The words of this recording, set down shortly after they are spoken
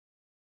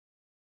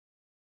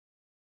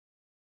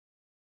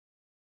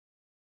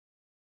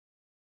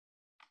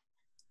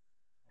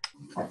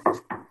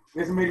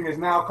This meeting is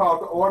now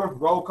called to order.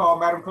 Roll call,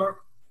 Madam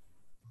Clerk.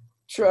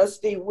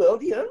 Trustee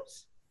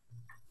Williams.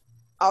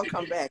 I'll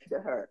come back to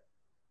her.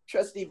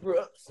 Trustee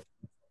Brooks.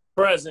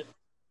 Present.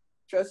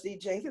 Trustee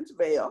Jenkins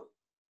Bell.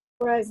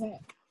 Present.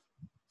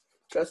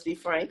 Trustee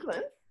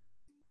Franklin.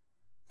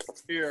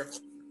 Here.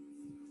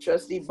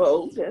 Trustee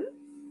Bolden.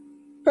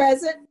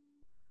 Present.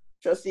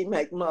 Trustee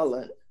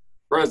McMullen.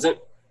 Present.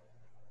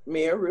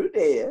 Mayor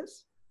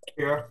Rudez.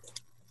 Here.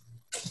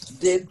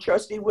 Did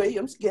Trustee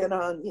Williams get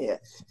on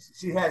yet?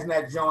 She has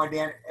not joined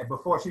in. And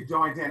before she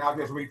joins in, I'll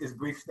just read this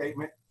brief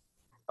statement.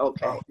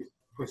 Okay.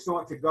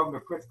 Pursuant to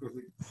Governor Pritzker's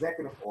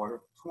Executive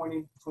Order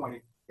 2020-07,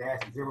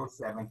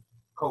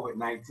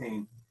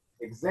 COVID-19,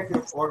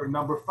 Executive Order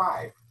Number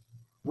 5,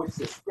 which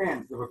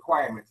suspends the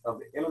requirements of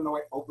the Illinois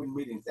Open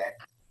Meetings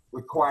Act,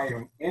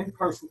 requiring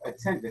in-person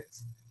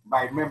attendance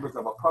by members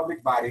of a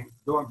public body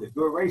during the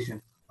duration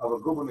of a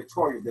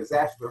gubernatorial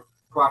disaster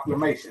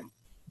proclamation.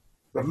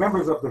 The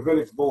members of the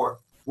village board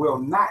will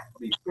not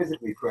be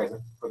physically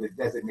present for the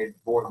designated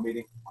board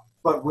meeting,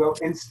 but will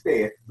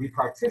instead be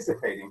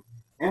participating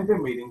in the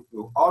meeting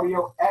through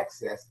audio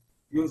access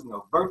using a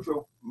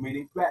virtual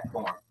meeting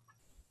platform.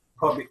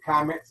 Public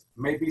comments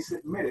may be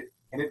submitted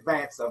in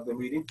advance of the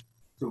meeting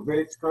to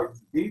Village Clerk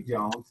D.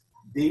 Jones,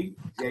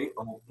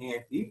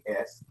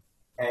 DJONES,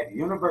 at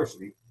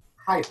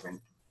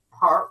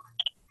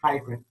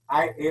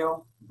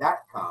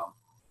university-park-il.com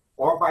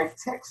or by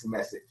text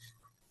message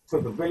to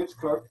the village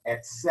clerk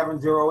at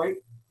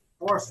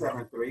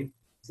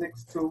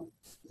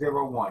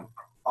 708-473-6201.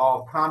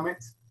 All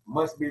comments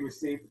must be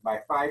received by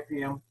 5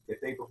 p.m. the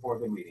day before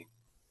the meeting.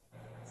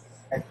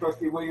 Has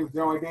Trustee Williams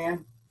joined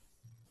in?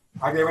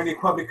 Are there any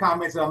public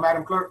comments,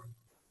 Madam Clerk?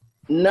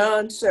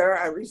 None, sir.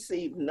 I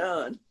received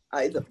none,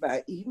 either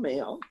by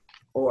email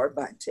or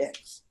by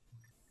text.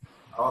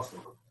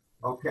 Awesome.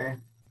 Okay.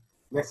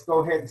 Let's go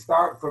ahead and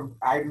start from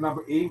item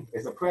number E.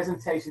 Is a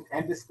presentation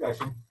and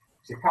discussion,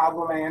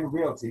 Chicagoland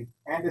Realty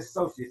and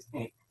Associates,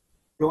 Inc.,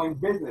 doing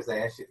business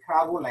as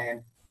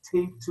Chicagoland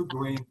T2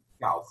 Green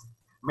Golf.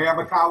 Mayor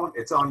McCowan,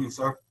 it's on you,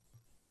 sir.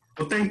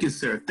 Well, thank you,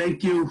 sir.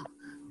 Thank you,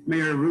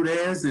 Mayor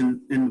Rudez and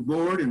the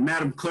board and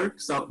Madam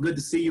Clerk. So good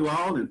to see you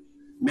all, and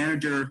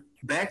Manager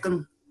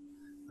Beckham.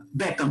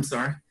 It's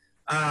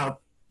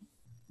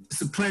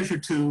a pleasure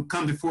to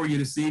come before you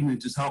this evening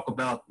to talk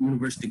about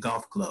University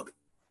Golf Club.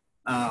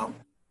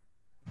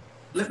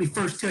 Let me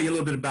first tell you a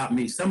little bit about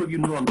me. Some of you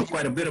know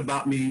quite a bit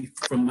about me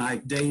from my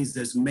days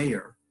as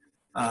mayor,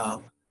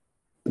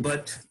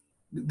 but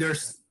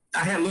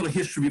I had a little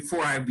history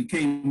before I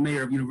became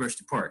mayor of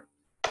University Park.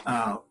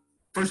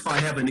 First of all, I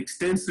have an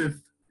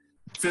extensive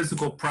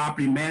physical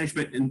property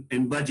management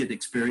and budget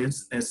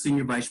experience as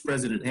senior vice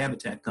president at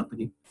Habitat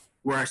Company,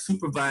 where I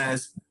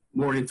supervised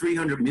more than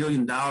 $300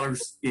 million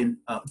in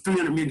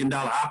 $300 million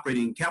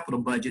operating capital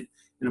budget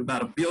and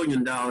about $1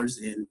 billion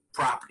in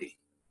property,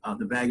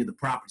 the value of the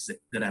properties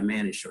that I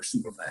managed or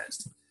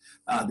supervised.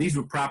 These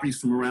were properties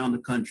from around the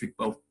country,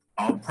 both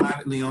all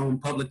privately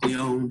owned, publicly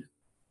owned,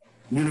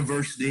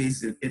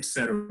 universities, et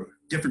cetera,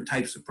 different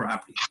types of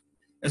property.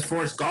 As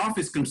far as golf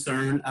is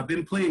concerned, I've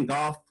been playing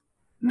golf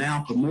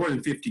now for more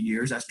than 50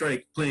 years. I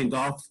started playing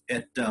golf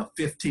at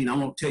 15. I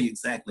won't tell you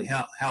exactly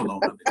how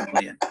long I've been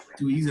playing.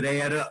 Too easy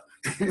to add up.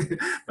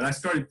 But I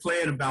started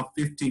playing about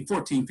 15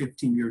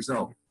 years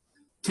old.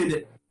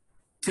 Attended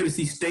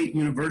Tennessee State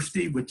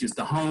University, which is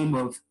the home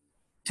of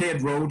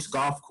Ted Rhodes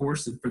Golf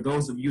Course. And for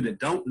those of you that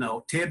don't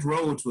know, Ted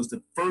Rhodes was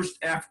the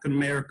first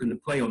African-American to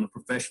play on the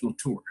professional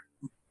tour.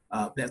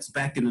 That's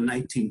back in the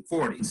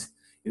 1940s.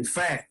 In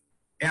fact,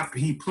 after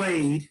he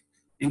played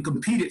and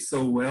competed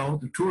so well,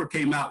 the tour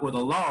came out with a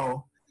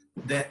law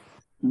that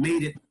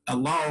made it a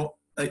law,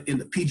 in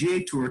the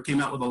PGA Tour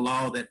came out with a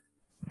law that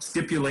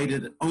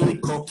stipulated that only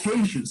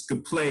Caucasians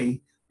could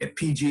play at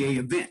PGA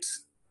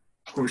events.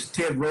 Of course,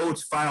 Ted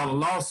Rhodes filed a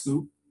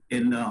lawsuit,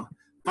 and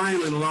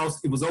finally the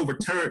lawsuit, it was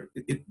overturned,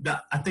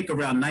 I think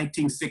around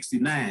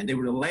 1969. They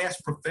were the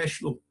last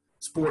professional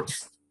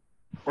sports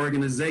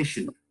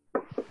organization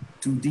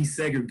to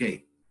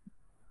desegregate,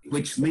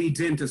 which leads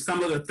into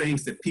some of the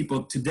things that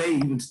people today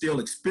even still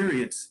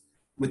experience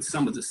with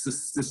some of the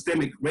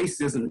systemic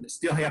racism that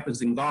still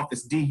happens in golf.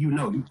 It's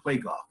you play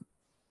golf.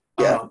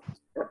 Yeah.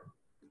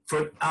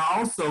 I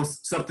also,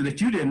 something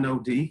that you didn't know,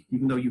 D,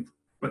 even though you've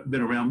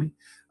been around me,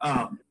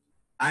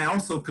 I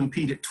also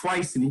competed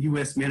twice in the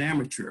U.S. Men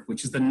Amateur,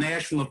 which is the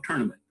national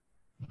tournament.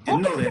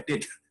 Didn't know that,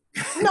 did you?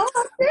 No,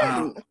 I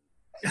didn't.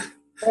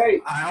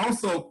 Hey.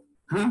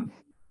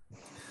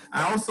 I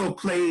also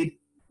played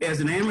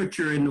as an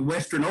amateur in the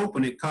Western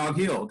Open at Cog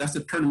Hill. That's a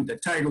tournament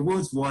that Tiger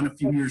Woods won a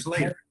few years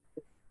later.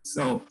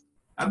 So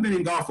I've been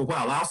in golf a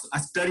while. I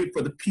studied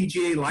for the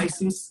PGA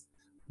license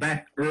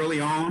back early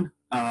on.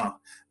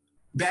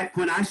 Back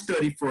when I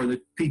studied for the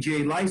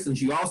PGA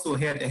license, you also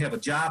had to have a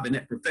job in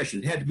that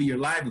profession. It had to be your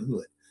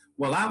livelihood.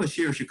 Well, I was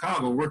here in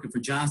Chicago working for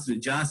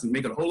Johnson & Johnson,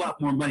 making a whole lot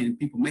more money than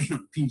people made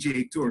on the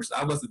PGA Tour. So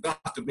I wasn't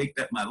about to make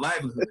that my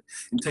livelihood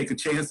and take a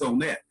chance on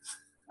that.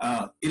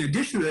 In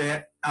addition to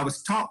that, I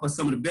was taught by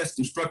some of the best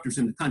instructors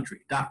in the country.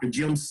 Dr.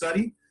 Jim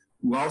Sutty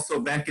who also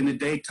back in the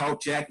day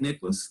taught Jack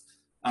Nicklaus,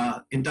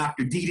 and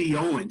Dr. Dee Dee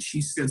Owens.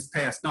 She's since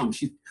passed on.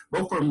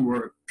 Both of them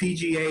were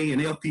PGA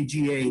and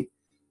LPGA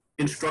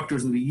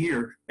instructors of the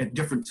year at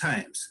different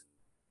times.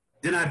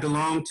 Then I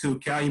belonged to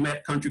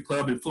Calumet Country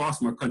Club and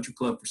Flossmoor Country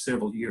Club for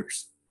several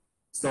years.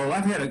 So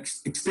I've had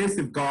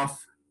extensive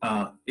golf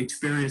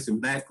experience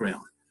and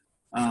background.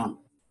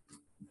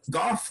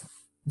 Golf,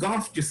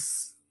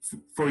 just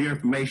for your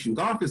information,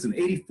 golf is an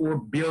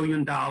 $84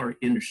 billion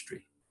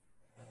industry.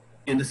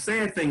 And the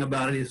sad thing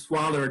about it is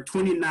while there are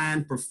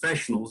 29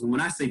 professionals, and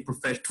when I say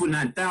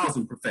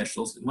 29,000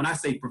 professionals, and when I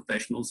say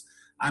professionals,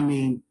 I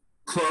mean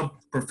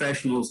club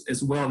professionals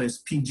as well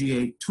as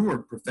PGA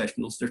Tour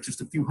professionals. There's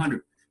just a few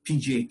hundred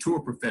PGA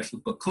Tour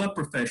professionals, but club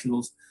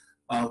professionals,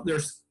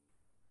 there's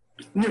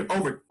near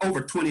over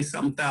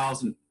 20-something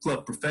thousand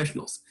club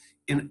professionals.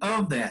 And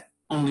of that,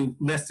 only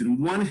less than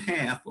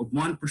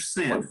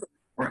 0.5%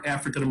 are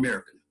African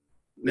American.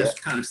 That's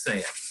kind of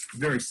sad,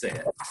 very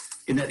sad,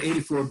 in that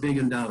 $84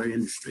 billion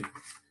industry.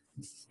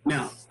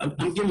 Now,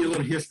 I'm giving you a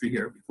little history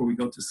here before we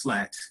go to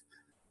slides.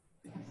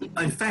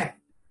 In fact,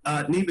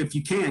 Neva, if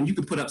you can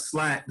put up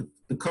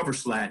the cover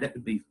slide. That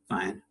would be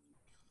fine.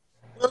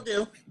 Will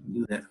do.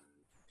 Do that.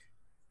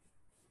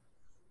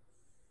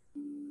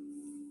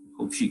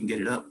 Hope she can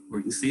get it up where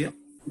you can see it.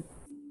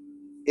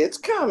 It's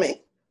coming.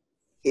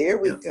 Here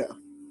we go.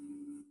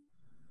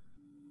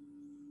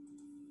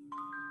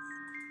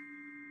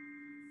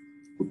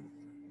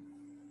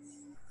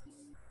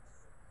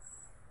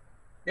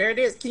 There it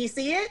is. Can you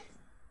see it?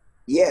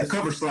 Yes. The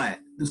cover slide,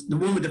 the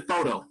one with the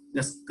photo.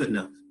 That's good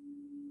enough.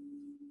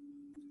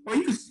 Or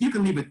you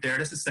can leave it there.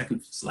 That's the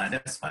second slide.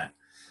 That's fine.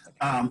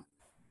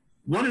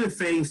 One of the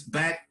things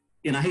back,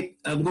 and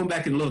I'm going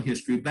back in a little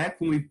history.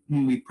 Back when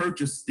we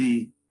purchased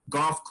the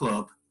golf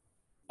club,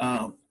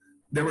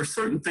 there were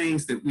certain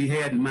things that we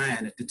had in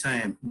mind at the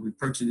time when we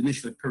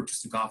initially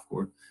purchased the golf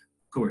course.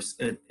 Of course,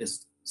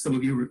 as some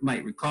of you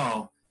might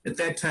recall, at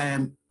that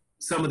time,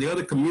 some of the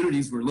other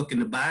communities were looking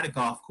to buy the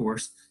golf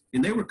course,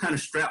 and they were kind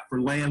of strapped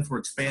for land for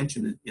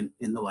expansion and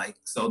the like.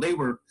 So they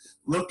were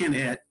looking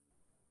at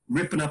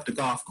ripping up the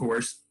golf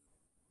course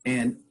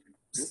and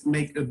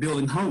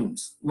building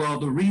homes. Well,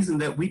 the reason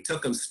that we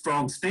took a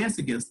strong stance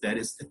against that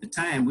is at the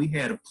time we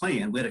had a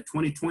plan. We had a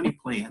 2020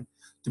 plan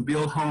to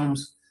build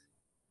homes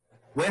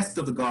west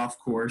of the golf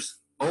course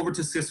over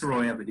to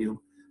Cicero Avenue,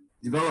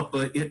 develop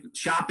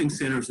shopping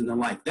centers and the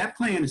like. That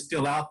plan is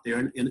still out there.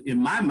 And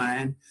in my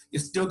mind,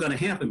 it's still going to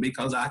happen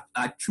because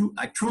I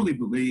truly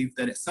believe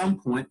that at some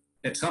point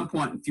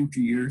in future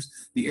years,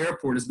 the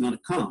airport is going to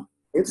come.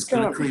 It's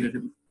going to create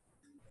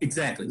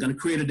going to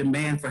create a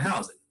demand for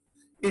housing.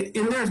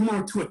 And there's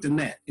more to it than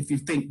that if you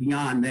think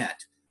beyond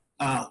that.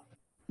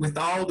 With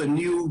all the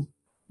new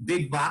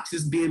big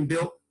boxes being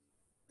built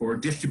for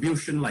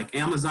distribution like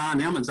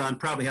Amazon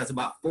probably has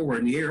about 4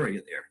 in the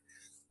area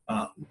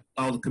there,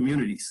 all the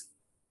communities.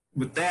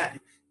 With that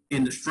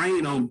and the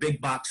strain on big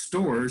box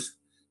stores,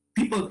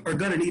 people are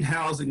going to need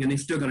housing and they're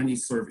still going to need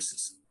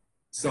services.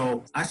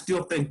 So I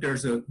still think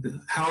there's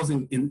the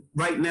housing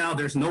right now,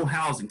 there's no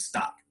housing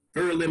stock,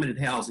 very limited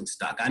housing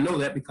stock. I know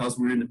that because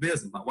we're in the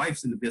business. My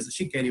wife's in the business.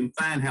 She can't even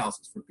find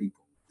houses for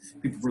people.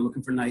 People were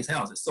looking for nice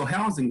houses. So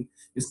housing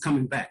is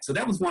coming back. So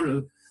that was one of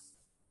the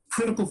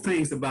critical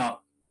things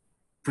about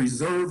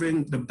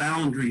preserving the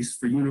boundaries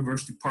for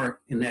University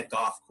Park in that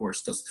golf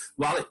course. Because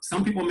while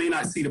some people may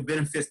not see the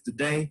benefits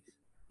today,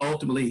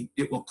 ultimately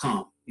it will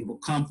come. It will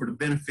come for the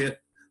benefit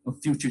of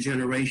future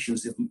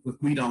generations if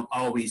we don't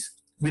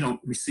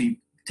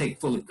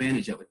take full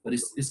advantage of it, but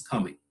it's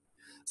coming.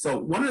 So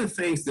one of the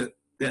things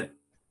that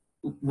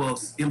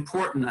was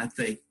important, I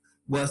think,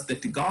 was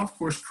that the golf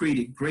course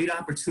created great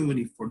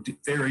opportunity for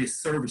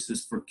various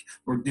services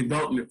for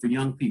development for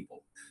young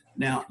people.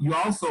 Now, you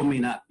also may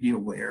not be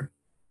aware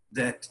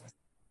that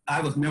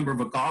I was a member of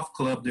a golf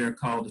club there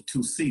called the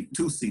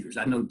Two-Seaters.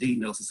 I know Dean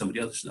knows and some of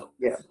the others know.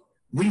 Yeah.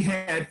 We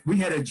had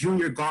a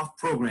junior golf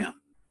program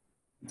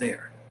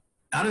there.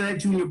 Out of that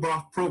junior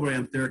golf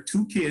program, there are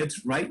 2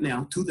 kids right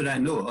now, 2 that I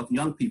know of,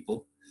 young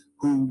people,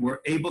 who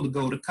were able to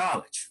go to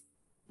college.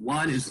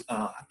 One is,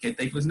 I can't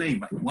think of his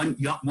name right, one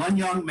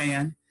young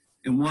man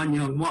and one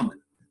young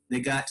woman. They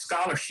got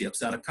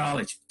scholarships out of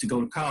college to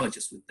go to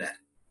colleges with that.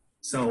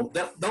 So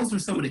those are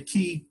some of the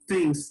key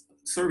things,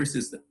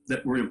 services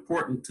that were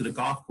important to the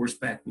golf course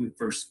back when we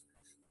first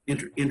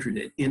entered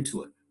it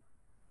into it.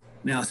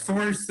 Now, as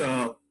far as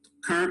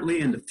currently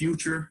in the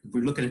future, if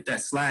we're looking at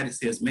that slide, it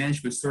says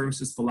management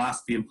services,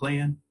 philosophy, and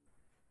plan.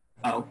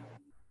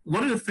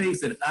 One of the things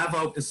that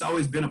it's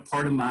always been a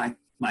part of my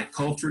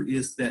culture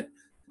is that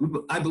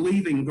I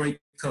believe in great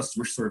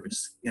customer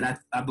service. And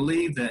I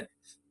believe that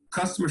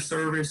customer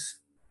service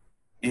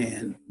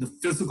and the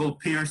physical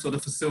appearance of the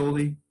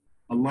facility,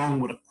 along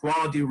with a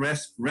quality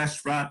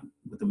restaurant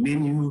with a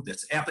menu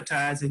that's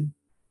appetizing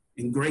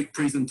and great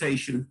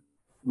presentation,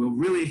 will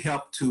really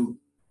help to,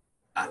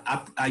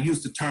 I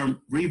use the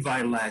term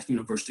revitalize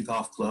University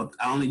Golf Club.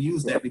 I only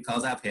use that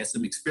because I've had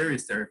some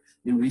experience there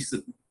in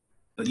recent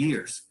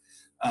years.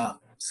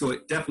 So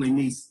it definitely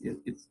needs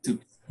to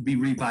be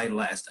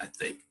revitalized, I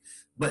think.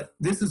 But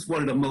this is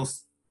one of the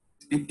most,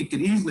 it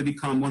could easily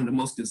become one of the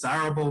most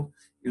desirable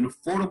and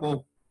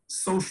affordable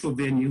social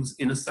venues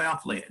in the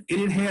Southland. And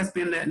it has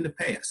been that in the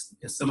past,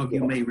 as some of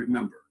you may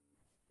remember.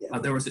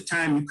 There was a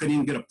time you couldn't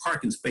even get a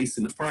parking space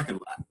in the parking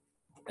lot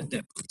at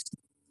that place.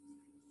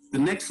 The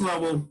next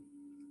level,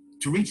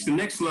 to reach the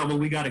next level,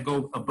 we got to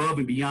go above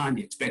and beyond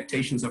the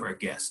expectations of our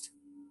guests.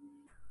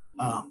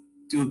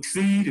 To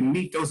exceed and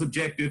meet those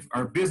objectives,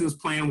 our business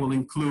plan will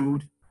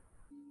include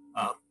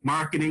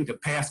marketing to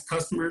past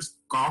customers,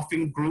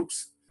 golfing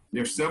groups.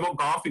 There are several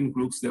golfing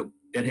groups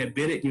that have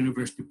been at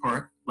University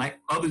Park, like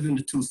other than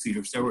the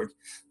two-seaters. There were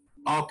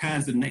all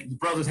kinds of names. The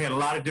brothers had a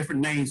lot of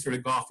different names for the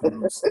golfing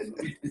groups.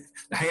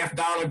 The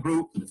 $50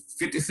 group, the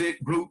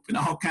 50-cent group, and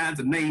all kinds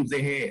of names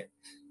they had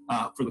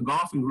for the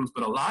golfing groups.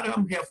 But a lot of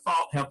them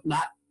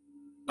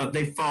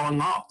they've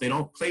fallen off. They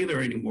don't play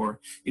there anymore.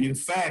 And in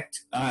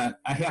fact, I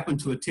happened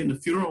to attend the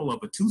funeral of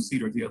a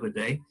two-seater the other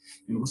day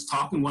and was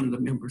talking to one of the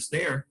members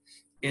there,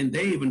 and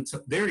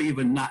they're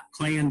even not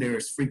playing there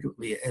as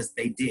frequently as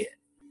they did.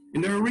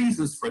 And there are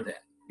reasons for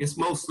that. It's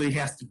mostly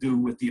has to do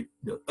with the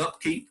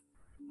upkeep.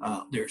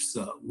 There's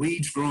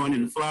weeds growing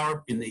in the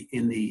flower, in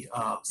the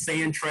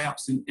sand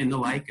traps and the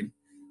like. And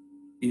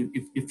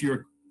if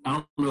you're, I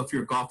don't know if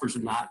you're golfers or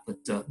not, but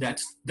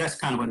that's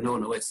kind of a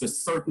no-no. It's a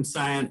certain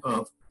sign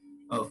of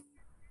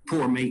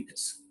poor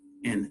maintenance,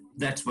 and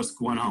that's what's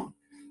going on.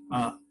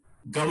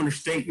 Governor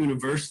State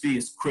University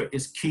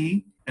is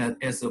key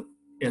as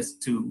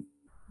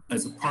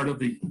a part of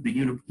the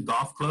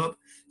golf club,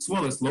 as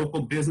well as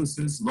local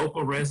businesses,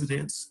 local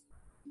residents,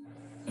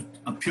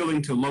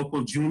 appealing to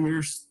local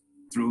juniors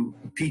through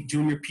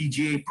junior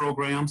PGA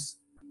programs,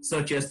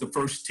 such as the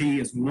First Tee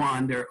is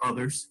one, there are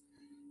others,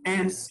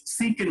 and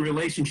seeking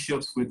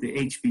relationships with the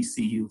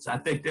HBCUs. I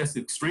think that's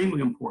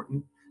extremely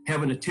important.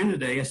 Having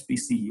attended a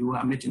SBCU,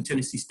 I mentioned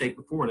Tennessee State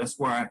before, that's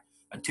where I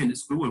attended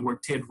school and where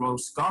Ted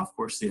Rose Golf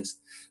Course is.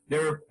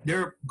 There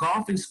are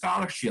golfing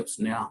scholarships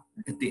now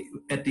at the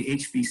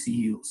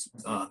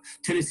HBCUs.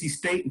 Tennessee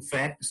State, in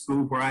fact, the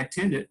school where I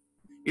attended,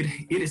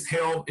 it is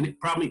held, and it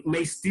probably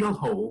may still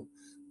hold,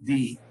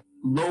 the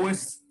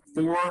lowest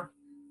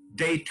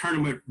 4-day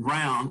tournament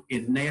round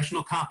in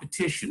national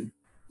competition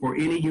for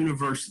any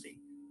university.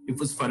 It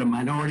was for the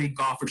Minority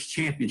Golfers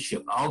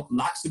Championship.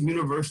 Lots of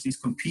universities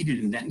competed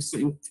in that,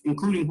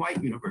 including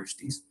white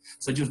universities,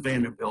 such as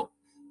Vanderbilt.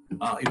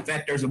 In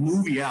fact, there's a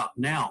movie out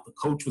now. The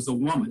coach was a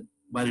woman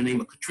by the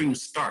name of Katrina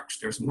Starks.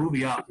 There's a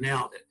movie out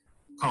now that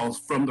calls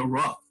From the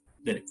Rough,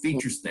 that it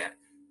features that.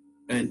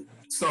 And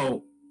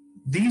so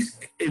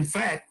in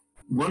fact,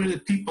 one of the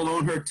people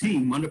on her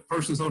team, one of the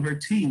persons on her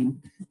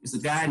team is a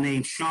guy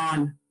named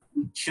Sean,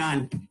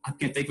 I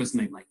can't think of his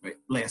name,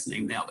 last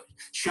name now, but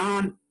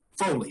Sean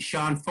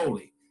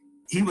Foley.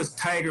 He was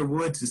Tiger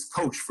Woods'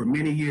 coach for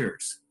many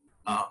years,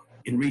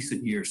 in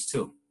recent years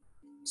too.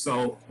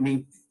 So, I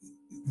mean,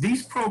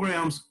 these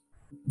programs,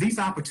 these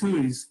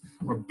opportunities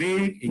are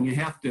big, and you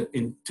have to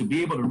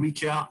be able to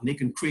reach out, and they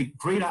can create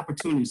great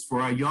opportunities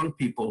for our young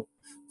people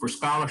for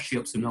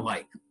scholarships and the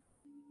like.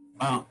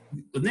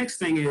 The next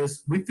thing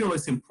is, we feel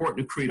it's important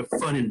to create a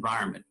fun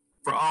environment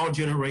for all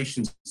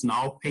generations and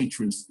all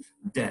patrons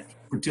that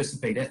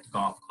participate at the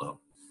golf club.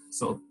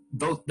 So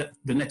the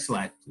next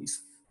slide,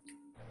 please.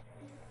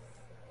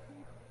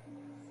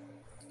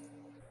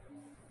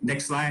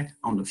 Next slide.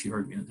 I don't know if you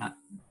heard me or not.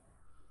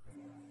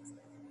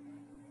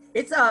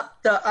 It's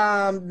up.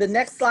 The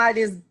next slide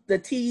is the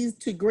tees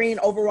to green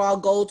overall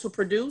goal to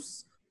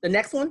produce. The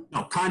next one?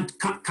 No,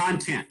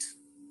 content.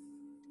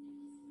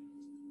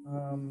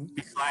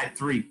 Slide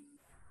 3.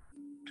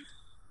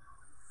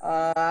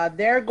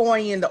 They're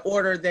going in the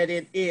order that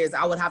it is.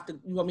 I would have to,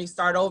 you want me to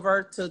start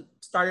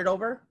it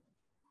over?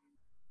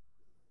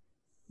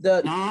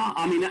 No,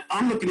 I mean,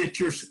 I'm looking at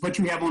what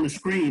you have on the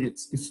screen.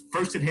 It's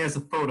first it has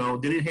a photo,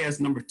 then it has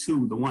number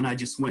 2, the one I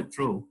just went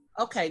through.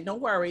 Okay, no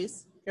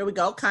worries. Here we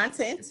go,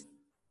 content.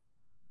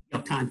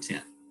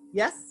 Content.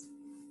 Yes.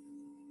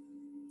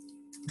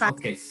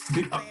 Okay.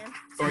 So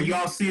are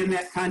y'all seeing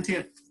that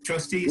content,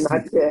 trustees?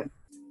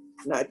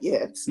 Not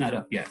yet. It's not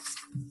up yet.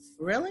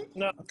 Really?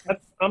 No,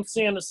 I'm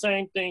seeing the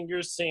same thing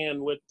you're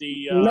seeing with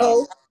the.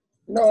 No,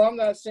 I'm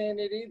not saying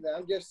it either.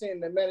 I'm just saying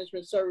the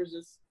management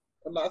services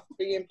about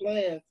being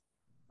planned.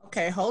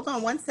 Okay, hold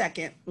on one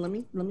second. Let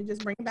me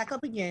just bring it back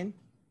up again.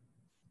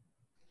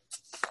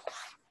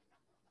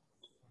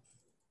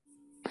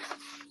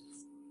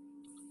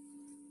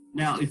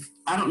 Now,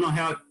 I don't know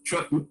how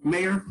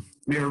Mayor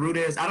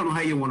Rudez, I don't know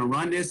how you want to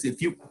run this.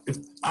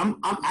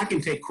 I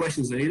can take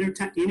questions at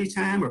any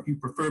time, or if you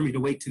prefer me to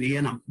wait to the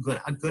end, I'm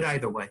good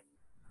either way.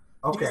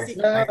 Okay.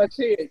 No, I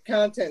see it.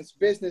 Content's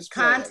business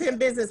plan. Content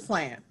business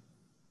plan.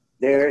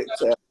 There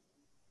it's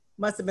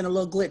Must have been a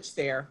little glitch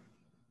there.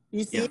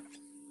 You see? Yeah. It?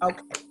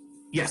 Okay.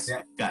 Yes,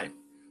 got it.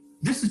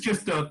 This is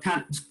just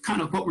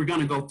kind of what we're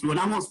going to go through, and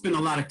I won't spend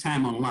a lot of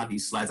time on a lot of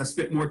these slides. I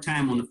spent more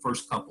time on the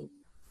first couple.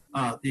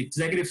 The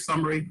executive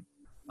summary,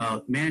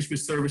 management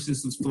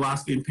services,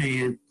 philosophy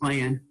and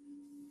plan,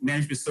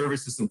 management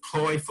services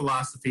employee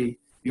philosophy,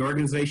 the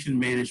organization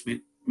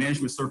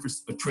management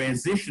service, a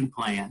transition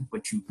plan,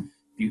 which if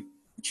you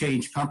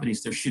change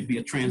companies, there should be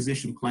a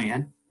transition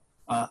plan.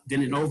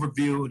 Then an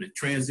overview and a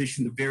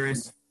transition to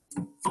various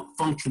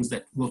functions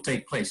that will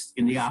take place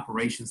in the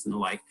operations and the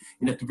like.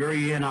 And at the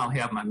very end, I'll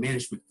have my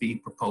management fee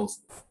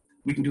proposal.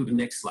 We can do the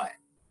next slide.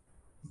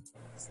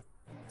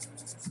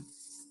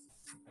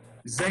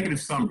 Executive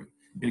summary.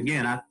 And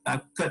again,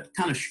 I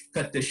kind of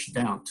cut this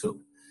down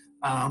too.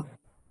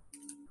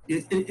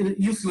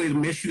 Usually the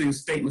mission and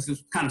statements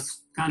is kind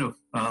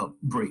of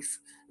brief.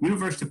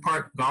 University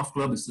Park Golf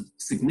Club is a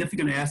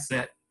significant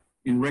asset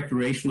in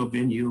recreational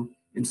venue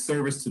in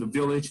service to the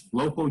village,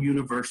 local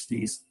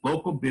universities,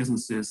 local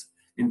businesses,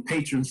 and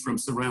patrons from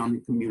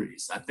surrounding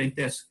communities. I think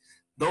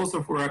those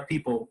are where our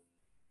people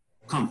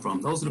come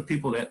from. Those are the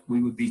people that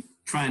we would be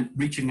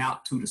reaching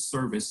out to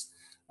service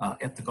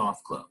at the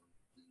golf club.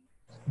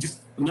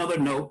 Just another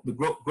note, the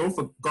growth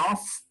of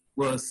golf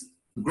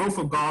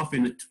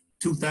in the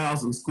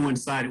 2000s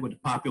coincided with the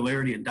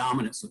popularity and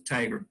dominance of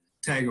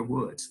Tiger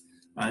Woods.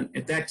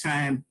 At that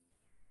time,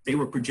 they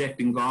were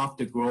projecting golf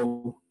to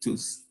grow to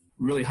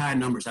really high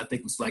numbers. I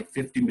think it was like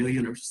 50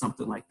 million or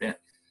something like that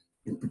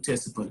in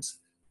participants.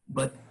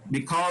 But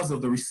because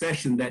of the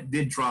recession, that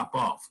did drop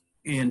off.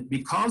 And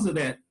because of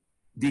that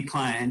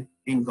decline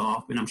in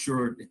golf, and I'm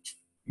sure that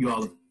you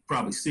all have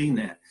probably seen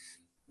that,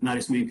 not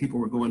as many people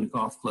were going to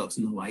golf clubs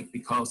and the like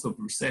because of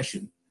the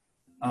recession.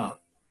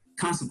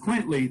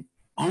 Consequently,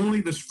 only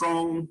the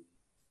strong,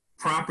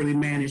 properly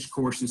managed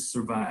courses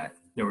survived.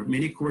 There were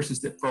many courses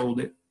that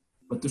folded,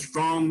 but the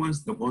strong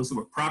ones, the ones that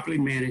were properly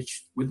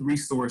managed with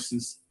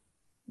resources,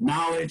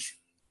 knowledge,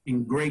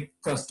 and great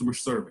customer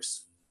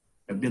service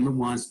have been the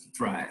ones to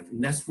thrive.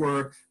 And that's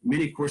where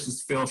many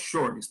courses fell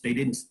short, is they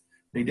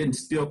didn't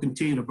still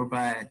continue to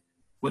provide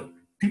what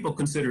people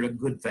considered a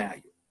good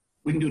value.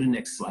 We can do the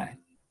next slide.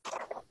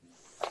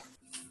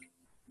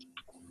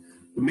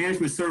 The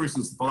management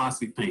services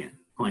philosophy plan.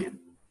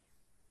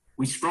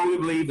 We strongly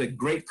believe that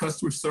great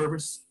customer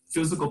service,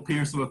 physical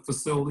appearance of a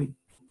facility,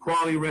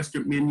 quality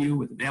restaurant menu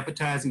with an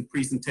appetizing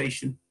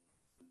presentation.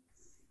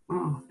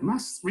 Oh, am I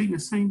reading the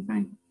same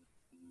thing?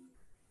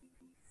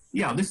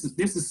 Yeah, this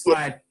is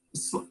slide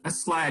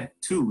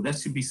 2. That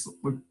should be,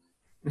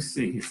 let's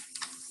see here,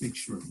 make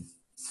sure.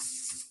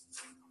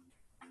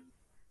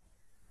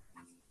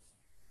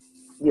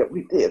 Yeah,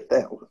 we did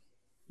that one.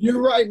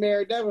 You're right,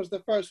 Mary. That was the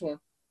first one.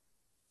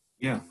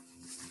 Yeah.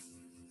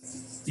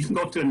 You can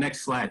go to the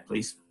next slide,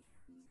 please.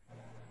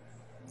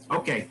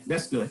 Okay,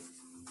 that's good.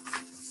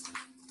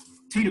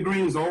 Tee to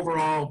Green's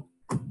overall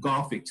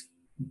golf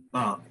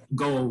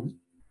goal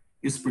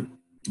is to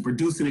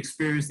produce an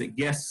experience that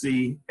guests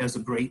see as a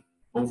great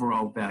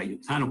overall value,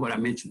 kind of what I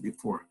mentioned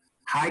before.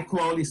 High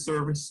quality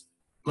service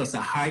plus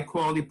a high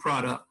quality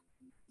product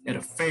at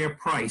a fair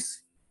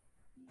price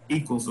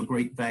equals a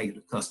great value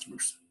to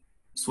customers.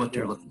 That's what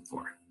they're looking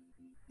for.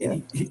 Yeah.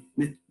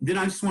 Then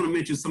I just want to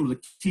mention some of the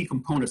key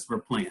components of our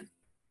plan.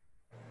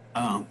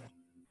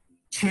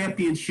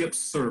 Championship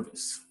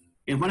service.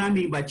 And what I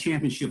mean by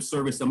championship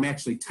service, I'm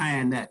actually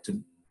tying that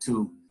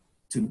to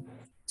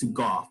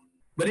golf.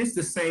 But it's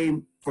the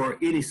same for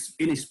any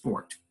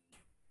sport.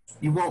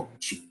 You want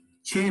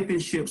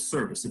championship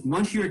service. If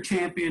once you're a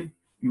champion,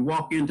 you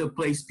walk into a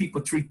place,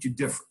 people treat you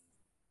different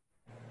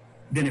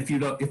than if you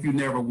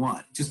never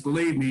won. Just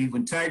believe me,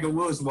 when Tiger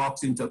Woods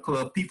walks into a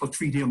club, people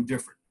treat him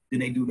different than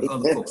they do the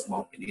other folks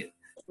walking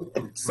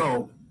in.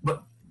 So,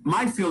 but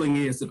my feeling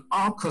is that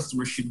all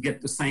customers should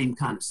get the same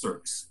kind of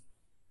service.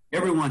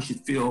 Everyone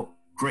should feel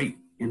great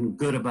and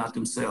good about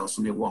themselves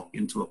when they walk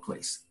into a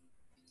place.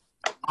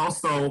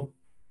 Also,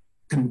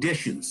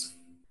 conditions.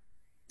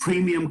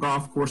 Premium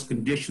golf course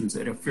conditions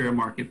at a fair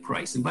market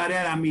price. And by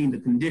that, I mean the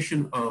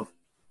condition of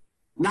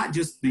not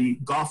just the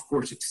golf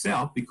course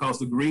itself, because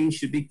the green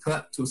should be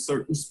cut to a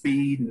certain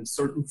speed and a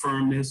certain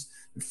firmness.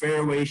 The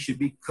fairway should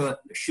be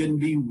cut. There shouldn't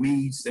be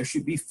weeds. There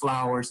should be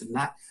flowers and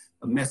not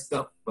a messed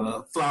up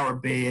flower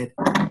bed.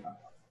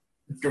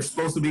 If there's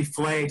supposed to be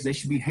flags, they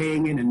should be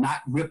hanging and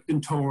not ripped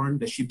and torn.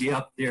 They should be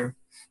up there.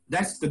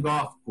 That's the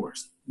golf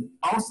course.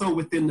 Also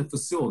within the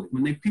facility,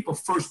 when people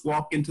first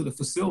walk into the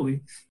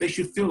facility, they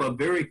should feel a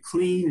very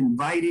clean,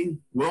 inviting,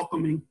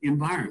 welcoming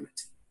environment.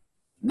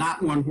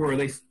 Not one where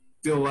they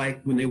feel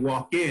like when they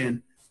walk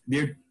in,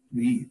 the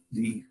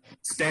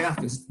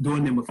staff is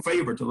doing them a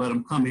favor to let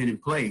them come in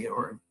and play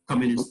or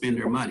come in and spend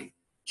their money.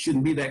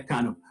 Shouldn't be that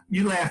kind of,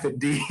 you laugh at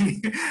D,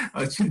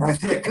 it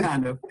shouldn't be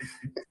that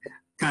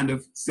kind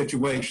of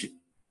situation.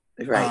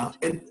 Right.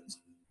 And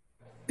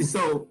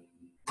so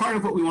part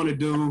of what we want to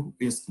do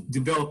is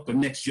develop the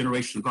next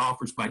generation of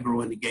golfers by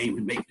growing the game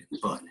and making it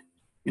fun.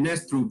 And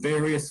that's through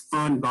various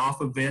fun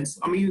golf events.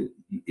 I mean,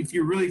 if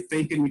you're really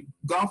thinking,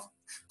 golf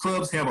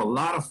clubs have a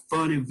lot of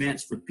fun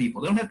events for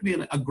people. They don't have to be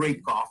a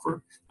great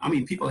golfer. I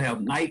mean, people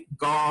have night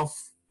golf,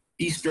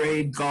 Easter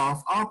egg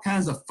golf, all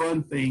kinds of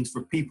fun things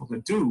for people to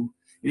do.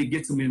 And it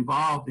gets them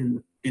involved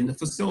in the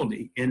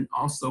facility and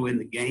also in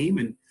the game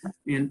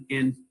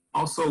and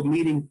also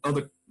meeting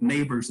other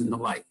neighbors and the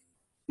like.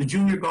 The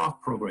junior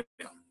golf program.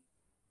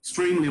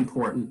 extremely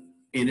important,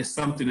 and it's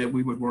something that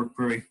we would work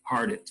very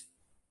hard at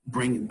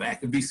bringing back.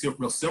 It'd be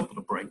real simple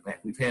to bring back.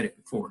 We've had it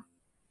before.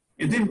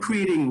 And then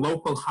creating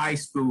local high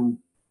school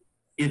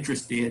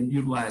interest in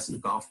utilizing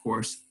the golf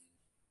course.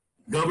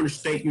 Governor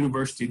State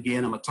University,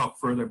 again, I'm gonna talk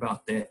further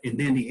about that. And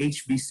then the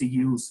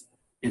HBCU's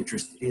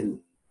interest in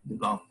the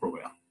golf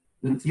program.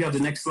 Then you have the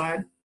next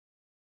slide.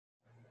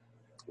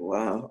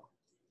 Wow.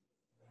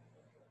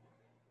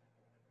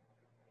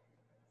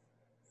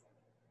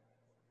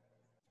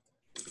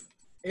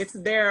 It's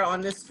there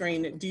on this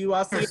screen. Do you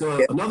all see it?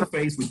 So another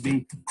phase would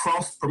be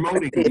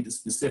cross-promoting the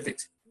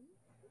specifics.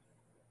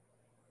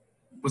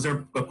 Was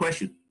there a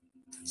question?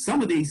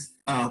 Some of these,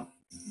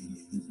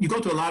 you go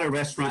to a lot of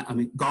restaurants,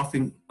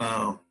 golfing.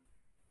 Can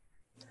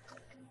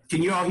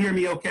you all hear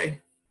me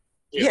okay?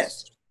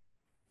 Yes.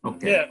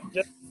 Okay.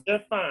 Yeah,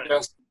 just fine.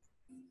 Yes.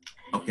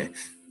 Okay.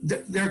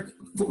 They're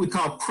what we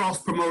call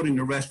cross-promoting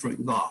the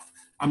restaurant golf.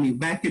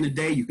 Back in the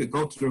day, you could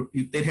go to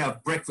they'd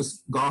have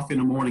breakfast golf in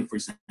the morning, for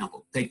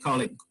example. They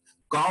call it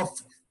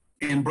golf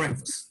and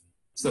breakfast.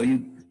 So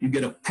you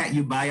get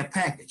you buy a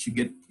package,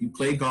 you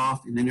play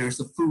golf, and then there's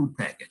a food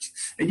package.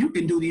 And you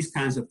can do these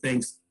kinds of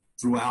things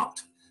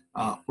throughout,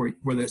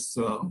 where there's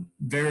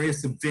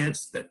various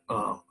events that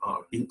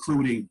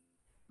including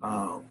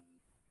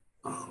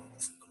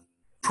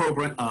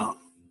program.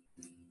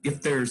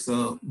 If there's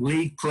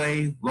league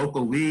play,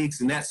 local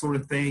leagues, and that sort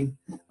of thing,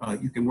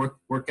 you can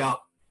work out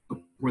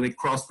where they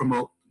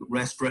cross-promote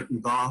restaurant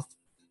and golf.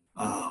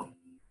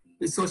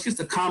 And so it's just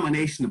a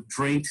combination of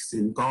drinks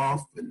and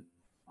golf and,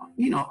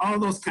 all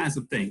those kinds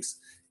of things.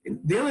 And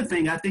the other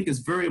thing I think is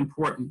very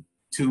important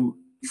to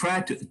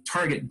try to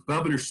target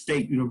Governor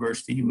State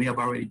University, you may have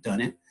already done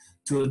it,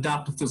 to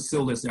adopt a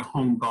facility as their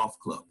home golf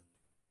club.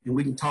 And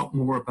we can talk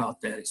more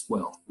about that as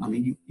well.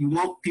 You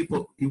want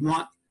people,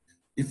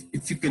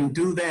 if you can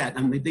do that,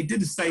 they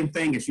did the same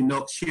thing as,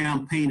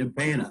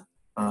 Champaign-Urbana,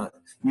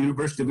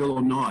 University of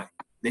Illinois.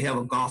 They have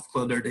a golf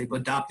club there. They've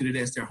adopted it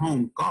as their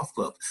home golf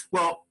club.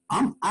 Well,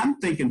 I'm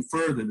thinking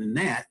further than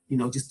that,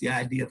 just the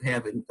idea of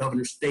having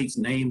Governor State's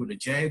name or the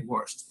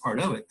Jaguars as part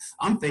of it.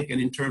 I'm thinking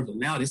in terms of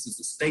now this is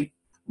a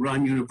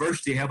state-run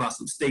university. How about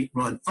some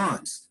state-run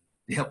funds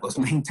to help us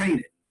maintain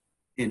it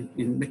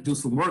and do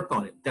some work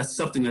on it? That's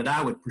something that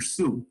I would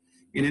pursue.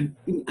 And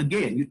then,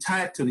 again, you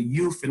tie it to the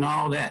youth and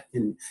all that,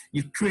 and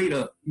you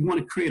want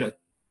to create a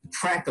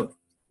track of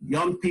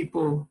young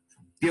people,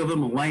 give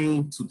them a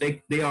lane so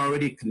they are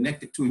already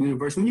connected to a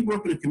university. When you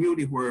work in a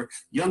community where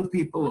young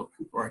people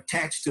are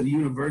attached to the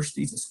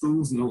universities and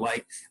schools and the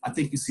like, I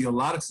think you see a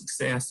lot of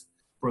success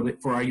for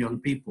our young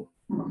people.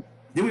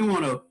 Then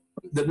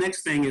the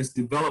next thing is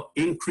develop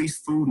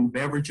increased food and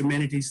beverage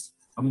amenities,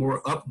 a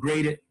more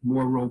upgraded,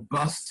 more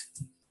robust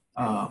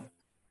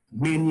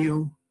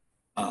menu,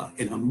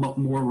 and a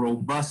more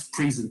robust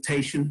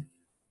presentation.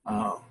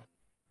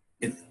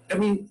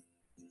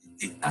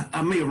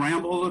 I may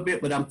ramble a little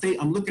bit, but I'm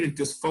looking at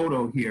this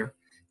photo here,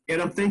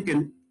 and I'm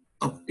thinking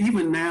of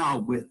even now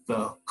with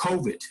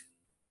COVID,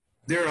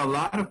 there are a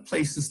lot of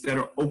places that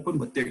are open,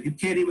 but you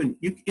can't even,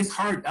 it's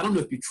hard. I don't know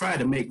if you try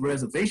to make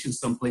reservations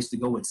someplace to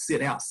go and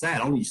sit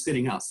outside, only you're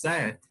sitting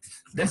outside.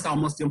 That's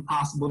almost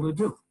impossible to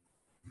do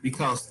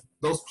because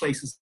those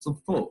places are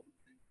full.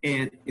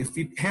 And if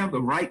you have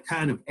the right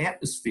kind of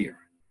atmosphere,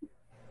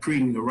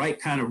 creating the right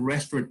kind of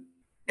restaurant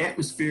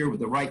atmosphere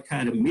with the right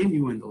kind of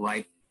menu and the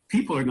like,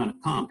 people are going to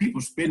come. People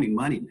are spending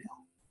money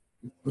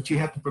now, but you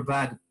have to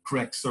provide the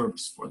correct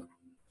service for them.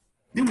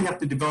 Then we have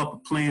to develop a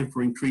plan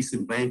for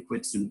increasing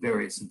banquets and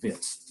various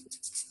events.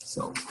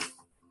 So,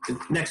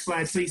 next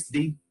slide, please,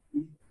 D.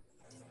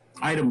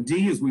 Item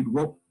D is we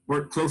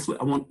work closely.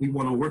 We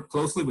want to work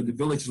closely with the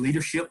village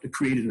leadership to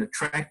create an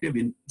attractive,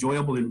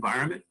 enjoyable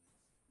environment.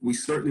 We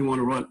certainly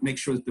want to make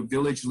sure that the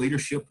village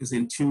leadership is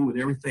in tune with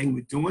everything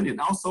we're doing and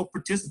also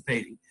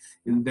participating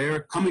in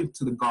their coming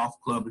to the golf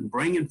club and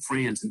bringing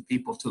friends and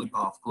people to the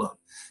golf club.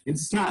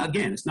 It's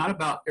not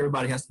about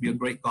everybody has to be a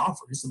great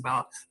golfer. It's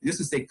about, this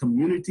is a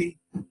community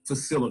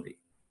facility,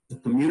 a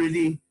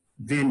community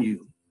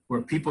venue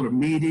where people are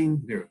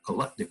meeting, they're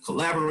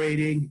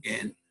collaborating,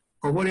 and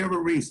for whatever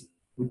reason,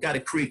 we want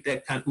to create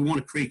that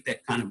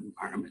kind of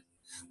environment.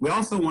 We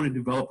also want to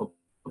develop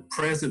a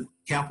present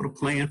capital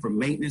plan for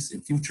maintenance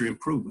and future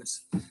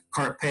improvements,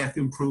 cart path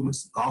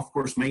improvements, golf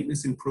course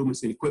maintenance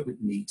improvements, and equipment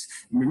needs.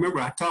 And remember,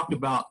 I talked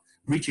about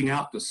reaching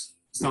out to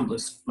some of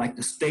this, like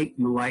the state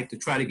and the like, to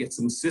try to get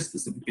some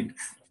assistance if we can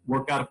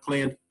work out a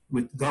plan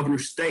with Governor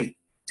State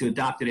to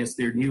adopt it as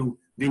their new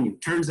venue.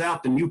 Turns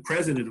out the new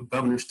president of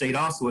Governor State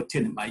also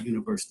attended my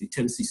university,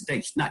 Tennessee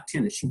State. She's not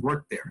tennis, she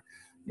worked there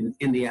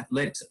in the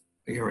athletics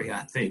area,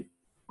 I think,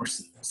 or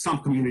some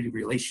community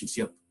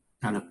relationship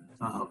kind of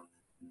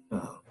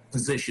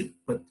position.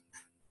 But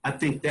I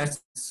think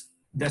that's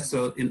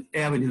an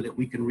avenue that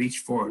we can reach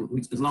for,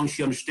 as long as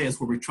she understands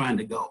where we're trying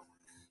to go.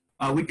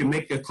 We can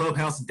make the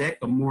clubhouse deck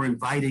a more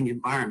inviting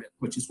environment,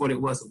 which is what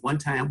it was at one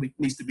time. It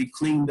needs to be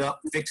cleaned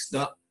up, fixed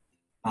up,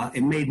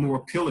 and made more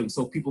appealing,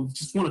 so people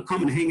just want to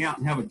come and hang out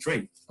and have a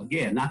drink.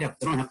 Again, they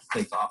don't have to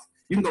play golf.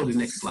 You can go to the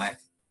next slide.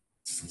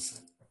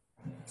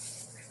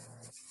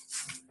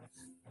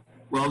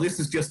 Well, this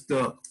is just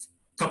a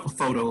couple of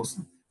photos.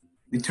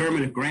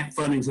 Determine if grant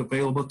funding is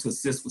available to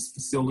assist with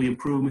facility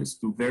improvements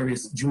through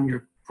various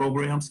junior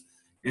programs.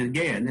 And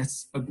again,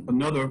 that's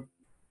another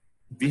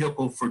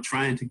vehicle for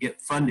trying to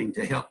get funding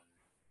to help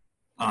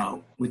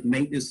with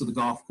maintenance of the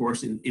golf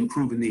course and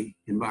improving the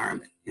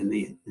environment in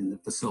the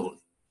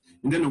facility.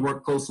 And then to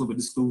work closely with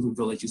the schools and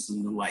villages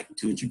and the like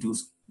to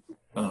introduce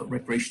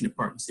recreation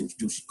departments,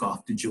 introduce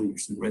golf to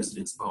juniors and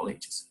residents of all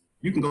ages.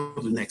 You can go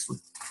to the next one.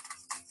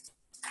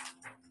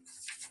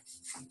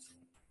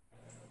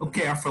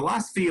 Okay, our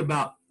philosophy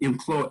about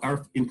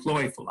our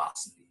employee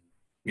philosophy.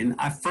 And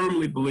I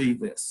firmly believe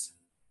this,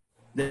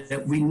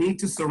 that we need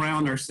to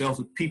surround ourselves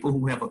with people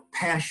who have a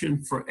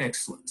passion for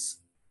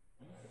excellence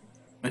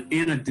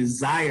and a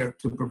desire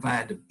to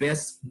provide the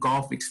best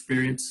golf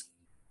experience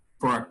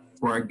for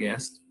our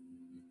guests.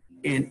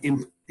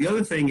 And the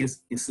other thing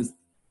is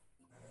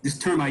this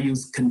term I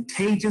use,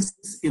 contagious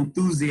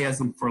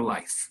enthusiasm for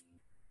life.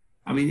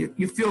 I mean,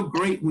 you feel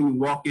great when you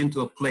walk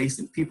into a place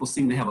and people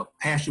seem to have a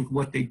passion for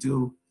what they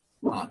do.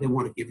 They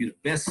want to give you the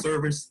best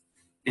service.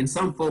 And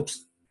some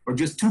folks are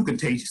just too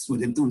contagious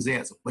with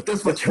enthusiasm, but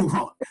that's what you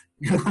want.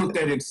 You want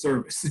that in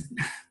service.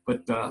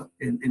 But,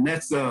 and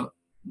that's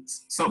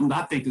something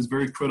I think is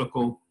very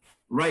critical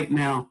right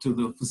now to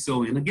the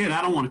facility. And again,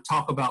 I don't want to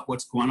talk about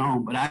what's going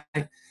on, but I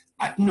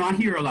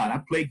hear a lot. I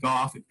play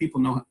golf and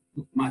people know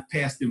my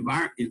past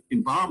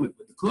involvement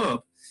with the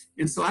club.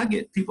 And so I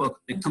get people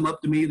that come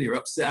up to me, they're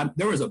upset.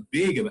 There was a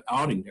big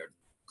outing there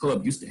the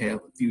club used to have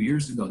a few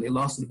years ago. They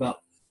lost it about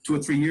 2 or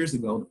 3 years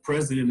ago. The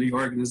president of the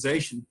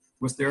organization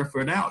was there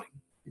for an outing.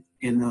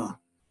 And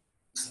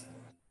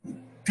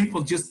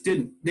people just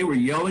they were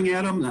yelling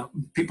at them. Now,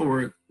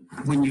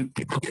 when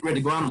people get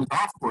ready to go out on the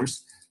golf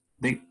course,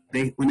 when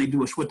they do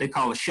what they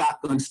call a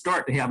shotgun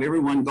start, they have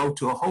everyone go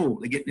to a hole.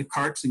 They get in the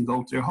carts and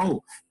go to their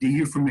hole.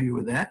 You're familiar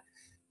with that?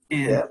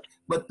 And yeah.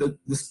 But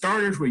the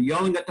starters were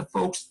yelling at the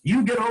folks,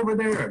 you get over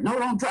there. No,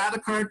 don't drive the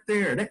cart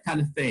there. That kind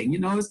of thing.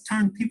 It's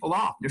turned people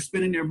off. They're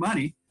spending their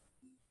money,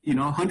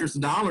 hundreds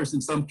of dollars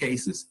in some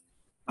cases,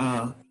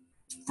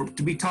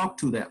 to be talked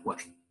to that way.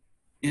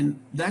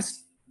 And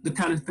that's the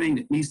kind of thing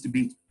that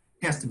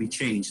has to be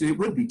changed. And it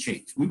would be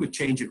changed. We would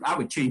change it. I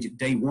would change it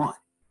day one.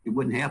 It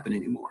wouldn't happen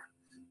anymore.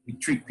 We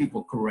treat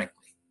people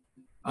correctly.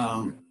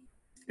 And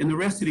the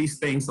rest of these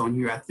things on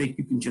here, I think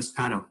you can just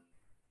kind of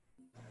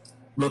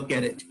look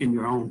at it in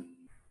your own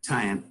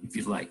time, if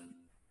you'd like.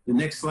 The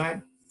next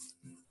slide.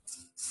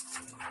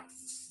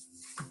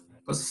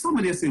 But some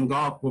of this in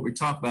golf, what we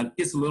talk about,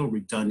 it's a little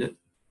redundant.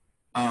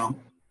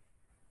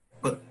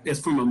 But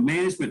as from a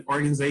management,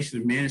 organization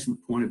and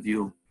management point of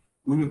view,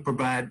 we would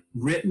provide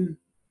written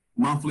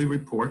monthly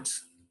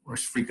reports, or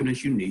as frequent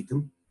as you need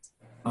them,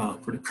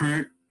 for the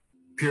current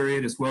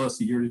period as well as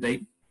the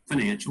year-to-date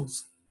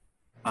financials.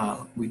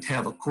 We'd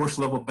have a course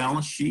level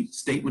balance sheet,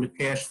 statement of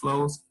cash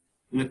flows,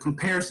 and a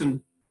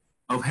comparison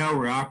of how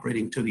we're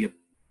operating to the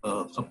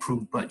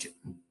approved budget.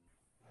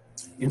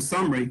 In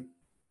summary,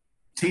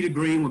 Tee to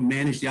Green would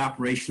manage the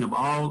operation of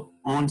all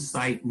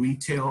on-site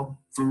retail,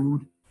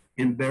 food,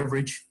 and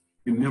beverage,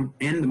 and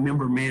the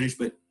member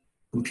management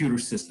computer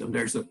system.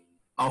 There's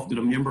often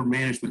a member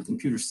management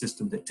computer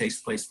system that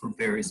takes place for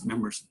various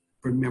members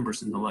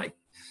and the like.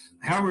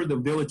 However the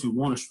village would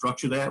want to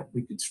structure that,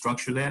 we could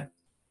structure that.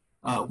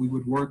 We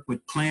would work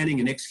with planning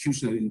and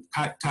execution of the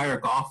entire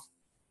golf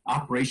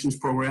operations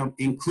program,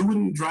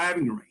 including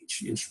driving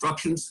range,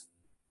 instructions,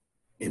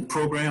 and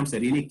programs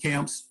at any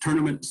camps,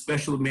 tournament,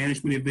 special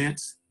management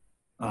events,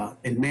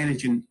 and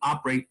manage and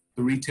operate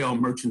the retail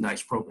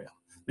merchandise program.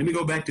 Let me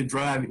go back to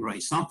driving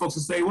range. Some folks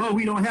will say, well,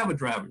 we don't have a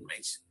driving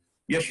range.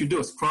 Yes, you do.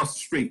 It's across the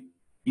street.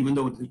 Even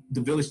though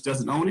the village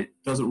doesn't own it,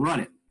 doesn't run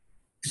it.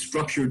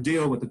 Structure a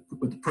deal with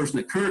the person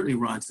that currently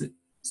runs it.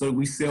 So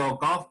we sell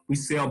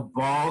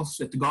balls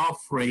at the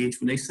golf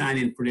range when they sign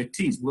in for their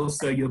tees. We'll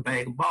sell you a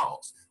bag of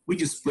balls. We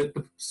just split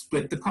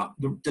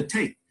the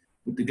take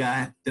with the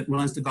guy that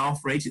runs the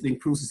golf range. It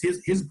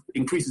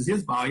increases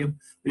his volume,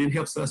 and it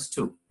helps us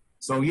too.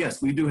 So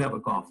yes, we do have a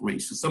golf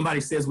range. So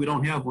somebody says we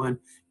don't have one,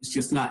 it's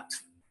just not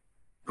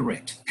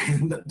correct.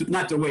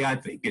 Not the way I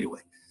think, anyway.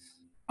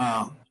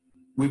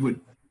 We would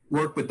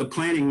work with the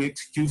planning and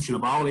execution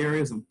of all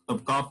areas of the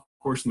golf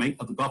course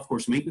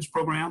maintenance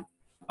program.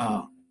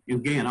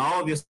 Again,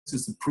 all of this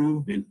is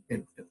approved and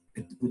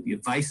with the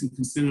advice and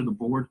consent of the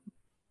board.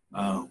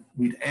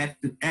 We'd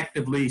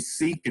actively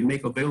seek and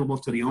make available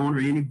to the owner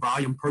any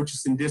volume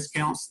purchasing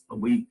discounts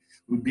we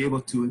would be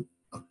able to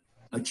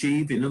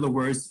achieve. In other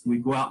words, we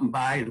go out and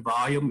buy in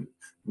volume.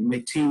 We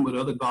make team with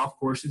other golf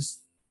courses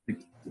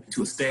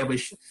to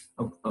establish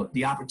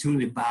the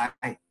opportunity to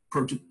buy,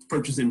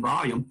 purchase in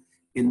volume.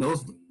 And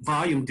those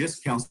volume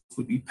discounts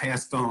would be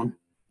passed on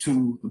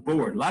to the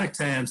board. A lot of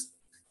times,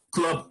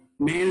 club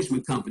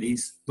management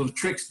companies, those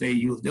tricks they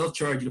use, they'll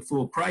charge you the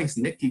full price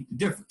and they keep the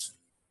difference.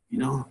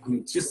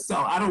 Just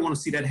so I don't want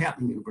to see that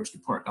happen in University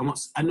Park.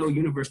 I know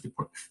University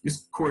Park,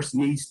 this course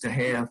needs to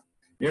have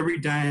every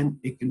dime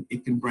it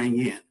can bring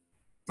in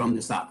from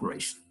this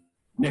operation.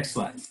 Next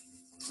slide,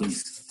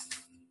 please.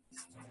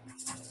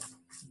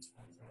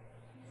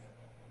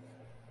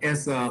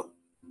 as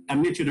I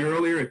mentioned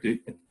earlier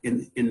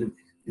in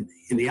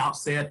the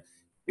outset,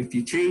 if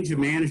you change a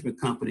management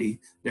company,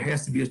 there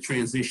has to be a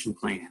transition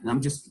plan.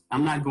 And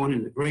I'm not going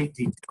into great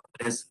detail,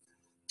 but as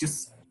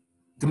just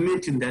to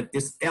mention that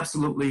it's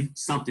absolutely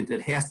something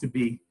that has to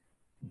be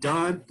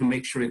done to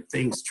make sure that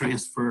things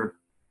transfer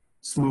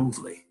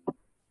smoothly.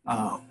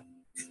 A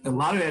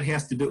lot of that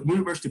has to do,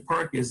 University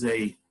Park is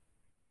a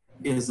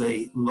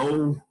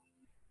low,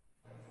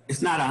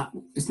 it's not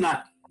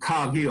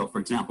Cog Hill, for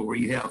example, where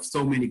you have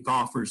so many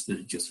golfers that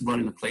are just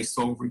running the place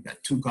over. You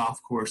got 2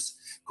 golf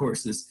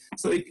courses.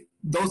 So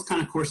those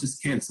kind of courses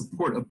can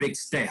support a big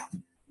staff.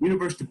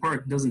 University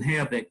Park doesn't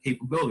have that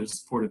capability to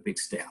support a big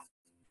staff.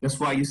 That's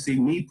why you see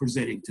me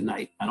presenting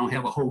tonight. I don't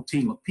have a whole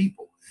team of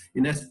people,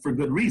 and that's for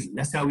good reason.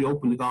 That's how we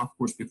opened the golf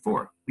course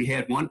before. We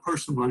had one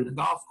person running the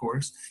golf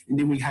course, and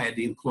then we had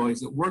the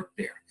employees that worked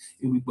there.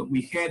 But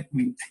we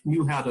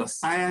knew how to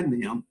assign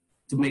them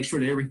to make sure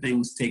that everything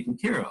was taken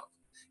care of.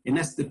 And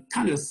that's the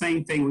kind of the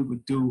same thing we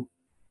would do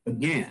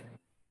again.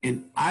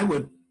 And I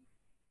would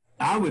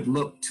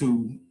look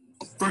to,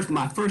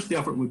 my first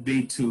effort would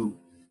be to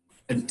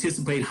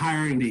anticipate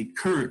hiring the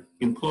current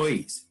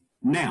employees.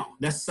 Now,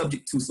 that's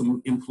subject to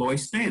some employee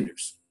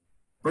standards.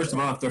 First of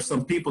all, if there's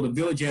some people the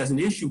village has an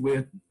issue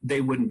with,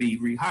 they wouldn't be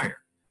rehired.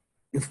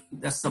 If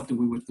that's something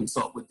we would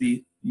consult with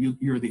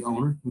you're the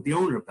owner, with the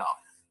owner about.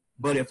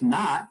 But if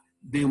not,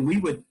 then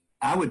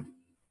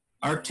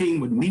our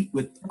team would meet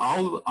with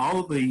all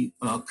of the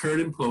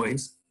current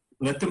employees,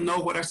 let them know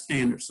what our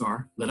standards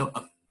are, let them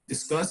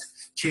discuss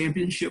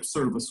championship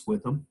service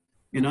with them,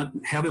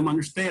 and have them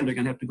understand they're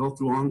going to have to go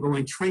through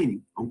ongoing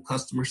training on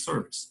customer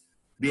service.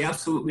 Be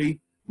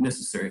absolutely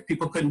necessary. If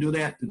people couldn't do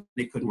that,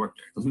 they couldn't work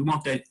there, because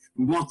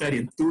we want that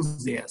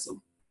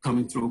enthusiasm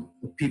coming through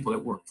the people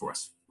that work for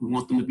us. We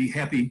want them to be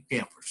happy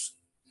campers.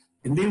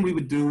 And then we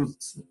would do,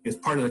 as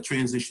part of the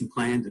transition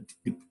plan,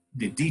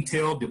 the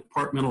detailed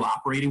departmental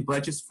operating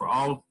budgets for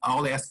all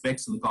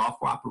aspects of the golf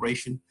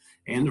operation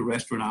and the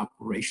restaurant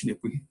operation if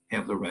we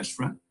have the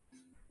restaurant.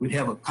 We'd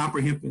have a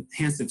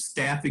comprehensive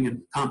staffing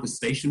and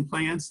compensation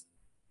plans.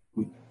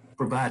 We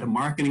provide a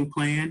marketing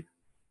plan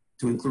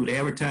to include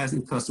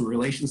advertising, customer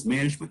relations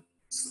management,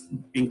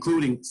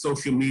 including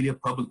social media,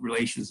 public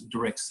relations, and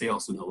direct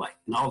sales and the like,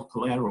 and all the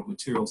collateral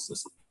material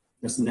system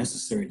that's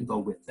necessary to go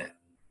with that.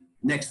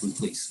 Next one,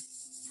 please.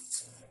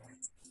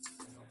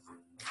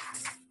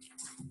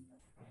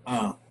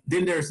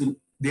 Then there's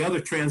the other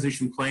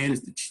transition plan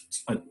is to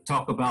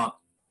talk about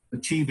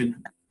achieving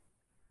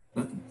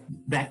a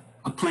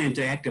plan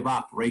to active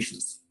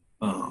operations.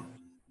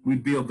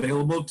 We'd be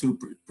available to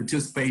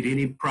participate in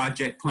any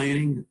project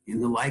planning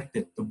and the like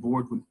that the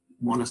board would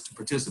want us to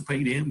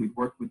participate in. We'd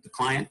work with the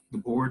client, the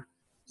board,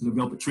 to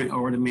develop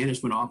or the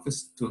management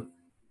office to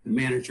the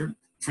manager.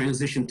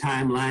 Transition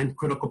timeline,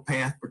 critical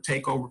path for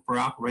takeover for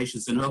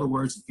operations. In other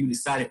words, if you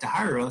decided to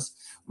hire us,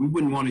 we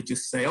wouldn't want to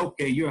just say,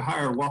 okay, you're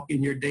hired, walk in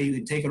here daily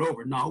and take it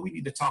over. No, we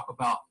need to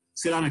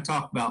sit down and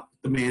talk about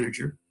the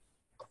manager,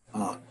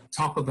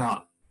 talk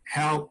about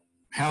how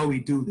we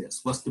do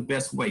this. What's the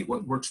best way?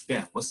 What works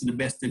best? What's in the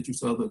best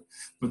interest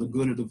for the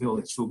good of the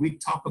village? So we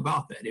talk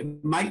about that.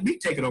 It might be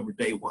take it over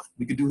day one.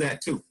 We could do that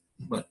too.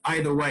 But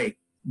either way,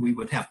 we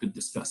would have to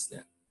discuss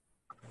that.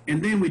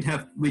 And then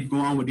we'd go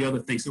on with the other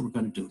things that we're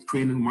going to do.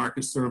 Creating a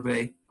market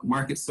survey. A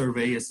market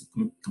survey is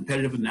a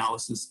competitive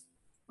analysis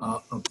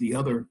of the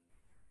other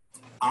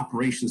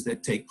operations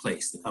that take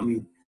place. I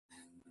mean,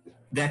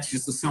 that's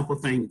just a simple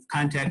thing.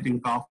 Contacting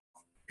golf,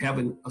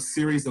 having a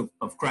series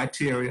of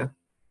criteria,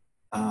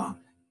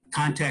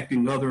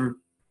 contacting other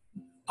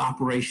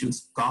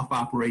operations, golf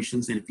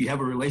operations. And if you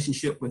have a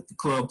relationship with the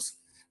clubs,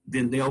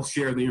 then they'll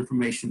share the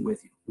information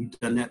with you. We've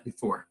done that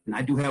before. And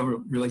I do have a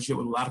relationship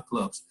with a lot of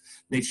clubs.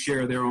 They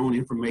share their own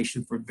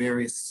information for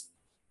various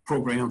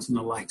programs and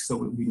the like, so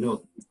we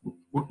know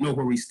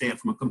where we stand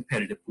from a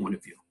competitive point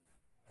of view.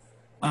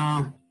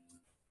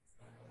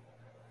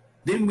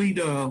 Then we'd,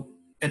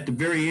 at the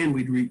very end,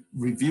 we'd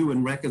review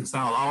and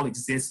reconcile all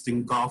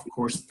existing golf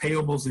course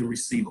payables and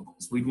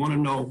receivables. We'd want to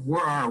know,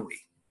 where are we?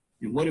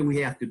 And what do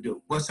we have to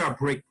do? What's our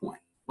break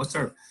point?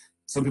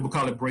 Some people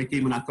call it break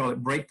even, I call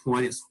it break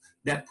point. It's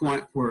that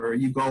point where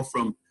you go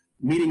from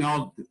meeting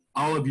all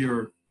of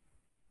your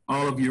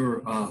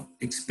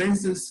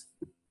expenses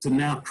to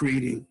now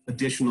creating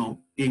additional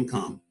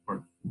income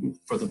for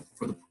the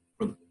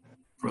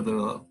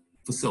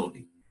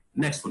facility.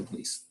 Next one,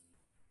 please.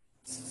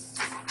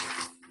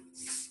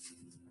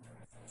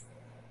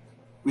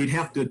 We'd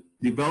have to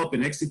develop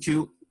and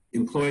execute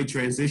employee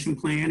transition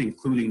plan,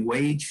 including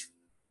wage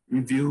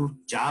review,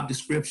 job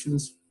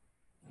descriptions,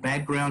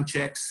 background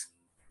checks,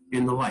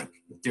 and the like.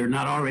 If they're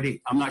not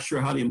already, I'm not sure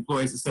how the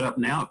employees are set up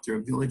now, if they're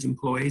village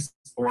employees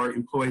or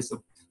employees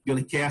of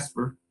Billy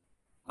Casper.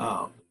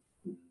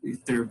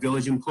 If they're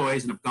village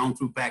employees and have gone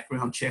through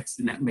background checks,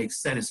 then that may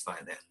satisfy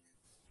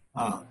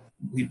that.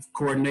 We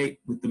coordinate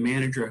with the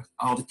manager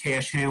all the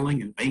cash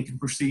handling and banking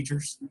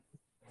procedures,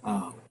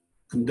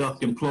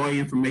 conduct employee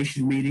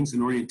information meetings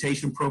and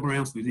orientation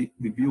programs. We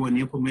review and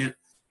implement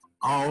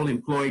all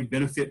employee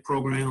benefit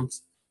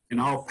programs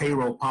and all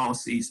payroll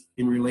policies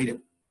and related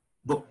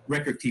book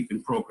record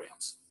keeping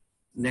programs.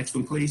 Next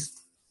one,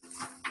 please.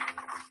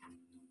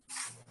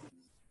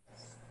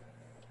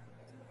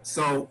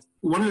 So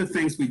one of the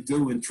things we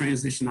do in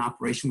transition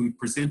operation, we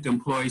present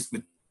employees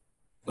with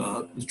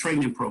the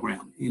training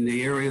program in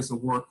the areas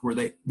of work where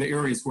they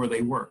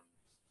work.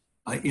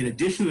 In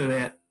addition to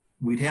that,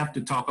 we'd have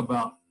to talk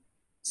about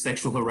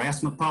sexual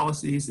harassment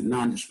policies and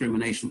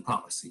non-discrimination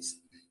policies.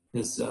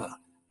 Because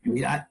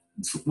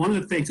one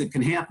of the things that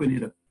can happen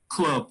in a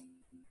club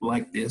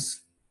like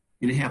this,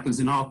 and it happens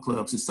in all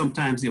clubs, is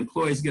sometimes the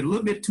employees get a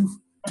little bit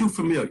too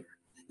familiar.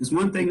 It's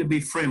one thing to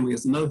be friendly,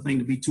 it's another thing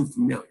to be too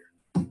familiar.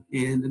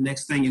 And the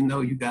next thing you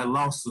know, you got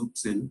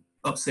lawsuits and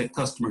upset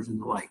customers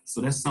and the like.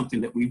 So that's something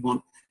that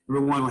everyone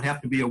would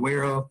have to be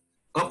aware of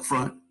up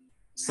front,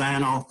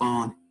 sign off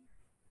on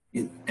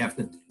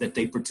after that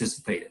they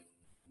participated.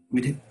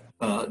 We'd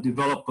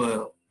develop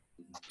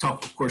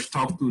talk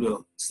through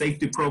the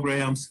safety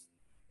programs,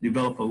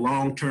 develop a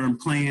long-term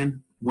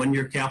plan,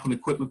 1-year capital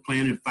equipment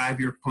plan and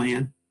 5-year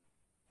plan.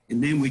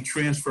 And then we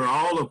transfer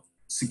all of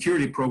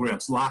security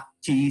programs, lock,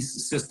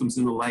 keys, systems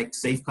and the like,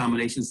 safe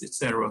combinations, et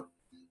cetera.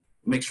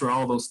 Make sure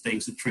all those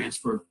things are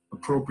transferred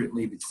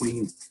appropriately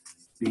between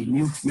the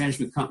new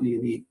management company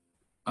and the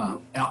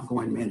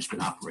outgoing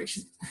management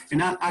operation.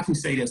 And I can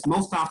say this,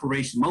 most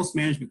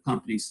management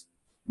companies,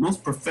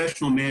 most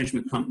professional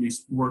management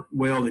companies work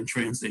well in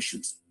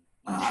transitions.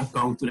 I've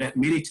gone through that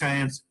many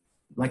times.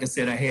 Like I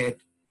said, I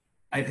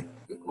had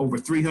over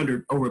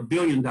 $1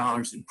 billion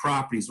in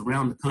properties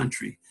around the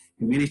country.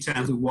 And many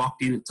times we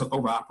walked in and took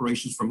over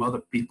operations from other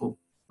people,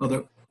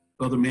 other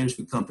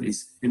management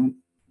companies. And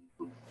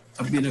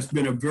there's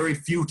been a very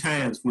few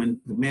times when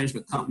the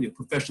management company, a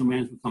professional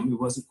management company,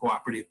 wasn't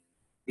cooperative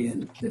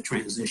in the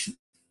transition.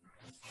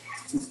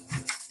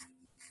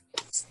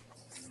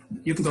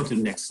 You can go to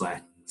the next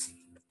slide.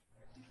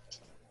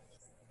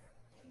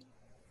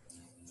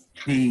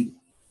 The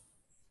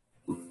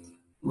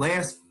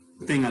last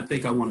thing I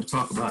think I want to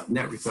talk about in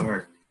that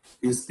regard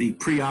is the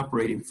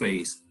pre-operating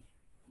phase.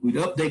 We'd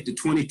update the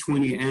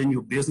 2020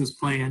 annual business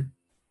plan,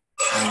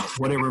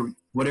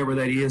 whatever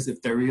that is.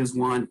 If there is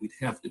one, we'd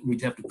have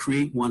to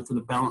create one for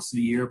the balance of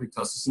the year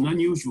because it's an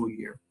unusual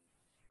year.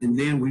 And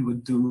then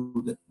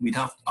we'd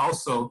have to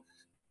also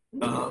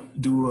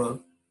do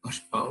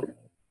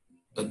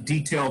a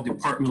detailed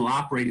departmental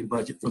operating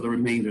budget for the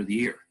remainder of the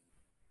year.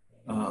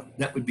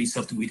 That would be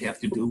something we'd have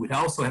to do. We'd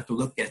also have to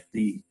look at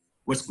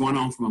what's going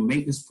on from a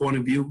maintenance point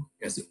of view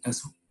as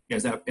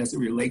it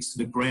relates to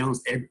the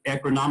grounds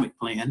agronomic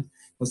plan,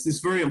 because it's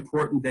very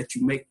important that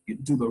you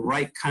do the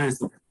right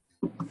kinds of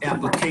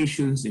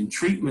applications and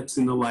treatments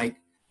and the like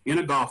in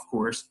a golf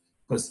course,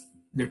 because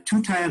there are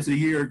 2 times a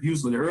year,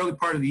 usually the early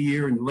part of the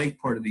year and the late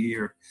part of the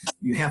year,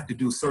 you have to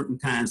do certain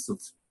kinds of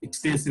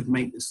extensive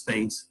maintenance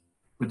things.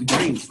 But the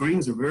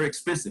greens are very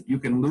expensive. You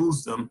can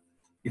lose them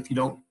if you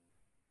don't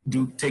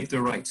take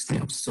the right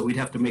steps. So we'd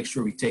have to make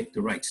sure we take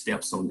the right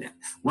steps on that.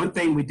 One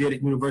thing we did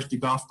at University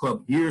Golf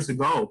Club years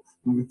ago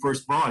when we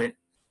first bought it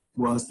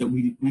was that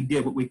we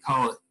did what we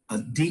call a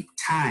deep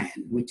tine,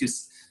 which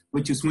is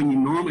when you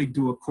normally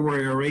do a core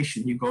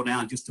aeration, you go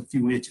down just a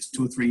few inches,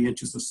 2 or 3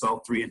 inches of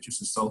salt, 3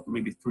 inches of salt,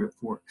 maybe 3 or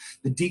 4.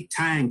 The deep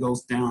tine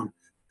goes down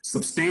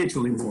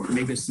substantially more.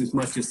 Maybe it's as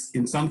much as,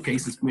 in some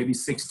cases, maybe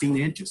 16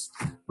 inches.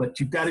 But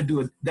you've got to do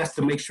it. That's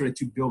to make sure that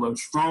you build a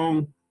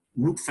strong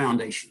root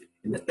foundation.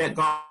 And that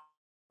golf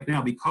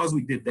now, because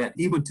we did that,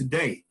 even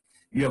today,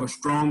 you have a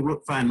strong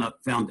root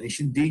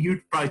foundation.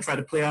 You probably try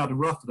to play out the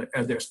rough there.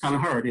 It's kind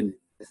of hard, isn't it?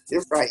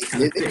 It's right.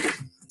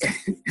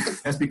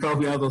 That's because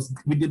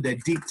we did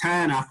that deep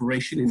tine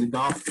operation in the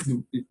golf.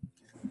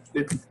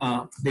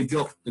 They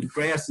built the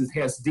grass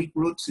has deep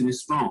roots and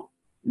is strong.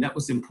 And that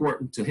was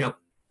important to help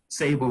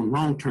save on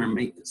long-term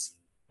maintenance.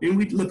 And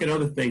we look at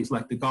other things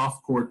like the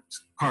golf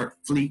cart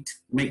fleet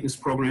maintenance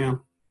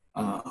program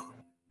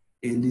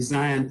and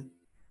design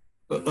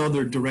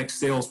other direct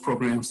sales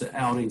programs,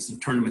 outings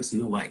and tournaments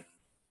and the like.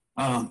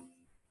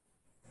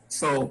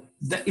 So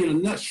that, in a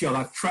nutshell,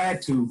 I've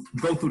tried to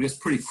go through this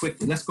pretty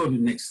quickly. Let's go to the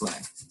next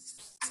slide.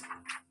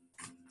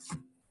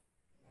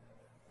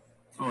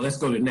 Oh, let's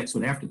go to the next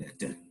one after that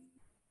then.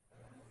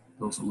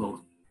 Those are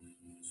low.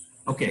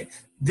 Okay,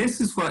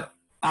 this is what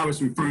I was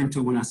referring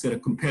to when I said a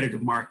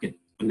competitive market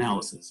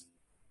analysis.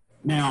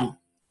 Now,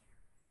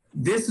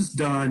 this is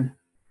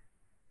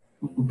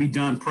will be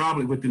done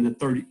probably within the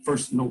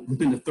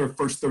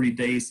first 30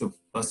 days of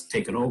us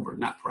taking over.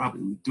 Not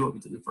probably, we do it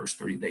within the first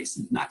 30 days,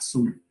 not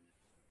sooner.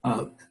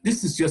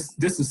 This is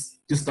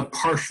just a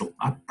partial.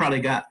 I've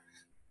probably got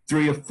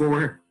 3 or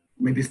 4,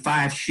 maybe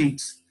 5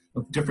 sheets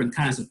of different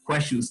kinds of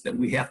questions that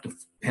we have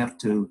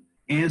to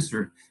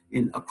answer.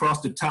 And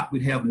across the top,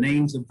 we'd have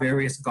names of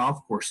various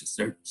golf courses.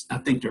 I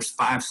think there's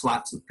 5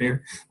 slots up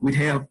there. We'd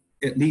have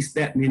at least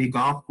that many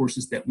golf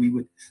courses that we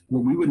would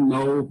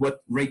know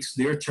what rates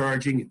they're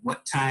charging at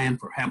what time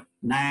for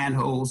 9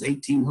 holes,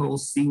 18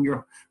 holes,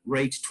 senior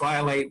rates,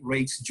 twilight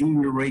rates,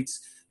 junior rates,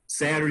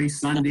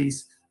 Saturdays,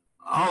 Sundays,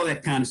 all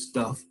that kind of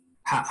stuff.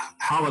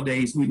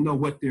 Holidays, we know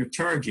what they're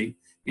charging.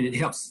 and it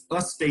helps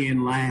us stay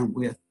in line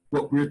with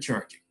what we're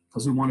charging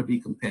because we want to be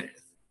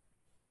competitive.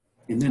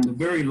 And then the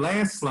very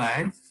last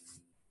slide,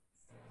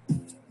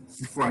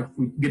 before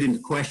we get into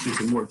questions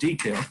in more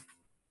detail,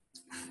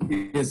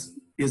 is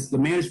the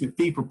management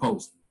fee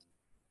proposal.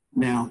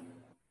 Now,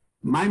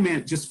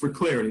 just for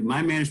clarity,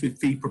 my management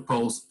fee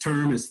proposed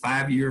term is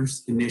 5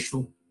 years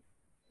initial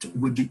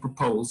would be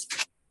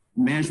proposed.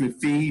 Management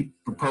fee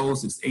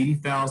proposed is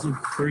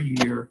 $80,000 per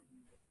year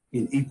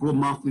in equal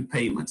monthly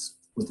payments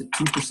with a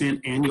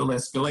 2% annual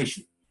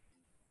escalation.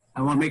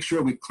 I want to make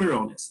sure we're clear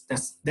on this.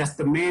 That's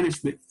the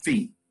management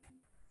fee.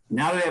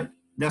 Now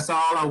that's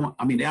all I want.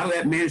 I mean, out of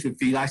that management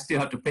fee, I still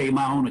have to pay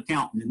my own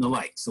accountant and the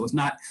like. So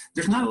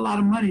there's not a lot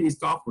of money in these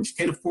golf courses.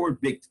 You can't afford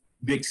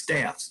big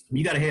staffs.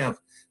 You got to have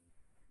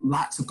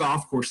lots of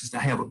golf courses to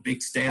have a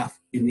big staff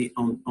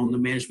on the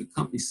management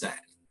company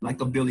side.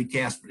 Like a Billy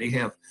Casper, they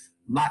have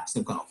lots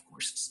of golf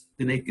courses,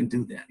 then they can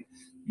do that.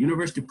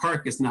 University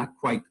Park is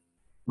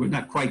we're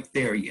not quite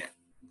there yet.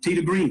 Tee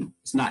to Green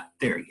is not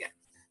there yet.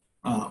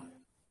 I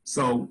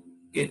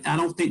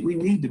don't think we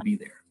need to be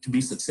there to be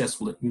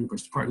successful at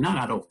University Park.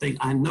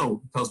 I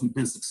know because we've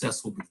been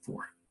successful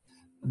before.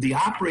 The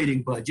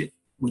operating budget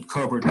would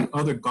cover the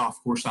other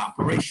golf course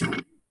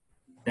operation.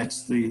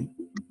 That's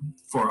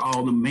for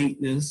all the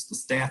maintenance, the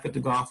staff at the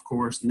golf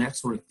course, and that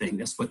sort of thing.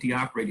 That's what the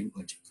operating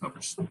budget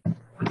covers.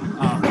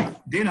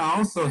 Then I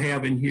also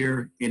have in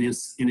here an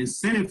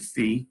incentive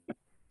fee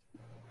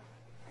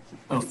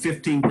of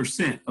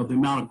 15% of the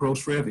amount of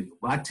gross revenue.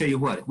 Well, I tell you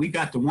what, if we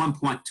got the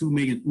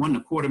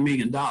 $1.25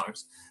 million,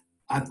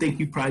 I think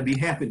you'd probably be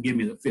happy to give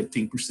me the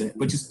 15%,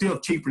 but it's still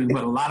cheaper than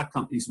what a lot of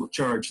companies will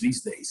charge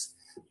these days.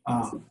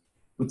 And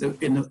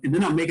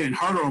then I'm making it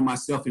harder on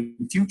myself in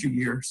future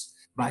years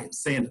by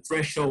saying the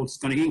threshold is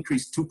going to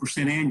increase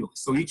 2% annually.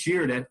 So each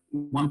year that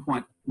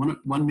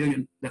 $1.25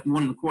 million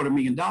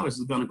is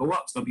going to go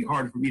up. It's going to be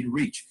harder for me to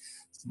reach,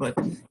 but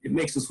it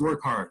makes us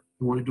work hard.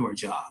 We want to do our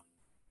job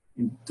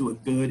and do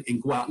it good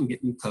and go out and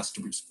get new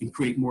customers and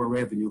create more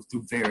revenue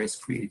through various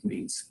creative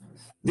means.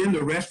 Then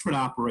the restaurant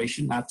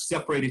operation, I've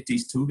separated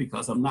these two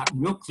because I'm not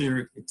real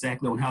clear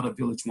exactly on how the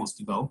village wants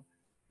to go.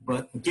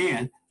 But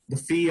again, the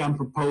fee I'm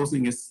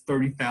proposing is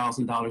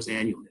 $30,000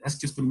 annually. That's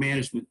just the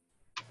management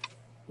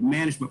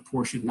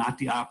portion, not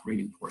the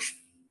operating portion.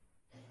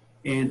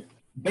 And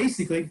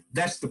basically,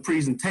 that's the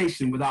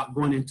presentation without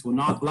going into a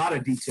lot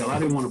of detail. I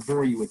didn't want to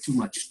bore you with too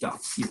much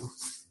stuff,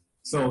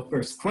 So if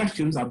there's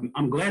questions,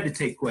 I'm glad to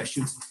take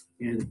questions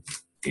and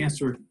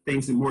answer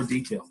things in more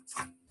detail.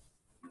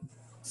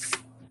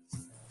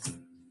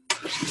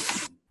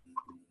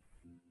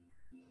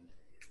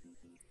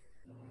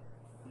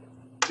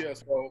 Yeah,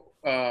 so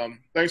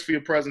thanks for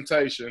your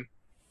presentation.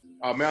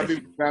 May I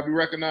be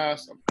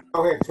recognized?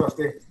 Go ahead,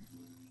 Trustee.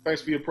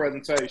 Thanks for your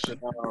presentation.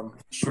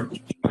 Sure.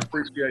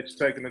 Appreciate you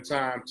taking the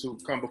time to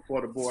come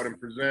before the board and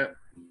present.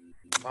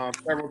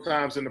 Several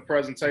times in the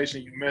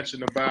presentation, you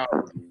mentioned about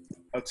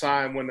a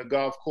time when the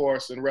golf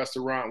course and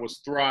restaurant was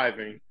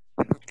thriving.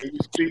 Can you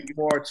speak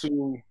more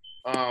to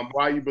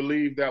why you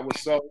believe that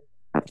was so,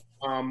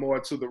 more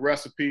to the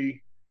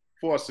recipe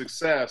for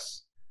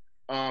success?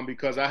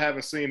 Because I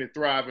haven't seen it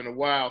thrive in a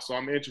while, so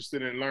I'm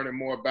interested in learning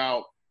more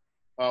about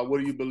what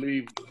do you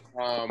believe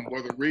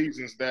were the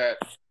reasons that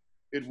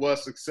it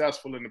was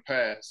successful in the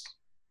past?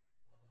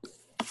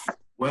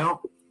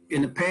 Well,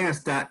 in the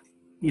past,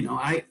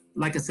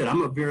 like I said,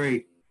 I'm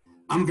very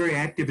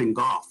active in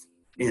golf,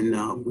 and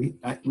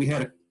we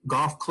had a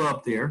golf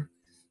club there,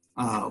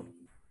 called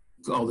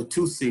the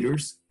Two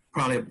Seaters,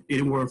 probably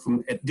anywhere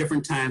from at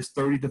different times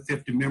 30 to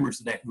 50 members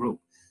of that group.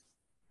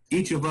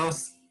 Each of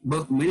us,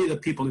 many of the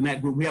people in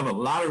that group, we have a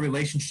lot of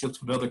relationships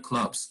with other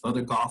clubs,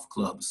 other golf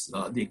clubs,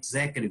 the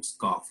Executives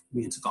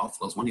Men's Golf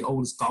Clubs, one of the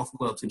oldest golf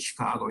clubs in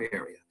Chicago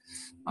area.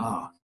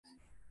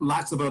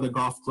 Lots of other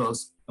golf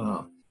clubs,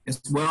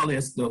 as well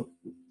as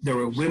there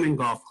were women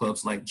golf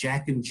clubs like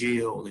Jack and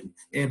Jill and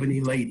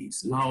Ebony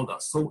Ladies and all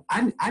that. So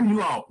I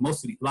knew a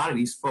lot of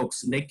these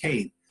folks, and they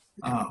came.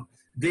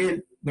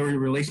 Then there were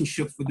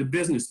relationships with the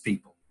business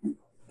people,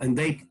 and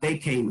they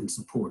came and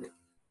supported.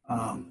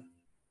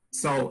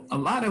 So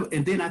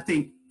and then I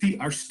think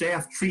our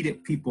staff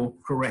treated people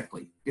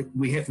correctly.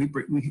 We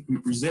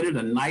presented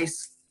a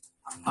nice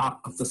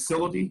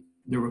facility.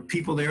 There were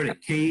people there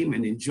that came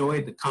and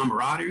enjoyed the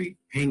camaraderie,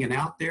 hanging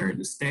out there, and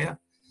the staff.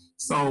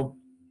 So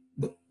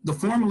the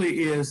formula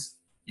is,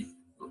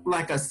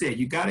 like I said,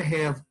 you got to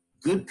have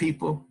good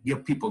people,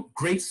 give people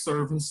great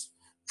service,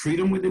 treat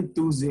them with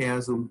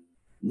enthusiasm,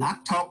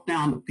 not talk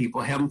down to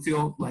people, have them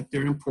feel like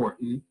they're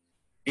important,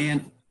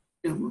 and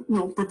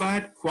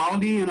provide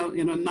quality and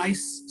a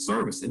nice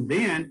service. And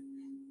then,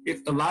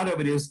 if a lot of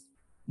it is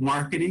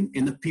marketing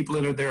and the people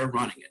that are there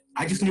running it.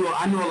 I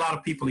know a lot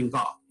of people in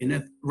golf,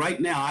 and right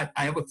now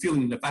I have a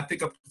feeling that if I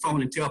pick up the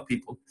phone and tell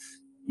people,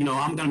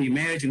 I'm going to be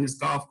managing this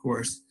golf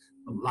course,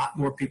 a lot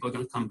more people are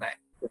going to come back.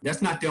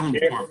 That's not the only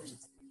farm.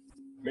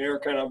 Mayor,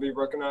 can I be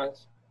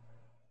recognized?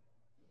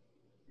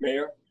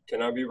 Mayor,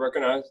 can I be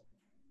recognized?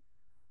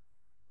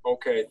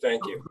 Okay,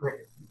 thank you.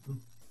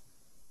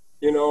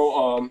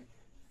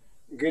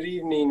 Good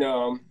evening,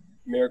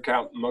 Mayor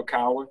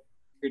McCowan.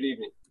 Good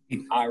evening.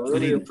 I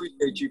really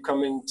appreciate you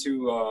coming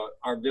to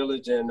our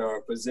village and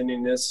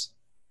presenting this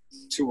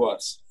to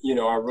us. You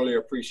know, I really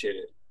appreciate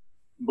it.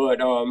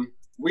 But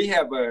we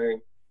have a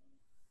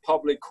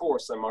public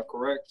course, am I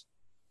correct?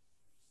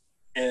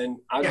 And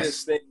I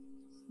just think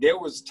there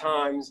was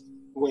times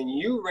when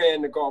you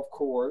ran the golf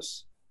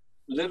course,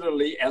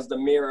 literally as the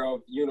mayor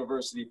of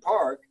University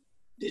Park,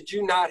 did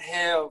you not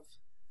have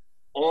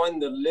on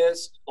the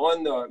list,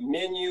 on the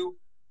menu,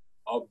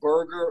 a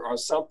burger or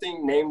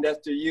something named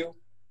after you?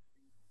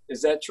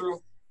 Is that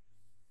true?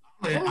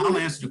 I'll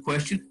answer the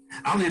question.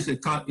 I'll answer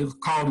it. It was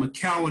called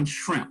McCowan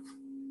Shrimp.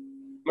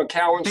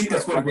 McCowan I think Shrimp.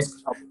 that's what it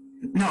was.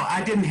 No,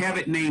 I didn't have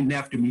it named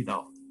after me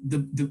though.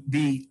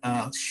 The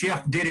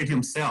chef did it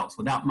himself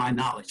without my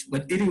knowledge.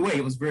 But anyway,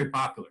 it was very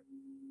popular.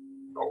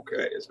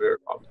 Okay, it's very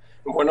popular.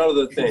 And one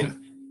other thing,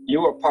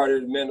 you were part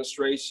of the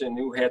administration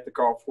who had the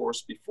golf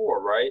course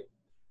before, right?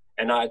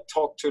 And I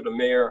talked to the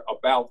mayor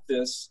about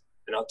this,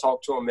 and I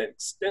talked to him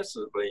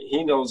extensively.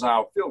 He knows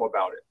how I feel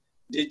about it.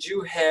 Did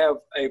you have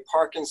a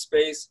parking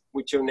space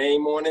with your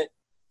name on it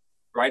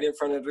right in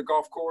front of the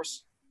golf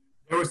course?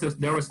 There was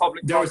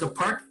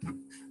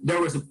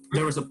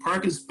a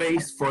parking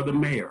space for the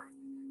mayor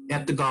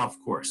at the golf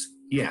course.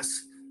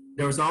 Yes.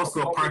 There was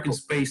also a parking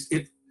space.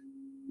 It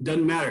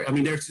doesn't matter. I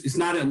mean, it's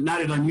not an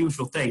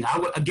unusual thing.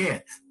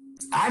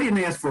 I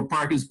didn't ask for a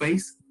parking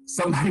space.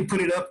 Somebody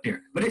put it up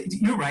there. But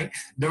you're right.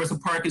 There was a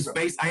parking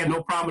space. I had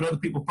no problem with other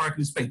people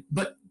parking the space.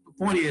 But the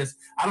point is,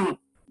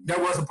 there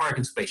was a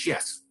parking space.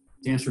 Yes.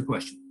 To answer your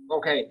question.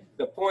 Okay,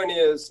 the point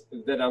is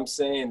that I'm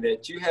saying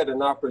that you had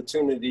an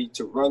opportunity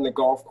to run the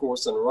golf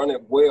course and run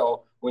it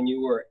well when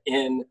you were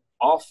in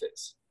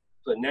office.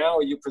 But now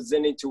you're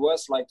presenting to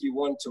us like you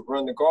want to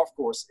run the golf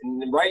course.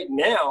 And right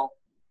now,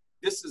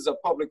 this is a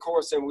public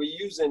course and we're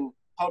using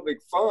public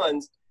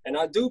funds. And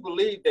I do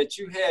believe that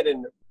you had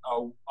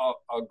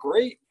a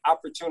great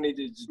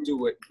opportunity to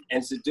do it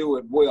and to do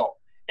it well.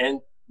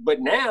 But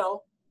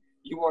now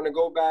you want to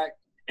go back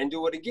and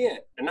do it again.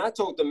 And I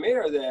told the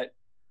mayor that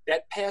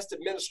past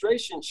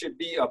administration should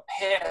be a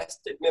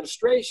past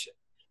administration,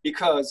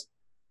 because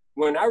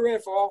when I ran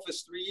for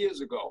office 3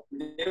 years ago,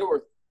 there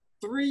were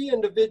 3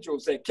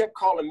 individuals that kept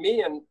calling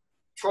me and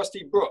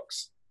Trustee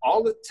Brooks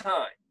all the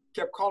time,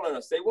 kept calling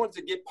us. They wanted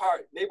to get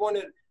part, they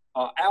wanted,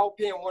 Al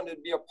Penn wanted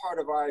to be a part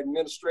of our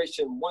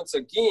administration once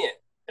again.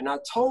 And I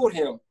told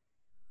him,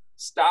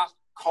 stop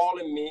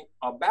calling me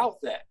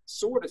about that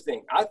sort of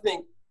thing. I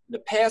think the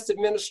past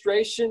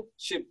administration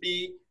should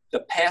be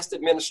the past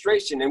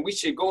administration, and we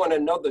should go in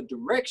another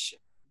direction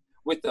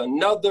with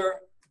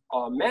another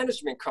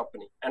management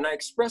company. And I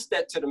expressed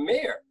that to the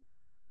mayor,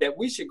 that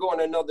we should go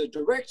in another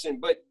direction.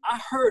 But I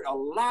heard a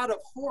lot of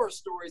horror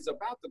stories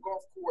about the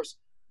golf course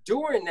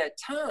during that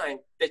time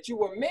that you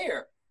were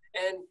mayor,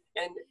 and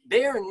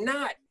they're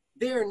not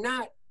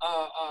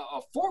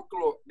a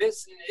folklore.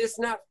 It's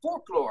not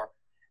folklore,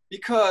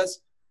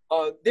 because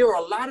there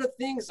are a lot of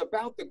things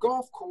about the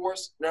golf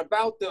course and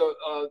about the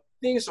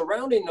things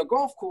surrounding the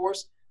golf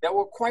course that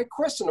were quite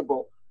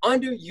questionable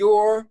under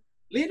your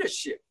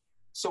leadership.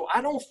 So I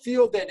don't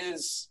feel that it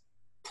is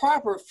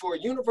proper for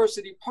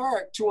University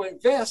Park to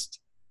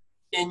invest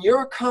in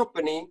your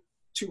company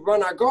to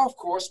run our golf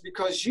course,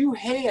 because you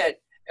had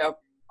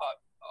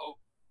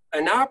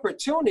an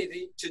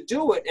opportunity to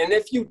do it. And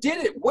if you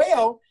did it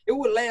well, it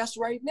would last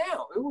right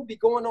now. It would be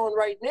going on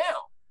right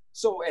now.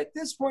 So at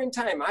this point in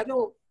time, I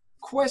don't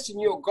question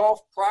your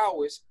golf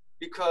prowess,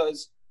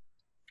 because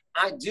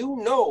I do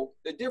know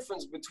the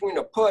difference between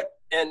a putt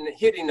and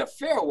hitting a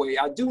fairway.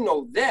 I do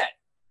know that.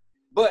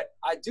 But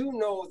I do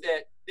know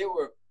that there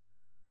were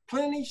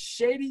plenty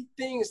shady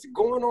things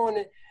going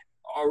on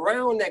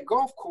around that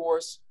golf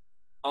course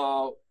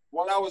while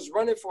I was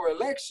running for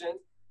election.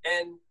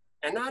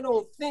 And I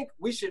don't think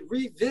we should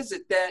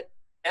revisit that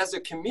as a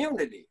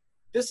community.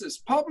 This is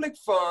public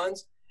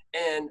funds,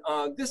 and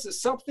this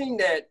is something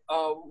that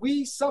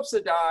we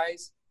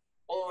subsidize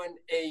on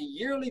a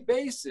yearly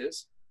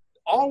basis,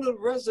 all the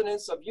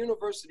residents of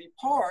University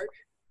Park.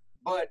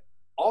 But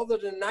all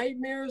of the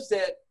nightmares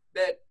that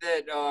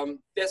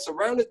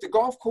surrounded the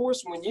golf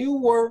course when you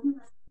were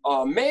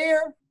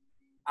mayor,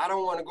 I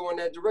don't want to go in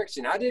that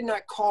direction. I did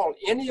not call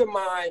any of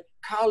my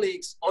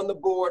colleagues on the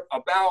board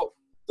about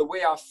the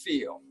way I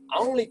feel. I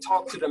only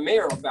talked to the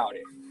mayor about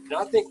it. And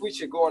I think we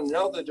should go in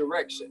another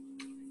direction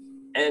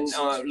and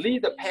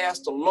leave the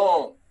past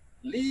alone.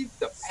 Leave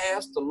the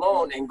past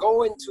alone and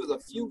go into the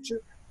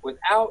future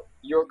without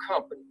your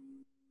company.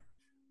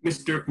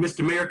 Mr.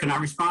 Mayor, can I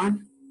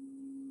respond?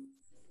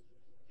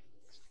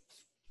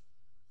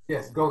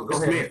 Yes, go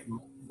Mr. ahead.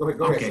 Mayor.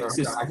 Go Okay, ahead,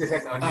 sir. I just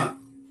had to unmute.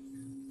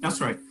 That's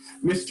right.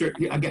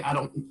 Again, I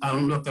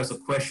don't know if that's a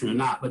question or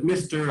not, but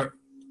Mr.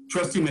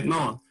 Trustee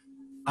McMullen,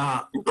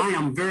 I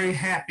am very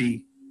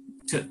happy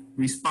to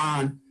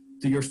respond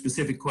to your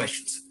specific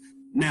questions.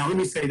 Now, let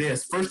me say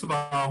this. First of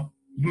all,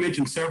 you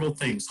mentioned several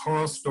things: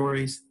 horror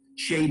stories,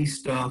 shady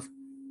stuff,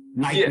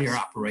 nightmare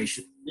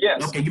operation.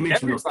 Yes. Okay, you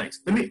mentioned those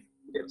things. Let me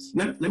Yes.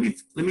 let me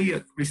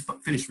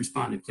finish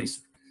responding,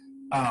 please.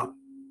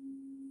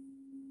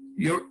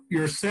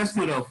 your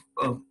assessment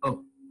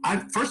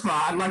first of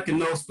all, I'd like to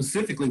know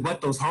specifically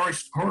what those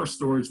horror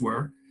stories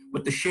were,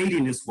 what the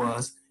shadiness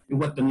was, and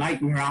what the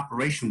nightmare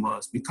operation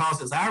was.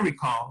 Because as I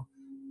recall,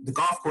 the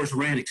golf course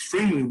ran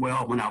extremely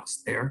well when I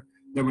was there.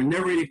 There were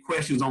never any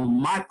questions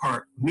on my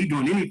part, me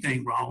doing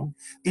anything wrong.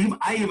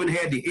 I even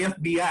had the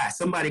FBI,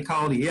 somebody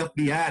called the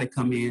FBI to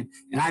come in,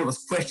 and I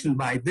was questioned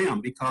by them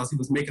because he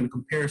was making a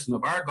comparison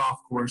of our golf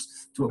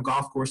course to a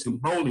golf course in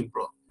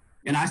Bolingbrook.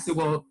 And I said,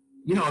 well,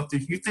 you know,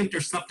 if you think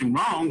there's something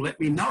wrong, let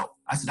me know.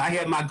 I said, I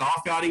had my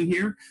golf outing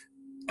here.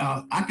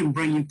 I can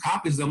bring you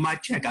copies of my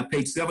check. I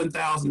paid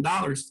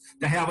 $7,000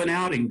 to have an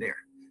outing there.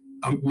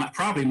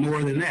 Probably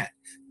more than that.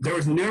 There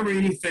was never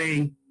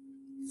anything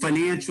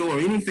financial or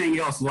anything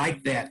else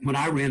like that when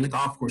I ran the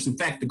golf course. In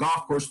fact, the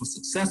golf course was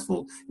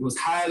successful. It was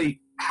highly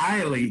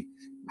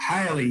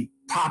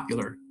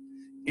popular.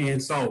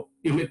 And so,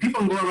 you know,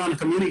 people go around the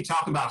community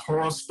talking about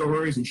horror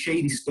stories and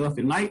shady stuff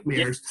and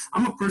nightmares. Yeah.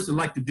 I'm a person who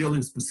like to deal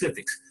in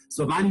specifics.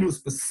 So if I knew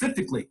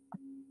specifically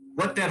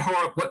what that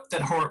horror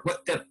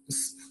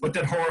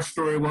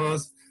story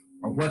was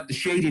or what the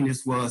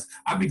shadiness was,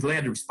 I'd be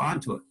glad to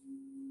respond to it.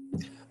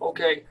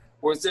 Okay.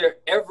 Was there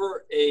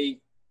ever a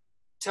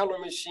teller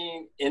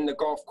machine in the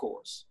golf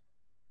course?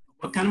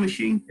 What kind of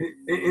machine?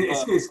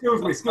 Excuse me,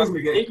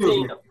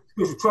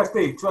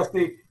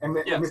 trustee, and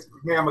Mr.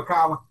 Mayor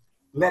McCollum.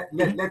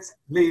 Let's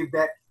leave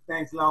that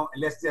things alone,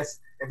 and let's just,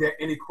 if there are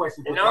any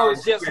questions. And I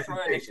was just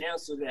trying to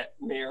answer that,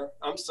 Mayor.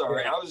 I'm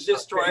sorry. I was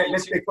just trying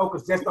let's stay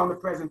focused just on the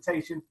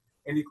presentation.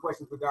 Any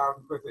questions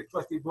regarding the presentation?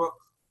 Trustee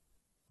Brooks?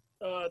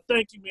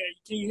 Thank you, Mayor.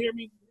 Can you hear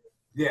me?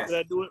 Yes. Did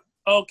I do it?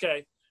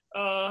 Okay.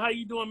 How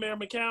you doing, Mayor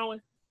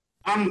McCowan?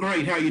 I'm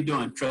great. How you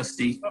doing,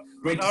 Trustee?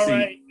 Great to see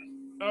you.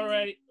 All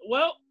right.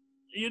 Well,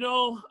 you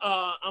know,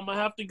 I'm gonna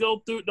have to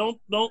go through.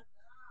 Don't.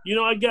 You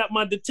know, I got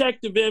my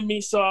detective in me,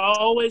 so I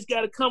always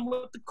got to come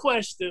with the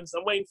questions.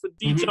 I'm waiting for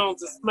D.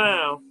 Jones to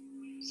smile.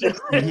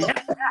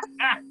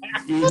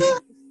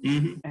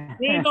 We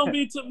ain't gonna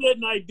be till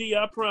midnight, D.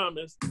 I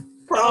promise.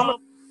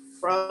 Promise.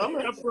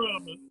 I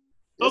promise.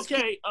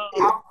 Okay.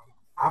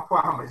 I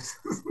promise.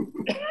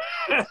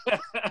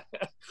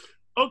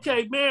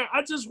 Okay, Mayor,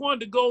 I just wanted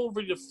to go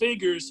over the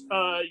figures.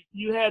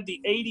 You had the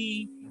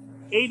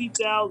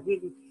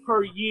 80,000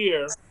 per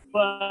year,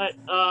 but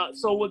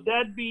so would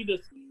that be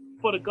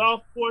for the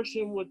golf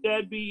portion? Would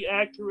that be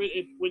accurate?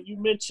 If when you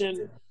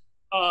mentioned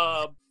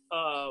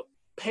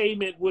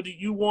payment, would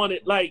you want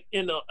it like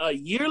in a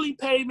yearly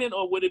payment,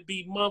 or would it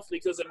be monthly?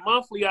 Because in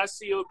monthly, I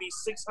see it would be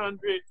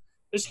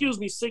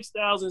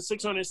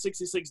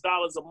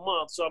 $6,666 a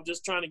month. So I'm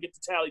just trying to get the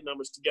tally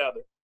numbers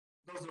together.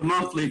 Those are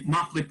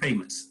monthly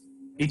payments.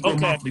 Equal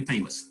monthly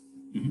payments.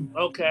 Mm-hmm.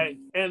 Okay,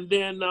 and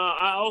then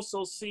I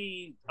also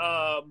see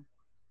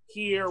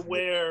here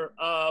where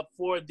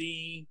for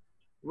the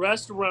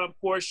restaurant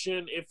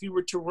portion, if you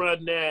were to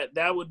run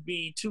that would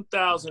be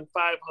 $2,500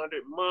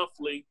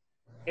 monthly,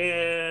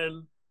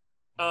 and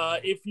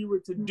if you were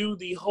to do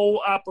the whole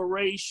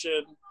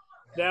operation,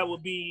 that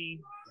would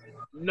be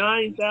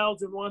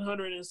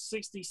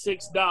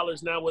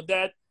 $9,166. Now, would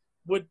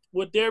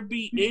there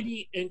be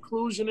any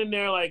inclusion in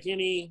there, like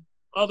any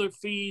other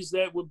fees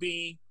that would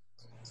be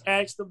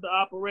asked of the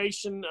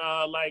operation,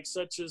 like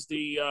such as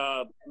the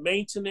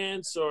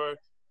maintenance, or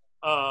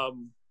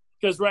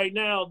because right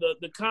now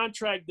the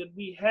contract that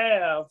we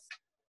have,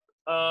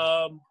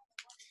 to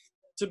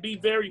be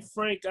very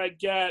frank,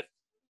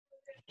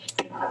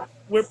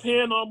 we're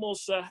paying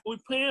almost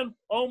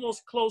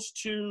close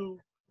to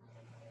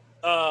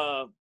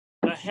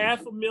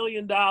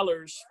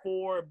 $500,000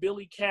 for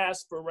Billy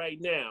Casper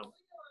right now.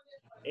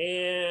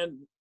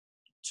 And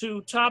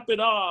to top it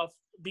off,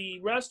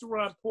 the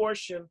restaurant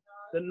portion,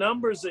 the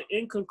numbers are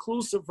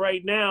inconclusive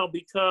right now,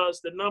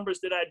 because the numbers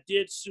that I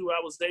did sue,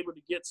 I was able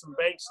to get some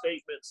bank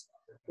statements.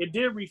 It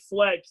did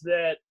reflect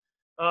that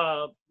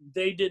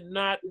they did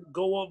not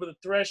go over the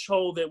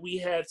threshold that we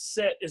had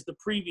set as the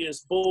previous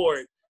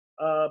board,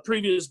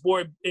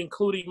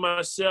 including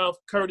myself,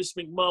 Curtis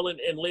McMullen,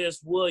 and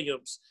Liz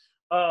Williams,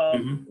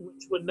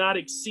 which would not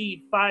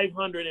exceed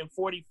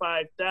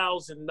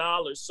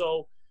 $545,000.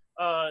 So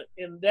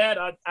in that,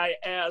 I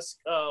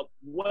asked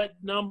what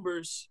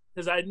numbers,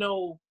 because I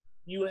know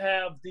you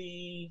have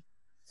the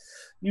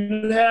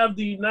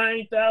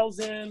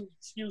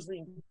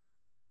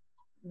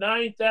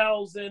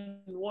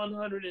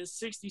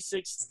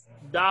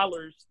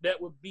 $9,166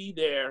 that would be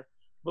there,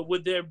 but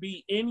would there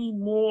be any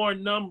more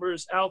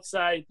numbers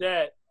outside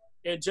that?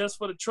 And just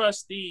for the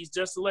trustees,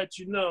 just to let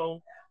you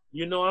know,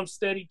 I'm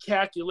steady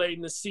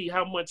calculating to see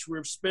how much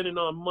we're spending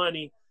on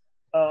money.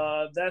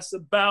 That's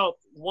about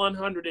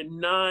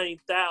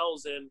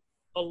 $109,000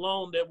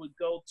 alone that would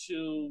go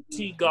to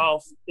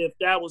T-Golf if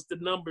that was the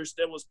numbers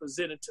that was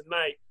presented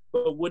tonight.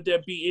 But would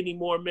there be any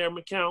more, Mayor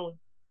McCowan?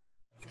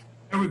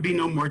 There would be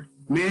no more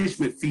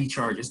management fee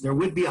charges. There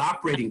would be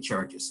operating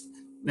charges.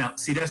 Now,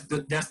 see, that's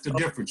the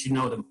difference.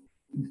 We're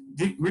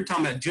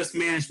talking about just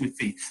management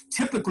fee.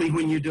 Typically,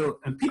 when you do,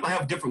 and people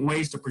have different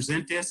ways to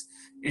present this,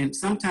 and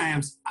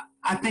sometimes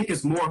I think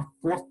it's more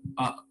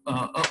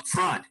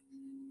upfront.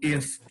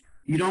 If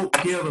you don't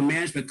give a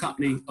management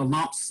company a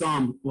lump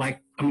sum,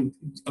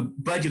 a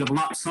budget of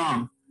lump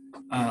sum.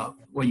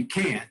 Well, you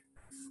can,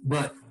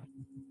 but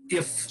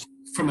if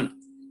from an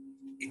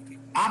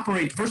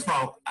first of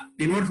all,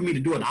 in order for me to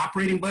do an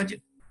operating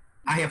budget,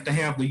 I have to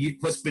have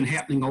what's been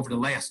happening over the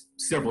last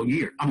several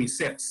years.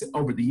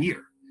 Over the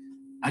year,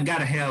 I got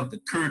to have the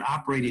current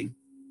operating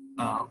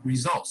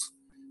results.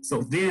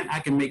 So then I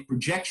can make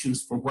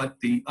projections for what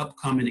the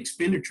upcoming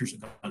expenditures are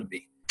going to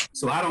be.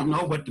 So I don't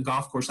know what the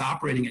golf course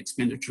operating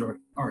expenditure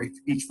are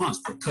each month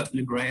for cutting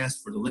the grass,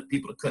 for the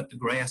people to cut the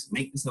grass,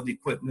 maintenance of the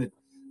equipment,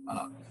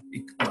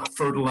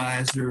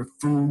 fertilizer,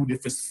 food,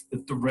 if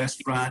the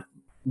restaurant,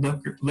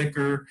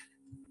 liquor,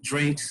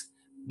 drinks,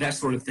 that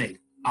sort of thing,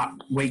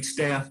 wait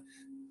staff.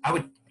 I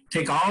would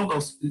take all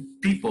those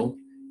people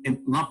and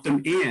lump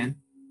them in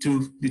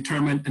to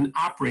determine an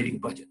operating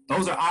budget.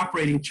 Those are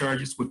operating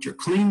charges, which are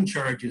clean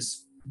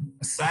charges,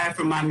 aside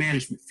from my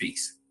management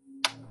fees.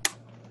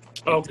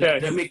 Okay.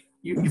 Does that make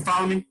you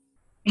follow me?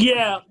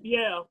 Yeah.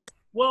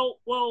 Well,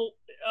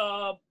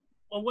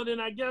 then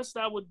I guess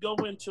I would go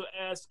into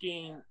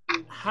asking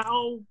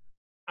how.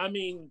 I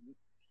mean,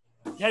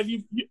 have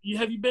you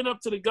been up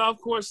to the golf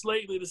course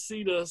lately to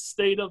see the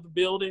state of the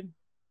building?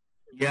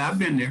 Yeah, I've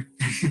been there.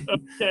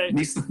 Okay.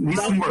 need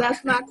some work.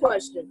 That's my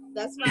question.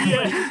 That's my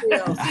question.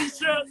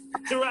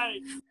 Bill.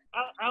 Right.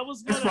 I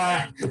was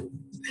gonna.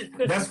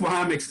 That's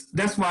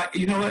why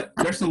you know what?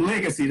 There's some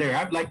legacy there.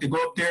 I'd like to go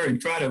up there and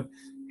try to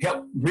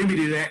help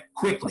remedy that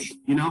quickly.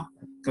 You know,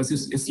 because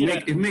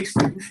it makes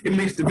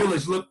the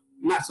village look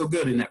not so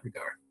good in that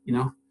regard. You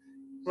know.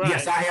 Right.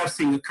 Yes, I have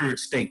seen the current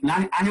state, and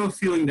I have a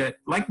feeling that,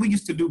 like we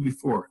used to do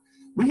before,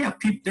 we have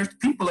people. There's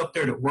people up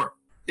there that work.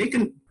 They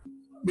can.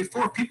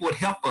 Before, people would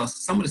help us.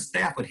 Some of the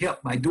staff would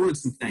help by doing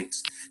some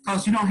things,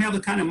 because you don't have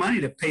the kind of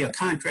money to pay a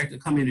contractor to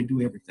come in and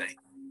do everything.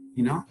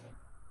 You know.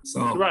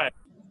 So. Right.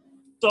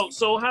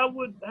 So how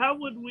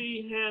would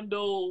we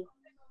handle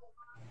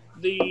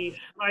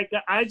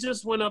I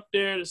just went up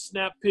there to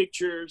snap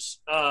pictures.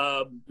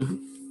 I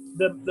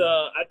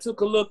took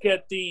a look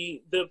at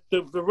the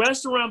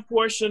restaurant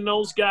portion.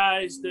 Those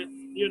guys that,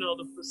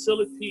 the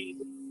facility,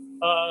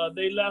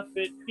 they left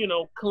it,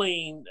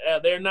 clean.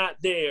 They're not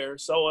there.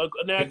 So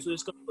naturally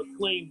it's going to look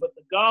clean. But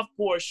the golf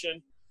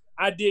portion,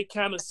 I did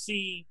kind of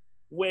see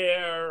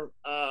where,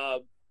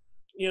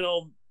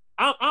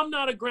 I'm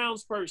not a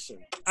grounds person.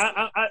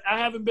 I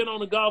haven't been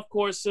on a golf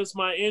course since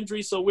my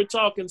injury. So we're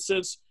talking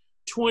since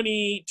about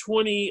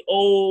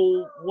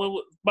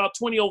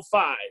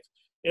 2005.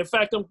 In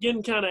fact, I'm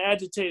getting kind of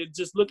agitated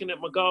just looking at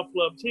my golf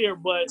clubs here,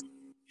 but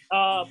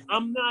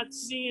I'm not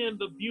seeing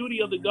the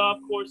beauty of the golf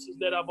courses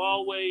that I've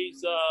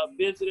always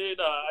visited.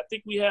 I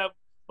think we have,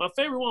 my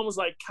favorite one was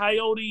like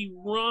Coyote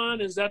Run.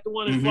 Is that the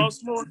one in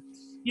Baltimore?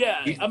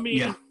 Yeah.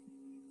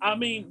 I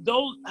mean,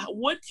 those.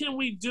 What can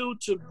we do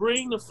to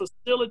bring the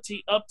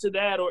facility up to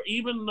that, or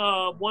even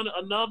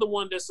another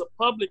one that's a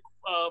public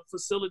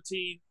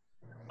facility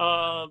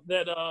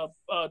that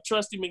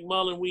Trustee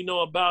McMullen we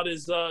know about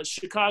is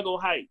Chicago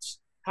Heights.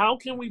 How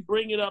can we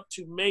bring it up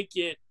to make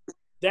it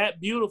that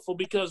beautiful?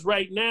 Because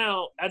right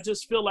now, I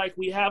just feel like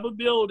we have a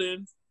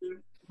building,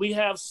 we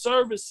have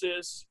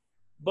services,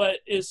 but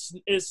it's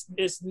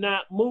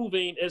not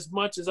moving as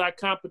much as our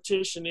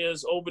competition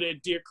is over there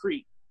at Deer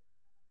Creek.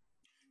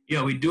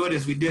 Yeah, we do it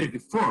as we did it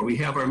before. We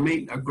have our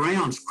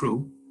grounds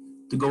crew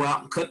to go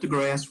out and cut the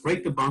grass,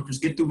 rake the bunkers,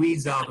 get the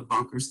weeds out of the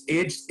bunkers,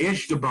 edge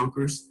the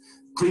bunkers,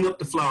 clean up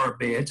the flower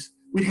beds.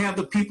 We'd have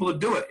the people to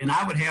do it, and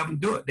I would have them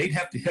do it. They'd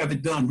have to have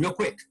it done real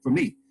quick for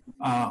me.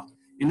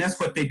 And that's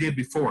what they did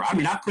before. I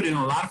mean, I put in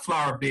a lot of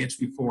flower beds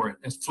before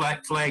as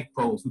flag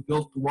poles. We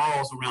built the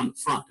walls around the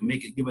front to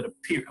give it a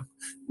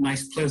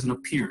nice, pleasant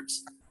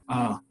appearance.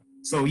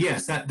 So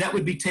yes, that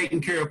would be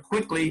taken care of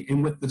quickly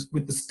and with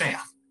the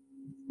staff.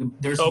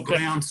 There's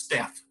ground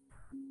staff.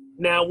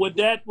 Now, would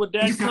that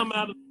come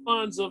out of the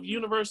funds of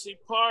University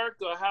Park,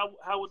 or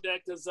how would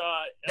that? Because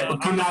that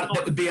would come out.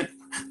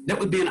 That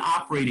would be an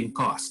operating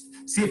cost.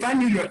 See, if I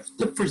knew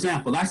look, for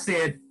example, I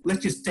said,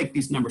 let's just take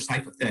these numbers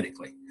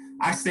hypothetically.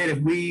 I said if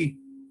we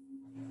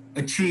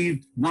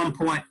achieved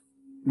 $1.25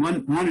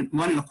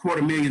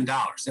 million,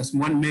 that's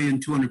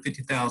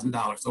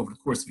 $1,250,000 over the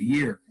course of a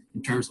year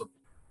in terms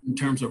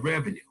of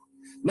revenue.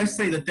 Let's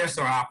say that's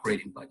our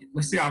operating budget.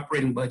 Let's say our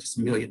operating budget is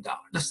 $1 million.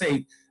 Let's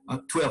say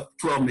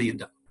 $12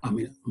 million.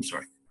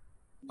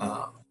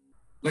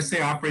 Let's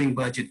say our operating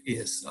budget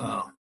is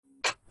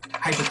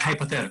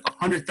hypothetical,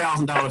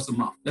 $100,000 a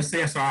month. Let's say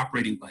that's our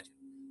operating budget.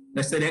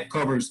 Let's say that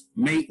covers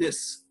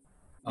maintenance,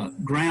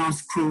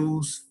 grounds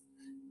crews.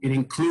 It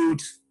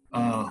includes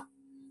all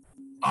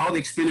the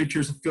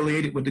expenditures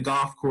affiliated with the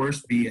golf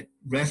course, be it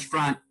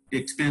restaurant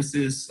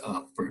expenses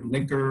for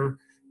liquor,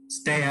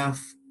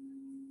 staff,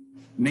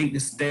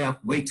 maintenance staff,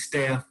 wait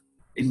staff,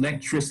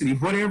 electricity,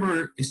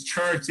 whatever is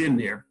charged in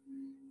there,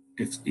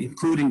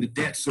 including the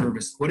debt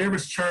service,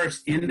 whatever's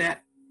charged in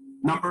that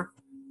number,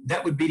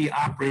 that would be the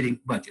operating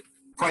budget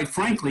quite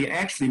frankly,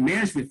 actually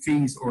management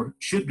fees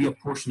should be a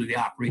portion of the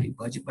operating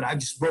budget, but I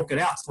just broke it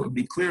out so it would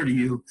be clear to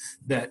you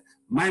that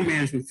my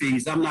management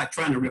fees, I'm not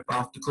trying to rip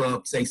off the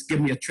club, say, give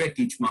me a check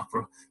each month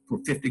for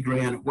 50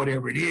 grand or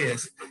whatever it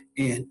is,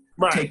 and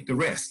take the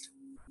rest,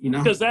 you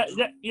know? Because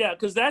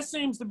that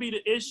seems to be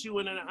the issue.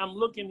 And I'm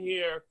looking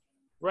here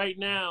right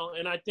now,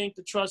 and I think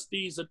the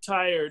trustees are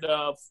tired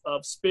of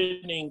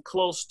spending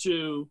close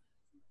to,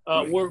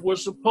 we're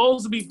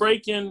supposed to be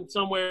breaking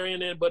somewhere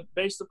in it, but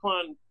based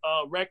upon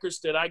records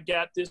that I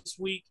got this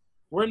week,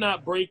 we're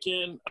not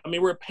breaking. I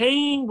mean, we're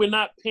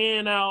not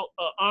paying out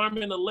an arm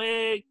and a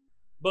leg,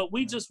 but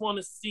we just want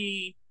to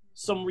see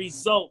some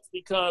results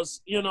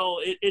because, you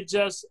know, it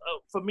just,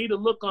 for me to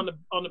look on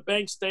the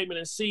bank statement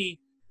and see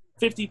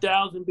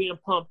 50,000 being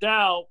pumped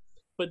out,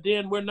 but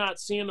then we're not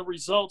seeing the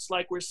results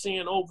like we're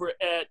seeing over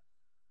at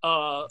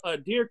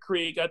Deer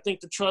Creek. I think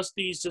the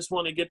trustees just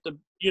want to get the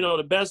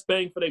best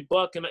bang for their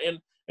buck.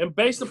 And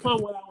based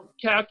upon what I was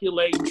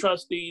calculating,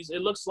 trustees,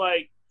 it looks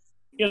like,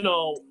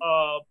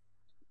 the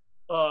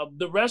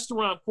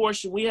restaurant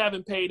portion, we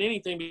haven't paid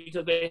anything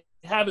because they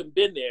haven't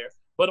been there.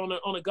 But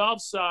on the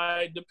golf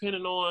side,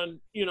 depending on,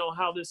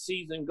 how this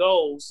season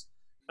goes,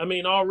 I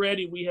mean,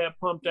 already we have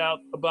pumped out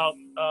about,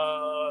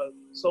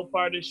 so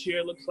far this year,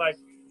 it looks like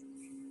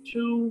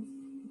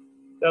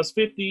that's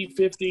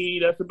 50,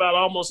 that's about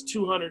almost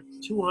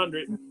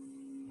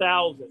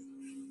 200,000.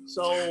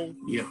 So,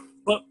 yeah.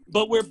 But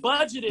we're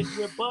budgeted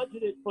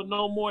for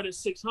no more than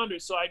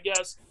 600. So I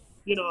guess,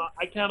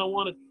 I kind of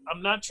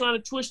I'm not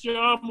trying to twist your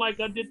arm like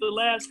I did the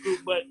last group,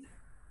 but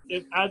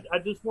if I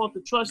just want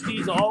the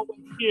trustees to always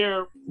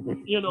hear,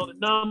 the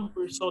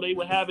numbers so they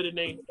would have it in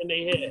their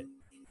head.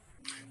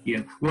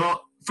 Yeah.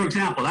 Well, for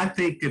example, I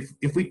think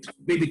if we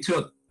maybe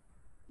it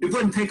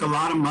wouldn't take a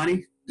lot of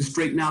money to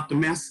straighten out the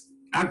mess.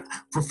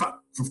 For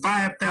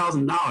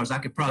 $5,000, I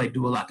could probably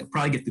do a lot. I could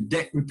probably get the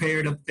deck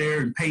repaired up there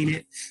and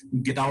painted,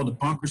 get all the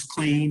bunkers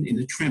cleaned and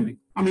the trimming.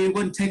 I mean, it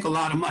wouldn't take a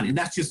lot of money. And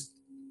that's just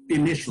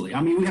initially.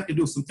 I mean, we have to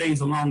do some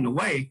things along the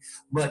way,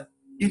 but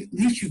at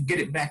least you get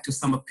it back to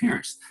some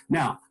appearance.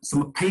 Now,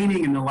 some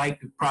painting and the like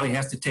probably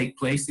has to take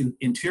place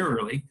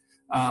interiorly,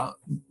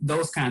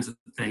 those kinds of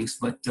things.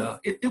 But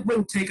it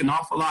wouldn't take an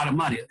awful lot of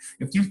money.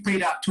 If you've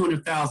paid out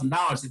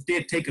 $200,000, if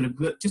they'd taken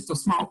just a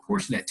small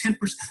portion of that,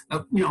 10%,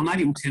 not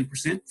even 10%,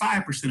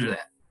 5% of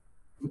that,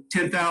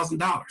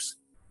 $10,000.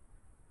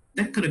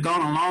 That could have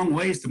gone a long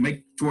ways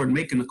toward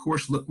making the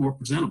course look more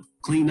presentable,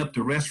 clean up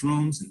the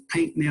restrooms and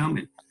painting them.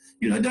 And,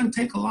 it doesn't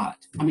take a lot.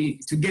 I mean,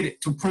 to get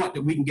it to a point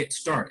that we can get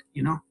started,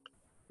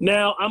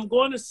 Now, I'm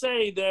going to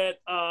say that,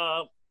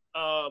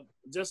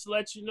 just to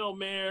let you know,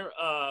 Mayor,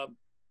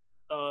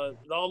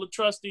 all the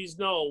trustees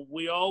know,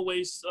 we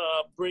always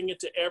bring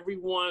it to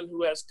everyone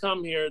who has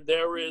come here.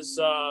 There is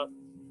a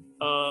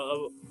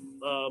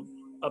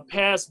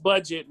past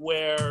budget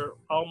where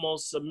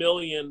almost $1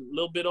 million, a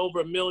little bit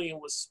over $1 million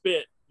was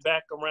spent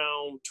back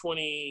around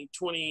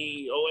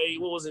 2008.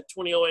 What was it,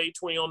 2008,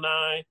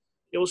 2009?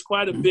 It was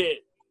quite a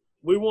bit.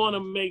 We want to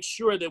make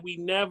sure that we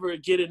never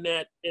get in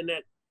that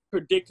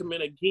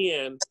predicament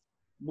again.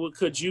 Well,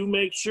 could you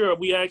make sure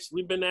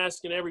we've been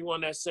asking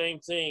everyone that same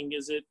thing?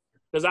 Is it,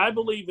 because I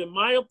believe, in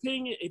my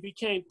opinion, it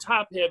became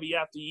top heavy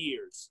after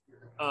years.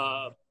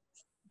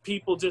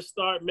 People just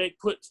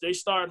they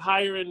start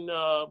hiring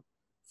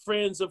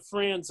friends of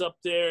friends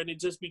up there, and it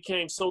just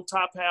became so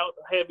top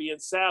heavy in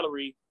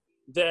salary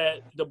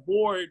that the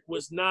board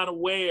was not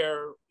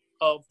aware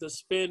of the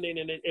spending,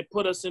 and it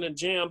put us in a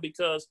jam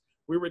because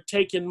we were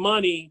taking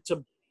money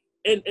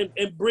and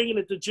bringing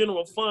it to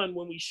general fund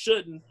when we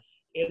shouldn't,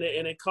 and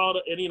it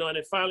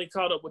finally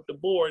caught up with the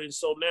board, and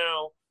so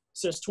now,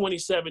 since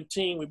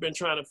 2017, we've been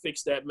trying to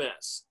fix that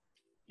mess.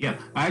 Yeah,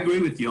 I agree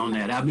with you on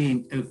that. I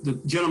mean,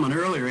 the gentleman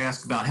earlier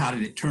asked about how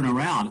did it turn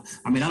around.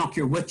 I mean, I don't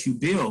care what you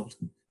build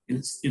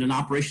in an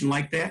operation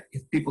like that.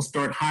 If people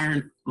start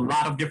hiring a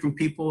lot of different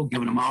people,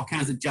 giving them all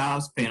kinds of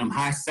jobs, paying them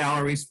high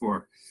salaries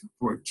for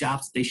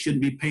jobs they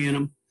shouldn't be paying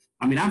them.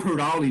 I mean, I've heard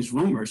all these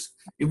rumors.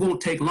 It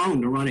won't take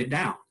long to run it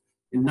down.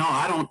 And no,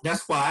 I don't.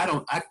 That's why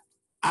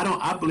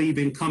I believe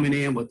in coming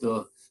in with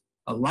a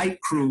light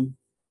crew,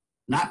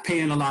 not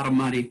paying a lot of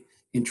money,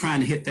 and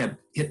trying to hit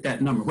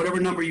that number. Whatever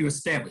number you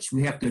establish,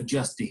 we have to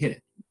adjust to hit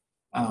it.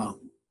 I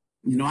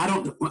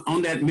don't,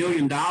 on that $1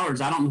 million, I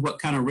don't know what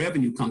kind of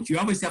revenue comes. You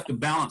always have to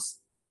balance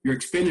your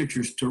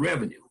expenditures to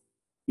revenue.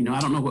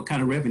 I don't know what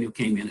kind of revenue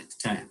came in at the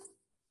time.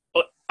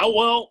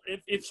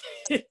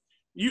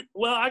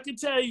 Well, I can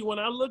tell you, when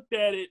I looked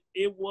at it,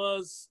 it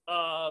was,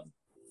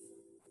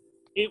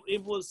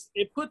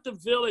 it put the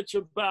village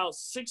about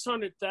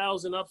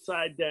 600,000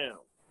 upside down.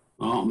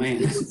 Oh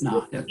man,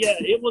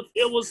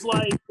 it was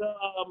like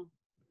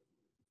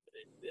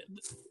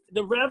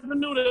the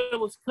revenue that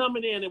was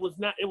coming in. It was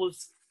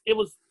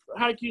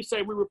how can you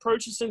say, we were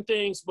purchasing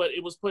things, but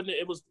it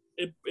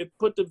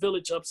put the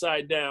village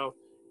upside down,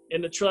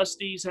 and the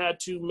trustees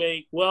had to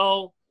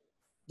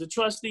the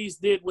trustees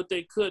did what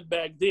they could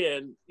back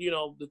then,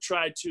 to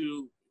try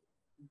to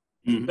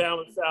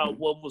balance out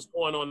what was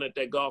going on at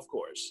that golf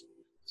course.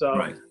 So,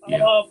 Right.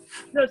 Yeah.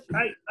 just,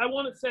 I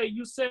want to say,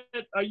 you said,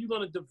 are you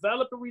going to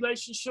develop a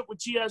relationship with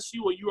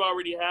GSU, or you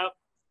already have,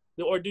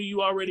 or do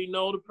you already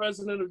know the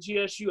president of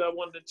GSU? I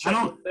wanted to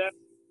check with that.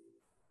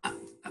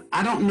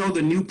 I don't know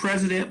the new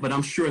president, but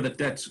I'm sure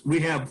that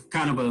we have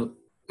kind of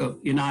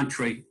an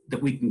entree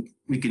that we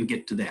can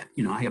get to that.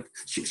 You know,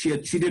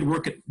 she did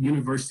work at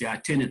university I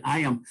attended. I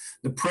am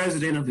the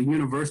president of the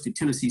University of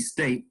Tennessee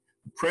State.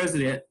 The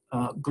president,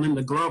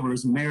 Glenda Glover,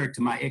 is married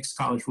to my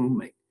ex-college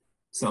roommate.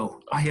 So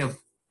I have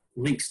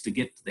links to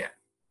get to that.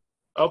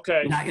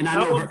 Okay. And I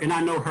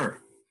know her.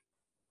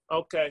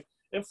 Okay.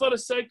 And for the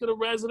sake of the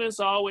residents,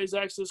 I always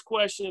ask this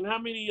question: how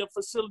many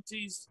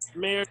facilities,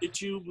 Mayor, did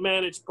you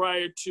manage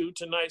prior to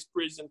tonight's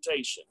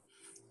presentation?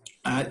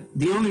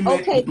 The only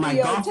Okay, my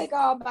Theo, golf. take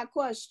all my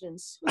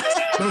questions.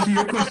 Those are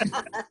your questions.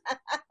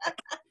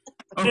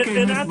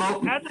 Okay, and Ms. after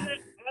Bolton.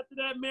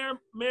 that,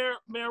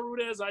 Mayor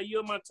Rudez, I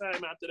yield my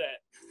time after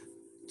that.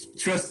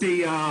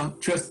 Trustee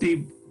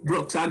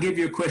Brooks, I'll give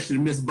you a question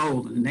to Ms.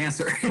 Bolden and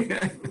answer.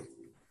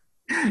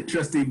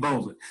 Trustee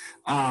Bolden.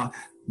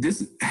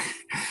 This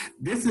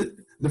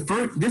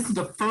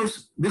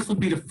will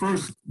be the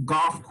first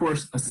golf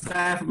course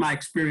aside from my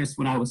experience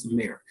when I was the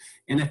mayor.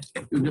 And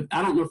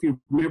I don't know if you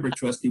remember,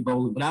 Trustee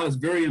Bolden, but I was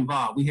very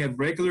involved. We had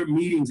regular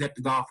meetings at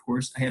the golf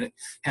course. I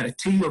had a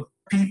team of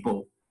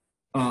people,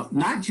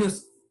 not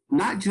just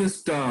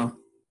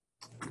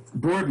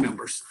board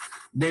members.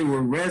 They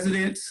were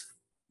residents.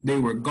 They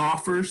were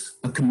golfers.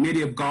 A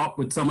committee of golf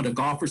with some of the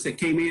golfers that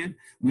came in.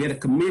 We had a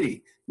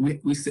committee. We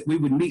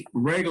would meet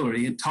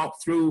regularly and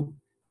talk through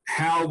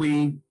how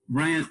we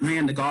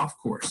ran the golf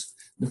course.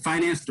 The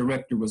finance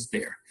director was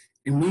there,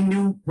 and we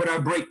knew what our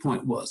break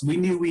point was. We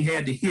knew we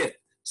had to hit a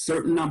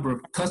certain number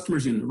of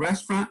customers in the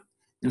restaurant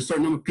and a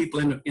certain number of people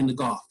in the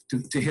golf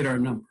to hit our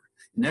number.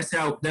 And that's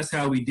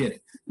how we did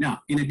it.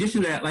 Now, in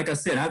addition to that, like I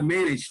said, I've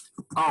managed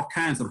all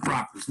kinds of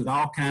properties with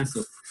all kinds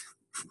of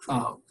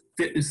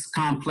fitness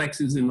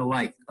complexes and the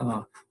like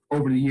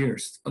over the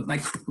years.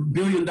 Like $1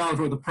 billion worth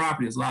of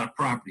property is a lot of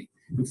property.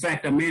 In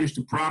fact, I managed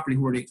a property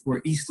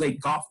where East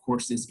Lake Golf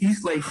Course is.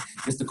 East Lake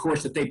is the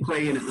course that they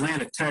play in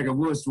Atlanta. Tiger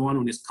Woods won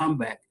on his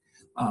comeback.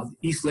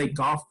 East Lake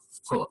Golf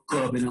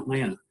Club in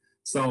Atlanta.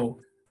 So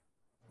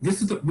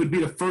this would be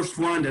the first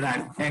one that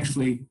I've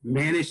actually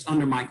managed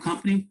under my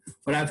company,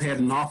 but I've had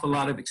an awful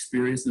lot of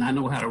experience and I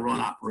know how to run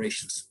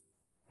operations.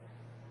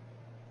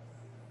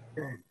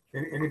 Okay.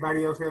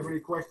 Anybody else have any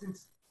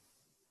questions?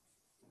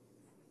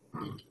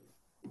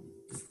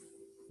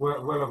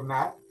 Well, if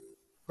not,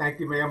 thank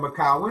you, Mayor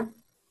McCowan.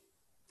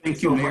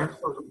 Thank you, Mayor.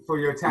 For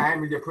your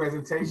time and your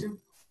presentation.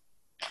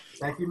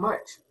 Thank you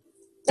much.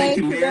 Thank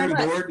you, Mayor and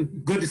Board.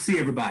 Good to see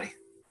everybody.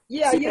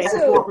 Yeah, you Happy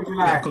too. 4th of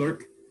July.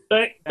 Clerk.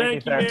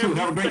 Thank you, You too.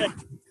 Have a great.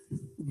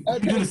 You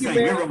do the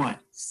same, everyone.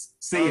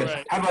 See you.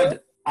 Right. How about?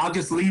 I'll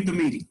just leave the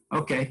meeting.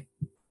 Okay.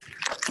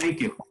 Thank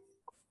you.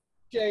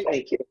 Jay,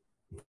 Thank you.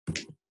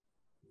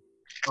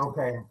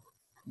 Okay.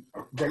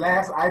 The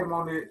last item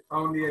on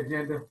the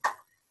agenda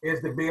is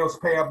the bills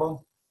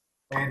payable,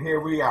 and here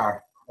we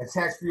are.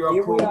 Attached for your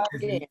Here we approval are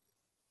is again.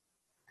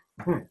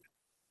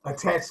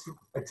 attached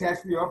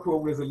for your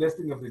approval is a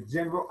listing of the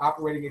general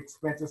operating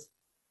expenses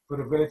for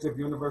the Village of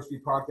University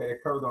Park that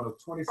occurred on the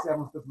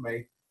 27th of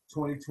May,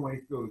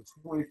 2020 through the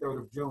 23rd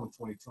of June,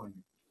 2020.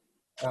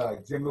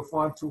 General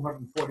Fund,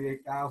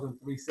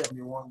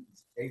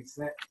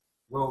 $248,371.08.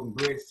 Road and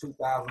Bridge,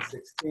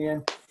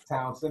 $2,610.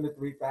 Town Center,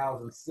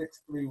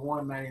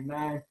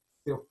 $3,631.99.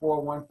 Till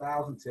 4,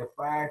 $1,000. Till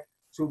 5,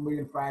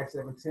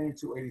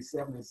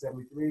 $2,517,287 and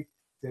 73.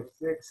 Till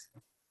 6,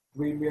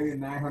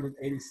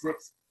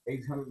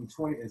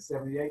 $3,986,820 and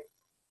 78.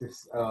 Till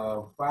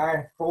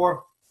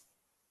 4,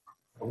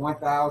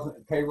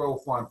 1,000. Payroll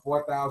Fund,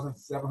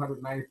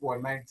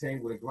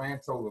 $4,794.19 with a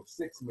grand total of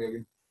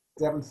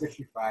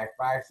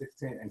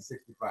 $6,765,516 and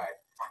 65.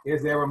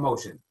 Is there a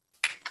motion?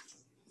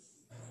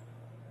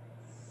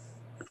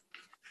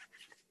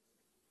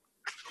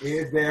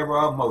 Is there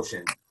a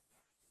motion?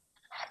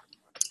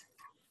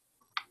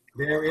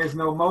 There is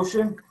no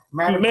motion.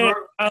 Madam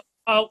Mayor, Clerk,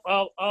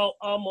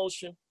 I'll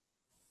motion.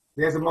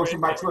 there's a motion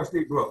by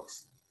Trustee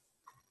Brooks.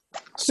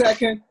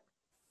 second.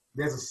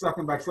 There's a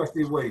second by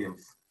Trustee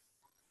Williams.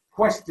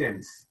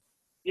 Questions?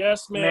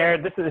 Yes, Mayor.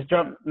 Mayor, this is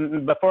Joe.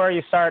 Before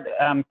you start,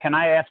 can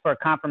I ask for a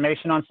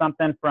confirmation on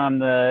something from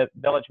the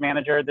village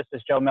manager? This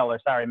is Joe Miller.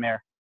 Sorry,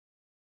 Mayor.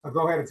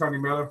 Go ahead, Attorney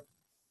Miller.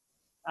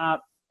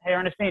 Hey,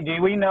 Ernestine,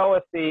 do we know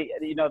if I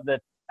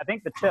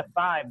think the TIF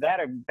 5, that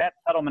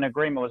settlement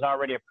agreement was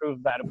already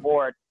approved by the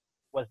board.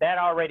 Was that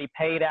already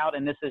paid out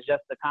and this is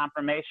just the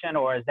confirmation,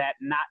 or has that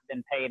not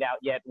been paid out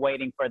yet,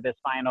 waiting for this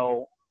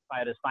final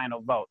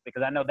vote?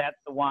 Because I know that's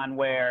the one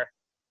where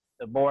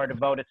the board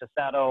voted to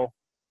settle,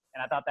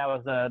 and I thought that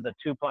was the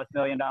 $2+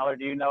 million.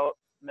 Do you know,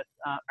 Ms.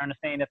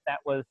 Ernestine, if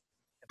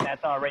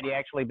that's already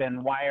actually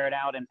been wired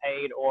out and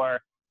paid, or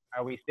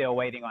are we still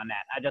waiting on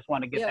that? I just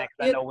want to get that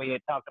because I know we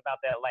had talked about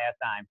that last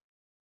time.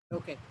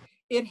 Okay,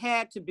 it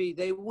had to be.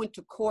 They went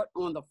to court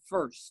on the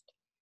 1st.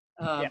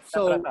 Yeah,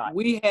 so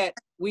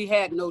we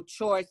had no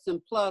choice,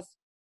 and plus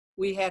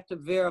we had to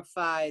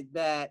verify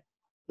that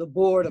the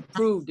board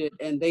approved it,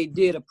 and they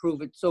did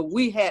approve it. So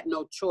we had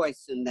no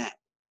choice in that.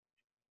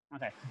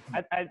 Okay.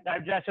 I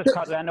just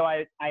because I know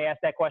I asked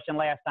that question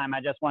last time.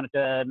 I just wanted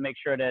to make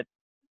sure to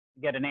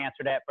get an answer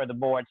to that for the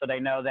board, so they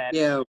know that.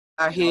 Yeah,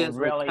 our hands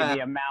were really tied.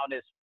 the amount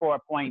is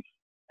 4.2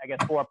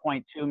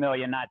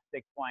 million, not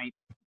 6 point.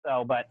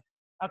 So, but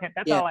okay,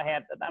 that's all I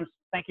had.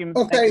 Thank you.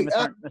 Okay. Thank you,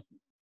 Mr.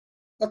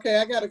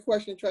 Okay, I got a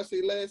question,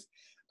 Trustee Liz.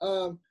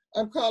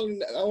 I'm calling.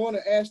 I want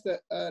to ask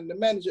the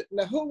manager.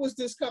 Now, who was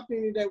this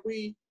company that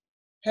we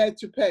had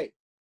to pay?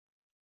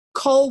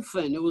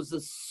 Colfin. It was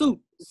a suit.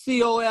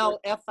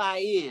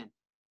 COLFIN.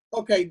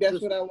 Okay,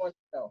 that's what I want to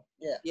know.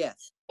 Yeah.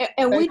 Yes.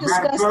 And we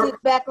discussed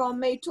it back on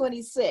May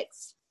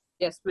 26th.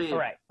 Yes, ma'am.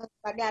 Correct.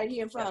 I got it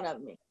here in front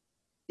of me.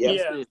 Yes,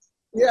 Yeah. ma'am.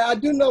 Yeah, I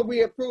do know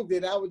we approved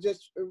it. I was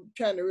just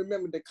trying to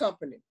remember the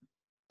company.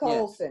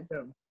 Colfin.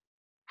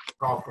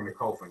 Colfin.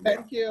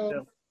 Thank you.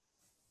 Yeah.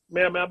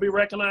 Ma'am, I'll be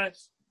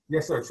recognized.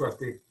 Yes, sir,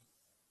 trustee.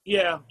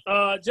 Yeah,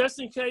 just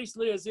in case,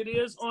 Liz, it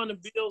is on the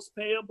bills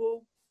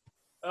payable.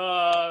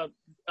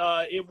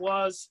 It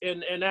was,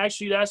 and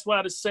actually that's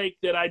why the sake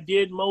that I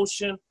did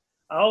motion.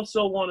 I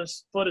also want to,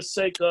 for the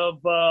sake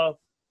of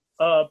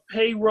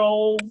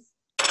payroll,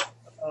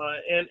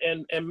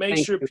 and make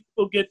sure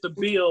people get the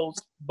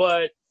bills.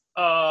 But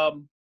I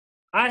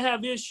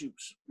have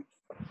issues.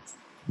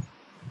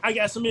 I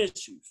got some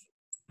issues.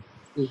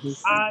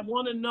 I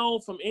want to know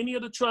from any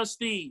of the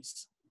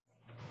trustees.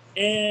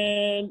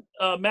 And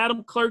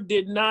Madam Clerk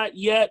did not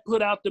yet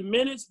put out the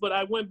minutes, but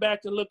I went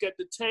back and looked at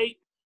the tape.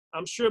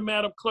 I'm sure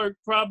Madam Clerk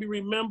probably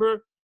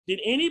remember. Did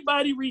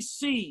anybody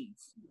receive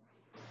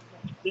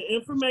the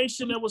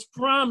information that was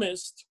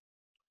promised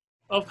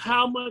of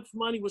how much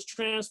money was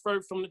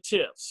transferred from the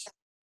TIFs?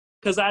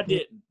 Because I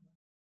didn't.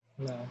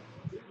 No.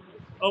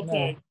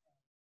 Okay. No.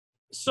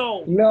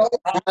 So. No,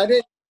 I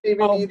didn't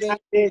receive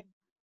anything.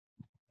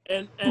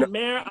 And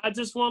Mayor, I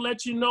just want to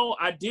let you know,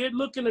 I did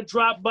look in the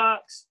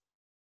Dropbox.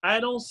 I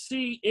don't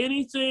see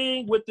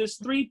anything with this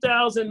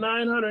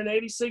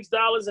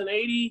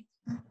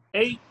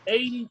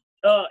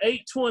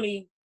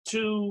 $3,986.88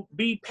 to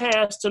be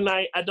passed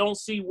tonight. I don't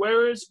see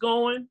where it's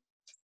going.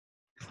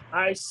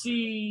 I don't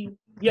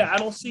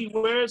see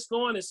where it's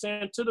going. It's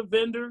sent to the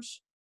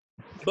vendors.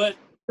 But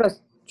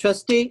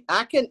Trustee,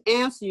 I can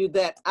answer you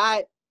that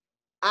I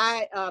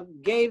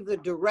gave the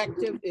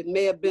directive. It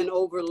may have been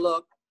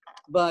overlooked,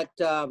 but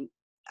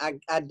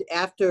I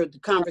after the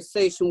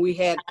conversation we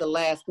had at the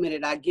last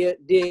minute, I did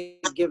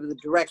give the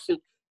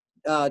direction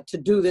to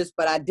do this,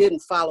 but I didn't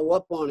follow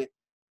up on it.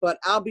 But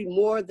I'll be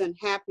more than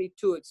happy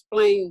to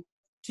explain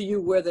to you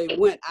where they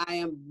went. I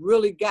am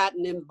really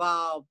gotten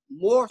involved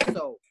more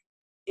so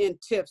in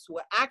TIFs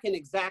where I can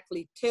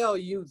exactly tell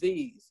you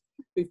these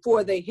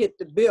before they hit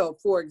the bill.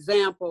 For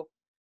example,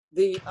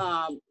 the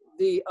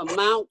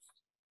amounts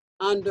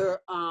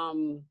under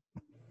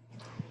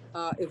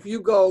if you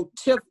go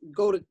to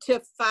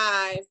TIF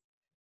 5,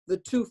 the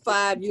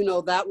 2.5, you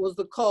know, that was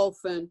the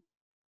Colfin.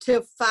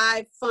 TIF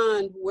 5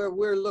 fund, where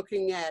we're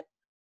looking at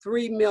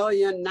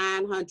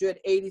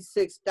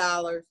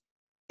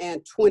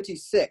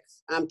 $3,986.26.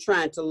 I'm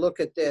trying to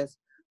look at this.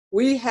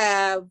 We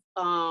have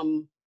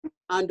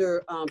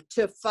under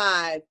TIF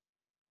 5,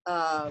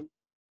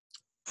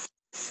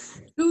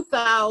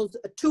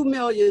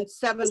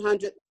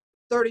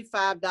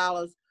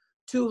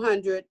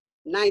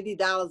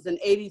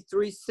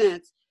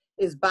 $2,735,290.83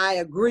 is by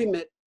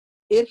agreement.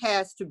 It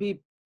has to be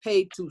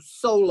paid to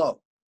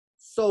Solo.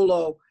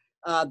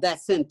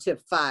 That's in TIF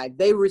 5.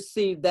 They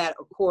received that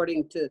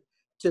according to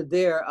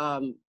their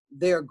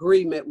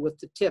agreement with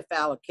the TIF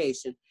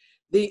allocation.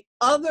 The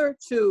other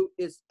two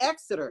is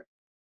Exeter.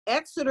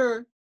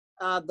 Exeter,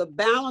 the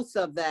balance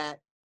of that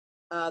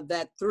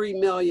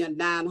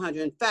 $3,900,000.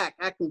 In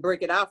fact, I can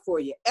break it out for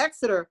you.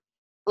 Exeter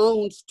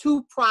owns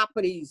 2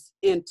 properties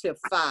in TIF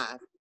 5.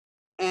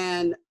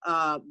 And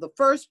the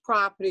first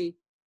property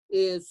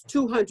is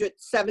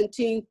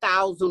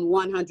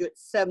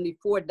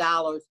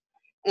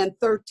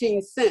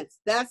 $217,174.13.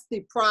 That's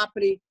the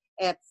property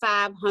at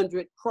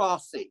 500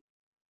 Crossing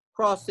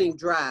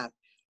Drive.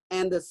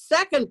 And the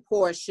second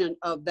portion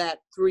of that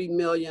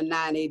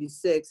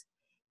 $3,986,000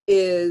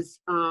 is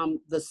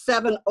the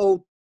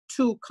 702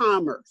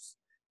 Commerce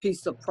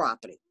piece of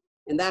property.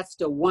 And that's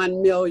the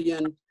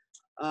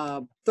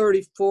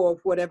 $1,034,000,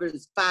 whatever it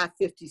is,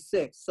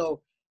 556.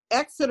 So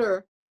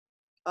Exeter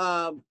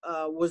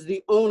was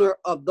the owner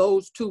of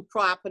those 2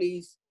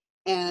 properties,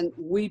 and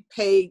we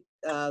paid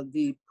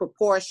the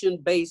proportion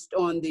based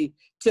on the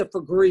TIF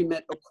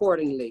agreement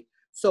accordingly.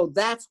 So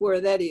that's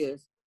where that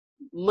is.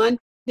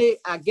 Monday,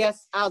 I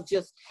guess I'll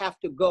just have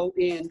to go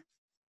in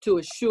to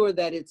assure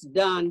that it's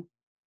done,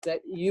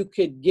 that you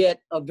could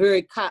get a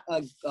very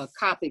a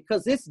copy,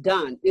 because it's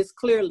done. It's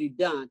clearly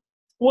done.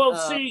 Well,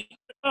 see,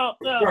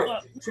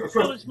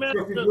 Village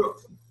Manager.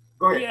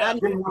 Go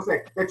ahead. Give me 1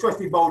 second. Let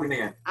Trustee Bolden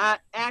in. I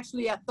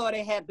thought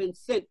it had been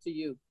sent to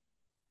you.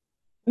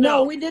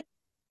 No, we did,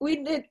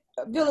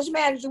 Village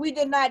Manager, we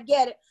did not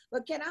get it.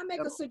 But can I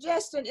make a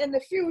suggestion in the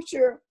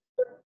future?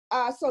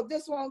 so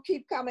this won't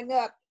keep coming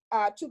up,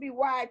 to be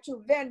wired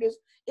to vendors.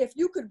 If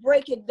you could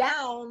break it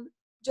down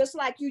just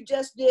like you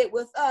just did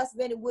with us,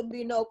 then it wouldn't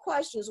be no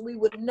questions. We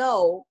would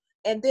know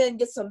and then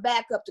get some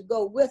backup to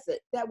go with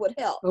it. That would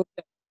help.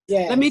 Okay.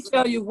 Yeah. Let me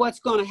tell you what's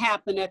going to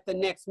happen at the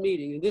next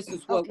meeting, and this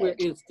is what Okay. we're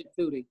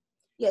instituting.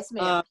 Yes,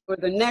 ma'am. For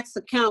the next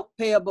account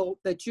payable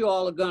that you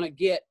all are going to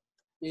get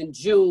in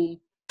June,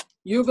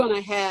 you're going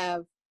to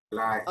have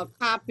a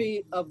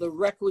copy of the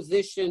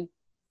requisition,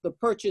 the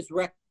purchase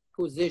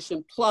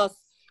requisition,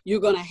 plus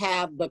you're going to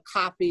have the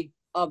copy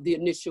of the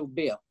initial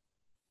bill.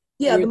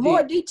 Yeah, the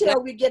more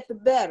detail we get, the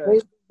better.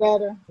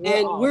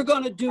 And we're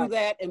going to do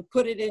that and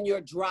put it in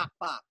your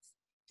Dropbox.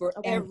 For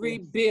every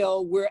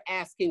bill we're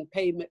asking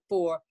payment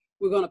for,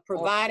 we're going to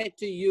provide it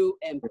to you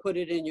and put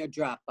it in your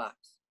Dropbox.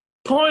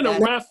 Point of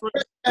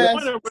reference.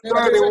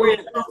 Starting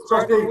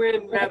when,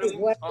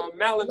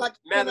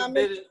 Madam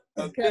Bishop.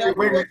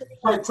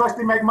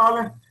 Trustee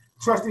McMullen,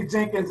 Trustee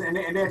Jenkins, and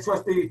then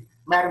Trustee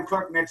Madam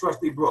Clerk, and then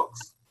Trustee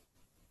Brooks.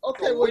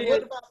 Okay, well,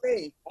 what about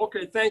me?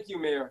 Okay, thank you,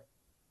 Mayor.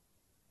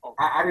 Okay.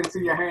 I didn't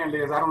see your hand,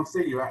 Liz. I don't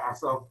see you.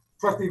 So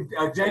Trustee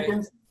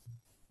Jenkins.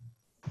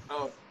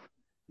 Oh.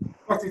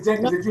 Trustee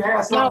Jenkins, did you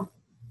have something?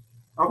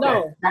 No.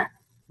 Okay. No.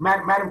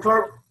 Madam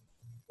Clerk?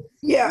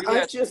 Yeah,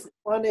 I just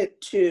wanted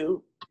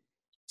to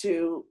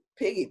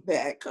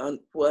piggyback on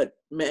what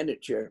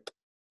Manager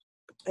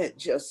had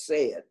just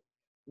said.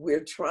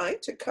 We're trying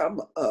to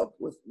come up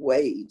with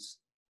ways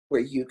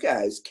where you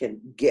guys can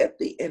get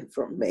the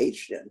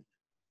information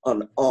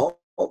on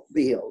all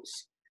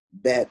bills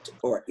that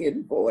are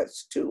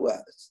invoiced to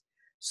us.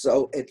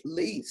 So at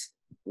least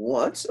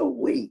once a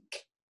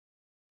week,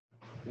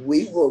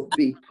 we will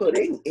be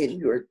putting in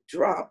your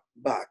drop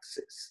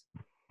boxes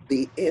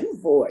the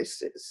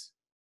invoices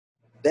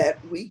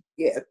that we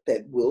get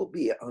that will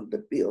be on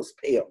the bills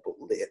payable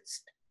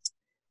list.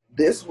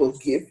 This will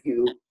give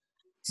you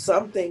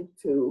something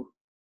to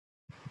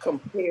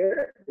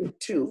compare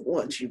to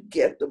once you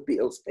get the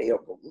bills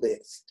payable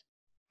list.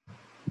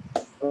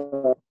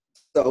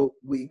 So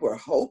we were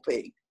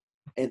hoping,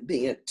 and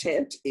the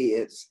intent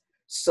is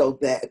so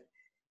that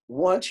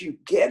once you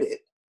get it,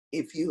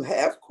 if you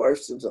have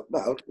questions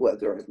about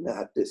whether or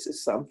not this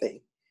is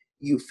something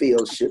you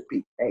feel should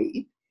be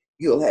paid,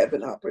 you'll have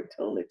an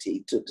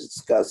opportunity to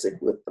discuss it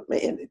with the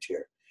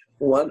manager.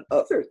 One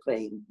other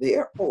thing,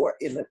 therefore,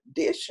 in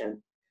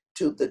addition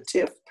to the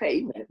TIF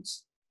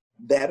payments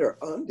that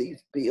are on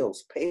these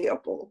bills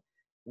payable,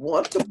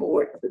 want the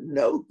board to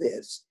know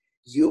this,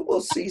 you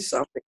will see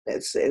something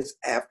that says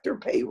after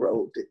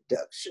payroll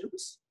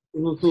deductions.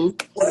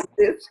 What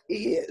this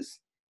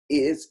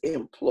is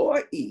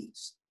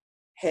employees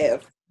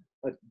have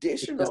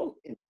additional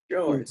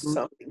insurance,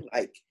 something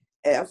like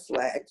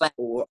Aflac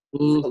or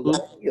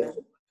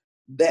Colonial,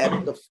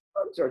 that the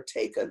funds are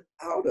taken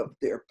out of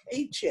their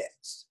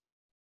paychecks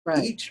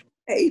each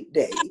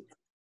payday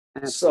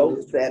so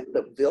that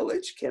the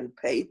village can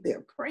pay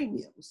their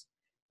premiums.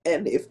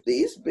 And if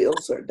these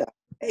bills are not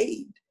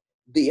paid,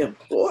 the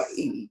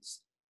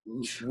employees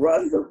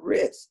run the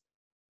risk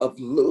of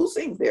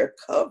losing their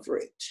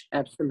coverage.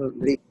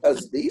 Absolutely.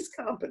 Because these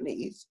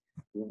companies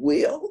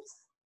will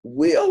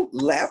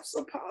lapse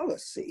a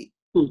policy,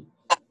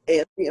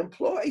 and the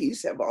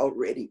employees have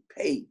already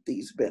paid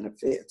these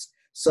benefits.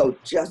 So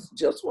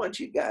just want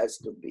you guys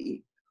to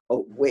be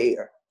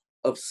aware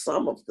of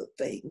some of the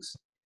things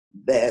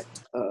that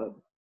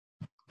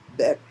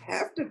that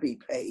have to be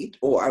paid,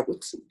 or I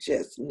would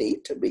suggest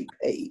need to be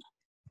paid,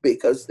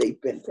 because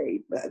they've been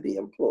paid by the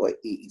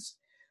employees.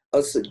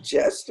 A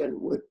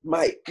suggestion would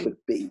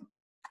be,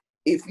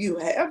 if you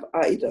have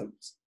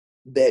items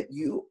that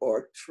you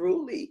are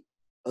truly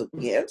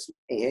against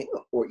paying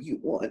or you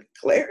want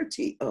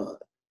clarity on,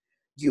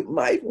 you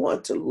might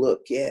want to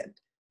look at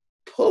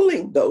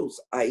pulling those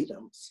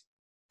items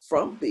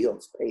from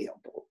bills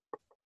payable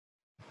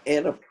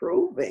and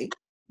approving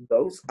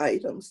those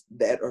items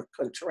that are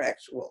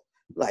contractual,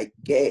 like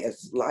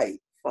gas, light,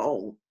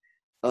 phone,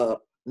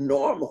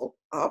 normal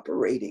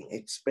operating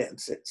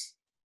expenses,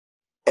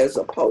 as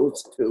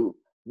opposed to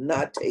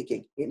not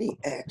taking any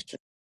action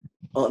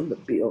on the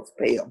bills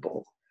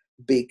payable,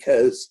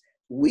 because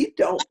we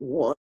don't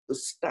want to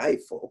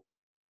stifle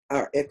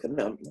our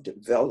economic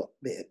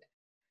development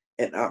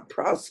and our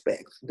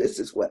prospects. This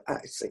is what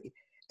I see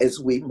as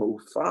we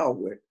move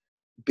forward,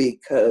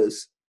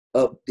 because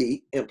of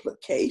the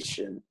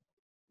implication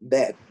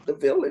that the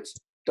village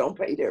don't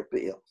pay their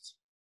bills.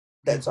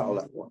 That's all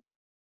I want.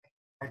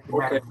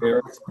 Okay,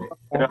 Mayor.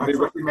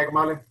 Trustee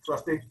McMullen,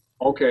 trustee.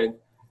 Okay,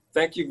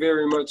 thank you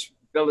very much,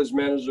 village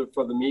manager,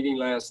 for the meeting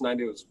last night.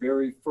 It was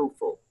very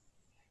fruitful.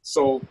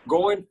 So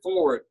going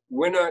forward,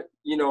 when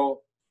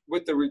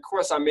with the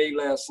request I made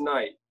last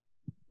night,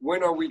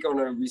 when are we going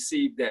to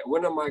receive that?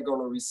 When am I going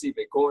to receive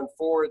it? Going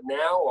forward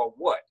now, or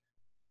what?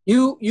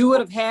 You would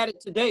have had it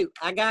today.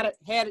 I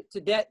had it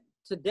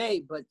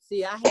today, but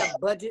see, I have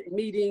budget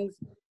meetings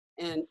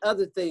and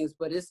other things,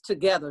 but it's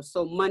together.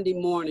 So Monday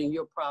morning,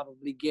 you'll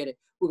probably get it.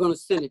 We're going to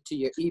send it to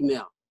your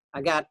email.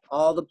 I got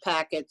all the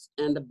packets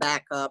and the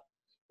backup,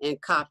 and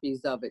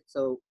copies of it.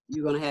 So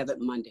you're gonna have it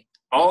Monday.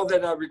 All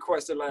that I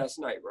requested last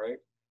night, right?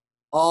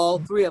 All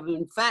three of them.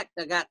 In fact,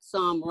 I got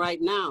some right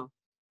now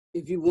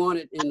if you want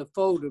it in the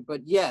folder.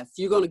 But yes,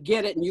 you're gonna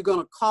get it and you're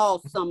gonna call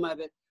some of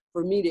it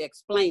for me to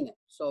explain it.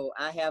 So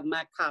I have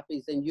my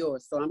copies and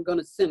yours. So I'm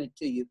gonna send it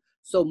to you.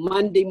 So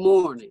Monday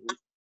morning,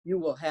 you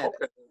will have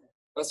it.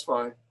 That's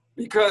fine.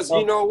 Because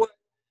you know what?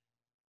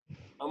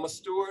 I'm a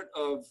steward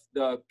of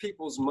the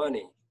people's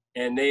money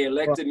and they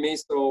elected me.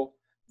 So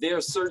there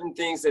are certain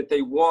things that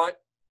they want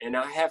and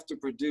I have to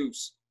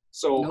produce.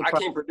 So I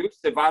can't produce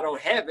if I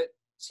don't have it.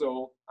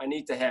 So I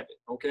need to have it.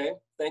 Okay.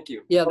 Thank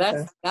you. Yeah,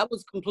 that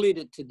was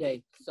completed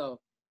today. So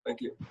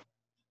thank you.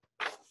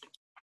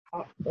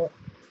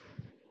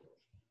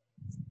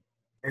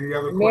 Any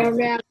other questions? Go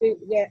ahead,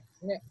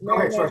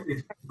 Mayor.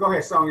 trustee. Go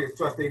ahead, Sonia,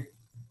 trustee.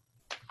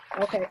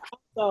 Okay.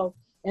 So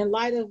in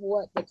light of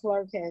what the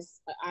clerk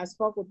has, I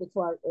spoke with the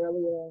clerk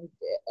earlier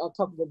a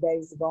couple of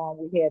days ago, and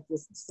we had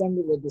this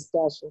similar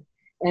discussion.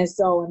 And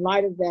so in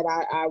light of that,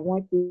 I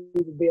went through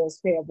the bills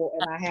payable,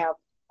 and I have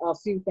a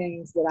few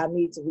things that I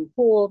need to be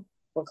pulled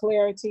for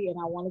clarity. And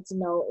I wanted to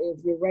know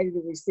if you're ready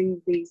to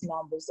receive these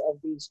numbers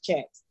of these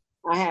checks.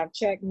 I have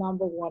check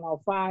number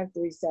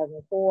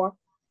 105374.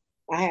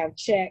 I have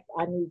check,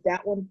 I need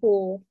that one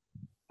pulled.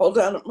 Hold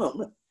on a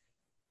moment.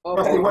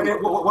 Okay. Trustee,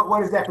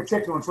 what is that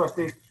particular one,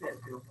 trustee?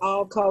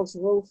 All Coast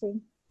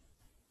Roofing.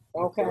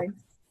 Okay.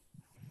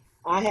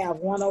 I have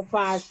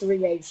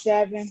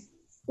 105387.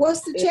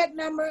 What's the check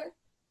number?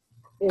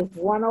 It's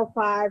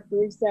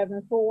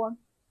 105374.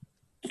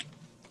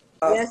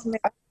 Yes, ma'am.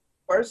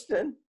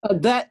 Person.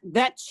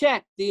 That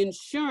check, the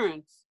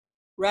insurance,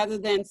 rather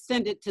than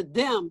send it to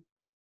them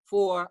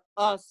for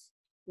us,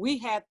 we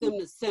had them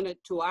to send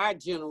it to our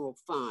general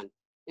fund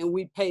and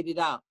we paid it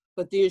out.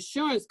 But the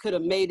insurance could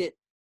have made it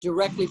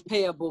directly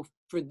payable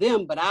for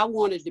them, but I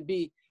wanted to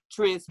be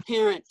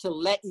transparent to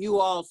let you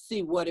all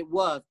see what it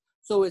was.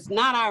 So it's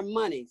not our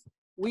monies.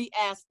 We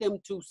asked them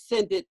to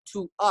send it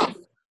to us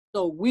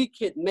so we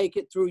could make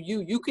it through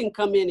you. You can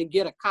come in and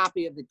get a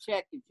copy of the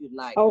check if you'd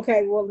like.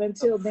 Okay, well,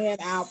 until then,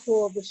 I'll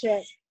pull the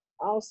check.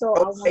 Also,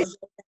 I want to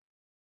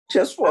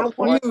just for a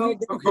point. Go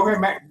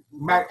ahead,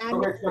 Matt.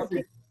 Go ahead,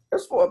 trustee.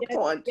 Just for a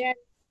point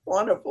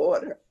of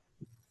order.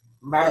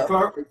 Madam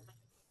Clerk.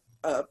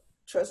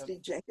 Trustee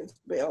Jenkins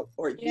Bell,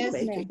 are you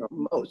making a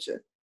motion?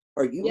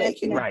 Are you Yes,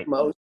 making a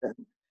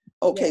motion?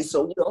 Okay,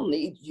 so we'll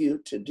need you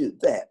to do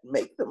that.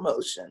 Make the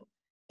motion.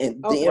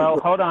 And then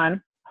well, hold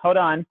on.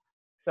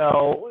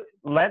 So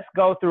let's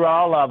go through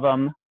all of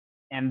them.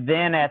 And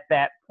then at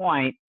that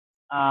point,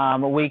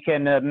 we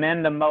can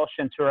amend the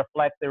motion to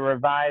reflect the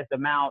revised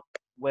amount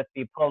with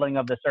the pulling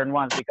of the certain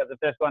ones. Because if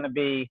there's going to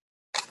be,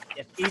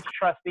 if each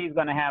trustee is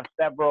going to have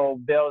several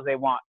bills they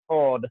want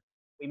pulled,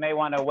 we may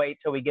want to wait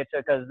till we get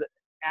to, because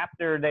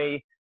after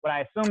what I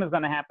assume is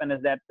going to happen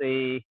is that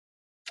a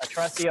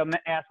trustee will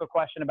ask a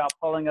question about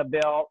pulling a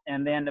bill,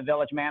 and then the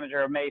village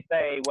manager may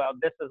say, well,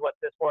 this is what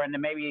this for, and then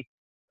maybe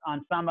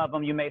on some of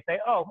them you may say,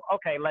 oh,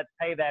 okay, let's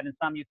pay that, and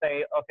some you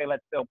say, okay,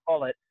 let's still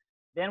pull it.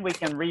 Then we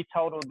can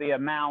retotal the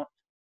amount,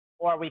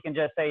 or we can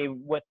just say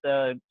with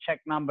the check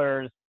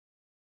numbers,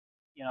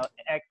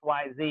 X,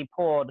 Y, Z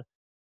pulled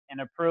and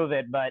approve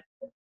it. But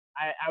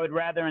I would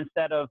rather,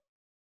 instead of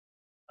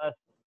us,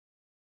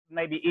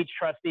 maybe each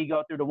trustee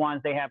go through the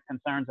ones they have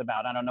concerns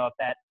about. I don't know if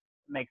that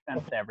makes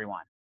sense to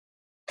everyone.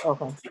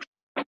 Okay.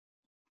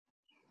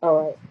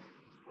 All right.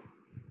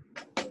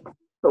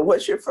 So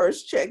what's your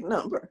first check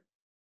number?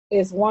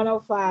 It's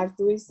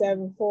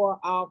 105374,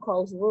 All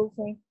Coast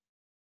Roofing.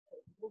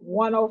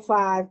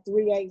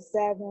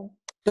 105387.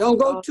 Don't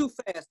go too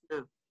fast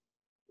now.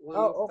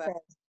 Oh, okay.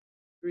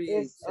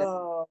 It's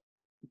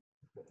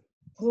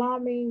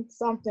plumbing,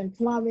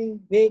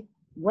 Big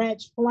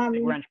Wrench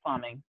Plumbing. Big Wrench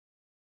Plumbing.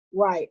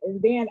 Right. And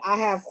then I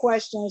have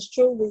questions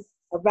truly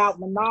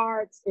about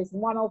Menards. It's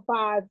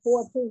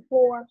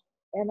 105424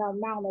 and an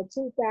amount of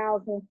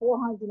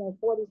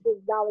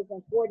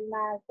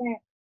 $2,446.49.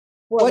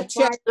 What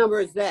check number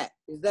is that?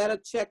 Is that a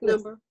check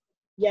number?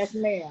 Yes,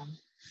 ma'am.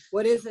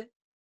 What is it?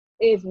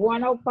 It's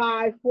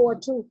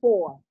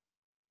 105424.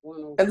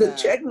 And the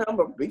check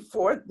number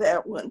before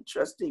that one,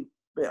 Trustee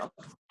Bell?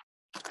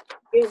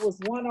 It was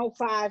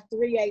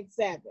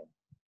 105387.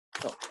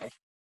 Okay.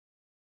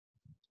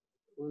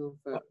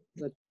 105,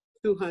 the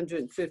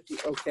 250,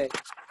 okay.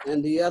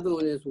 And the other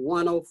one is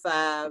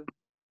 105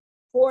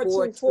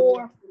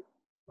 424.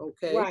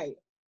 Okay. Right.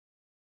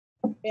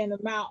 An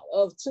amount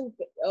of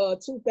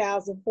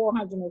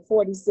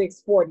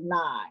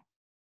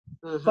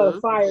 $2,446.49 for the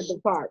fire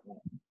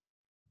department.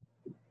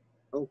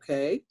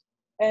 Okay.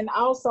 And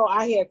also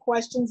I had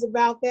questions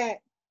about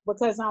that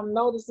because I'm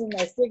noticing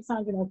that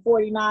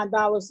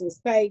 $649 is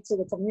paid to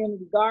the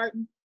community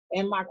garden.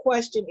 And my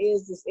question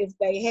is if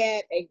they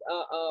had a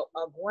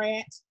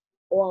grant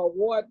or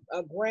award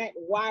a grant,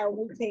 why are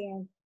we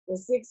paying the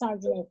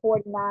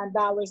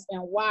 $649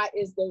 and why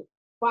is the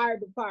fire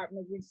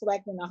department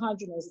reflecting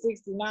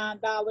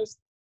 $169?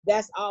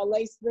 That's all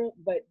they spent.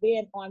 But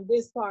then on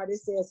this part,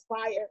 it says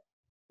fire.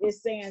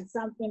 It's saying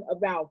something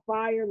about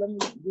fire. Let me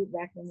get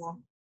back in my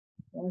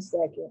 1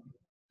 second.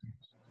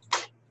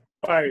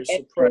 Fire At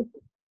suppression.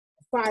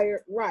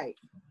 Fire, right.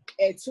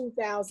 At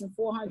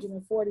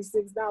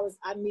 $2,446.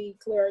 I need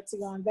clarity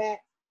on that.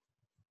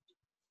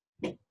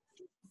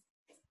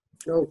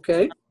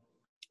 Okay.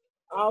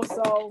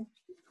 Also,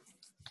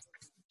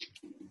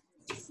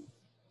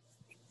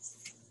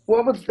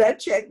 What was that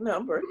check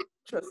number,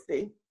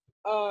 trustee?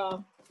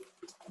 wait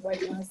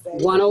 1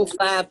 second.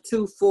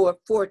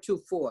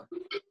 105-24424.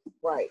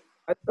 Right.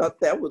 I thought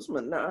that was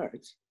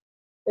Menards.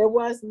 It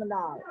was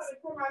Menards.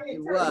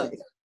 It was.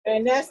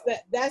 And that's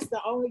the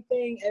only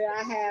thing that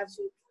I have.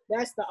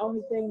 That's the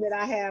only thing that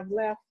I have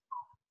left.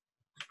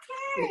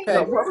 Okay.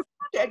 No, what was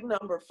the check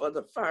number for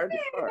the fire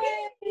department?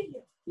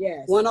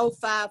 Yes.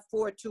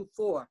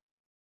 105-424.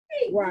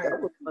 Right.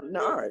 That was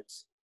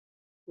Menards.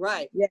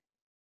 Right. Yeah.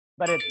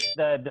 But it's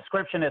the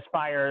description is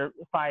fire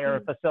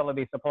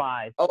facility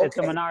supplies. Okay. It's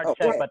a Menards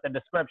Okay. check, but the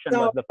description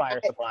was the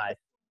fire supplies.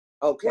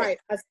 Okay. Right.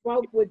 I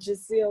spoke with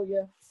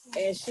Jacilia,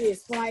 and she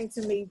explained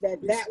to me that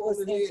that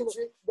was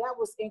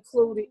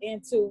included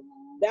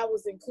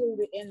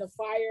in the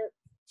fire,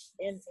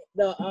 and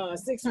the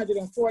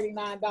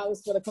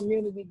 $649 for the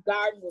community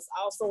garden was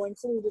also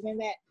included in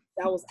that.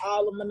 That was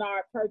all the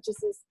Menard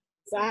purchases.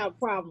 So I have a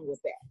problem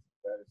with that.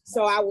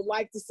 So I would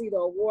like to see the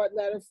award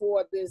letter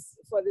for this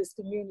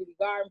community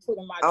garden put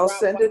in my I'll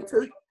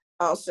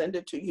Dropbox. send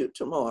it to you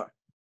tomorrow.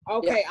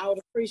 Okay, I would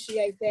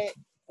appreciate that.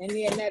 And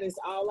then that is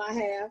all I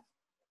have.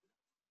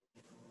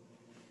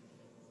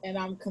 And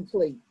I'm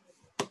complete.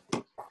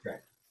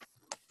 Okay.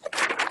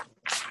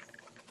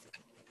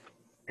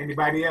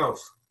 Anybody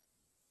else?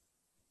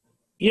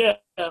 Yeah,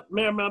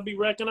 Mayor, may I be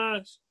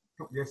recognized?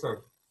 Yes,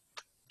 sir.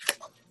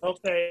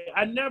 Okay,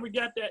 I never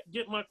get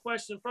my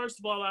question. First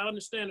of all, I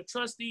understand the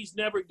trustees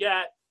never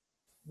got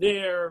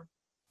the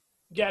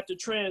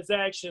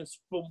transactions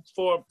from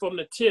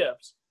the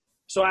tips.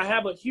 So I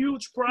have a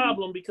huge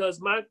problem because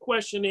my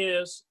question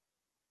is,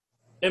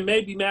 and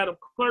maybe Madam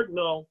Clerk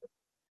know,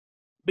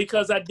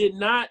 because I did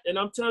not, and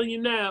I'm telling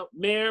you now,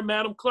 Mayor,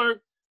 Madam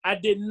Clerk, I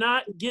did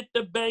not get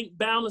the bank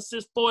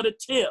balances for the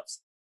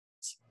tips.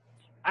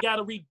 I got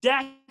a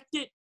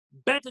redacted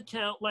bank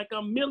account like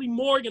I'm Millie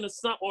Morgan or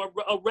something, or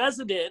a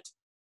resident,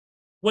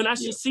 when I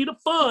should see the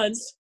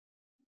funds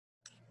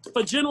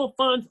for general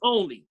funds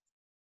only.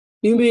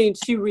 You mean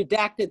she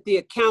redacted the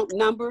account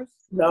numbers?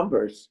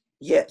 Numbers,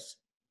 yes.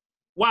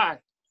 Why?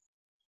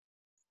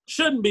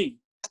 Shouldn't be.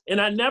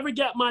 And I never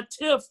got my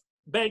TIF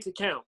bank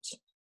accounts.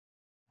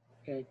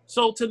 Okay.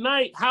 So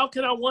tonight, how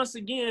can I once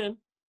again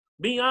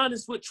be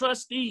honest with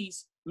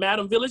trustees,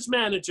 Madam Village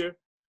Manager,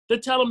 to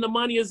tell them the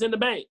money is in the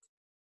bank?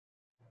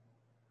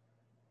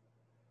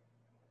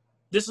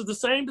 This is the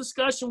same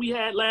discussion we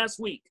had last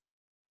week.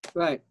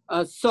 Right.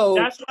 So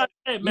that's why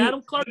I said,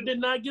 Madam Clerk did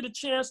not get a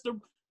chance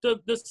to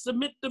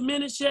submit the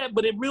minutes yet,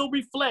 but it will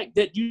reflect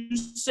that you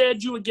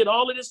said you would get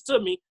all of this to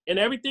me, and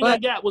everything I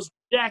got was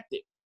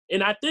redacted.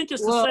 And I think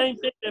it's the same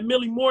thing that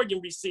Millie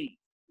Morgan received.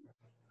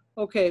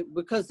 Okay,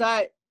 because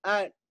I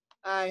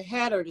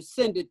had her to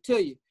send it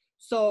to you.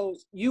 So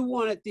you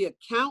wanted the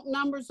account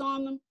numbers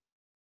on them?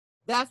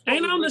 That's what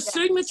ain't on the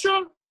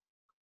signature.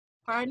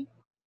 Pardon?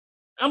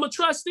 I'm a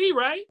trustee,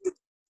 right?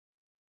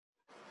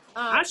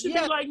 I should be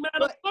like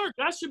Madam Clerk.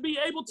 I should be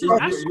able to.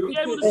 I should be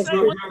able to say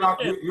what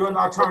you're an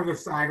alternative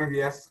signer.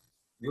 Yes,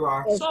 you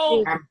are.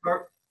 So, Madam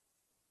Clerk.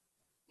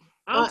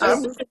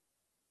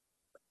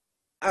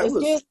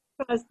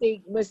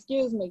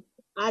 Excuse me.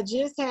 I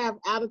just have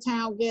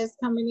out-of-town guests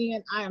coming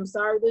in. I am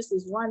sorry, this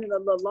is running a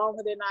little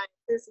longer than I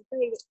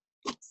anticipated.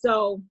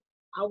 So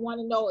I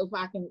want to know if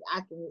I can,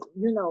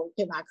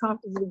 can I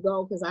comfortably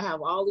go? Because I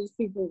have all these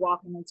people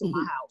walking into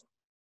my house.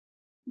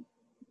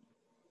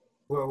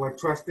 Well,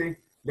 trustee,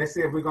 let's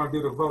see if we're gonna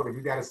do the vote. If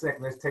you got a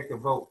second, let's take the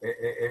vote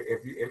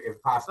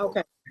if possible.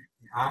 Okay.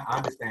 I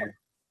understand.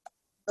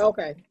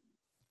 Okay.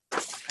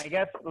 I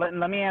guess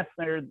let me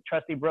answer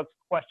Trustee Brooks'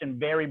 question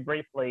very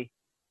briefly.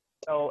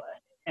 So,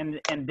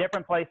 and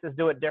different places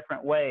do it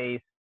different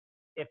ways.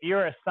 If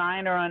you're a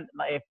signer on,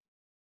 if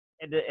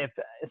it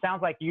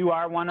sounds like you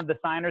are one of the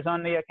signers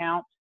on the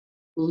account.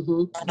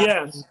 Mm-hmm.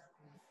 Yes.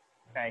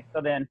 Okay.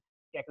 So then,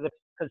 yeah, because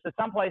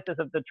some places,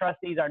 if the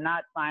trustees are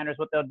not signers,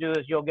 what they'll do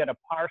is you'll get a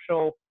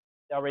partial.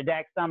 They'll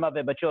redact some of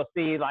it, but you'll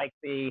see like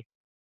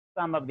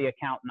some of the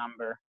account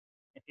number.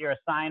 If you're a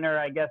signer,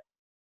 I guess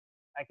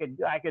I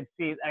could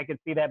see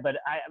that, but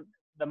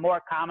the more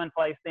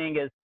commonplace thing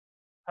is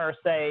per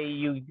se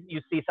you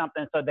see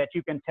something so that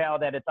you can tell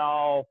that it's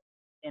all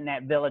in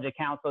that village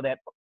account, so that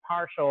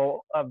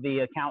partial of the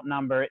account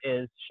number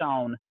is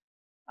shown.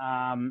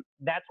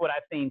 That's what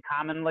I've seen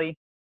commonly,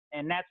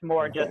 and that's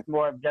more just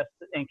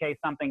in case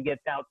something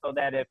gets out, so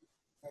that if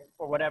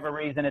for whatever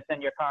reason it's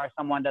in your car,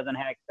 someone doesn't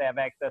have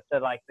access to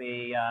like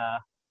the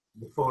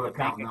full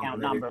bank account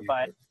number.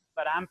 But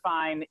I'm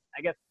fine.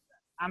 I guess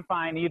I'm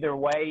fine either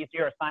way. If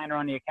you're a signer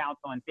on the account,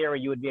 so in theory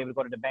you would be able to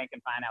go to the bank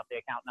and find out the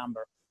account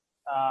number.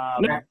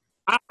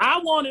 I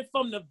want it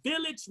from the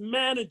village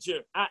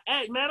manager.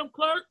 Madam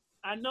Clerk,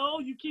 I know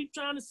you keep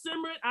trying to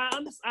simmer it. I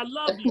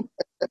love you.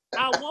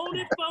 I want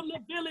it from the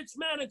village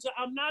manager.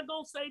 I'm not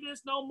going to say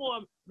this no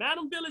more.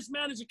 Madam Village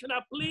Manager, can I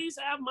please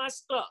have my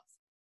stuff?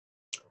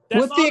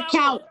 That's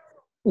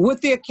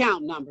with the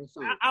account numbers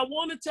on. I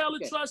want to tell the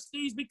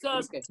trustees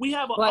because we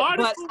have an But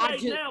article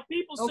now.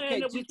 People saying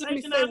that we're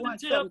taking out the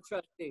tip.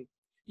 Trustee.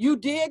 You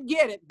did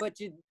get it, but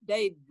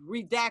they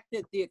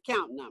redacted the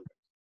account number.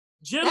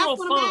 General That's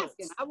what I'm funds.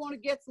 asking. I want to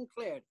get some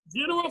clarity.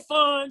 General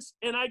funds,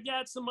 and I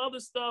got some other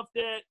stuff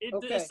that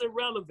it's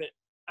irrelevant.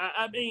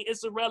 I mean,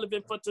 it's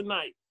irrelevant for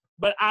tonight.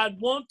 But I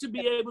want to be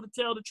able to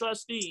tell the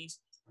trustees,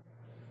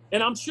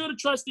 and I'm sure the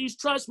trustees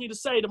trust me to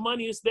say the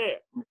money is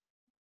there.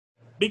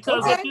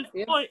 Because at this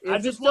point, I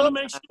just want to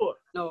make sure.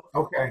 No.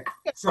 Okay.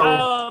 So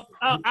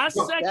I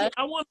second.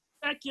 I want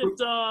to second.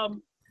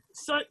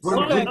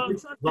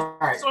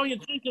 Sonia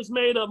Jenkins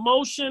made a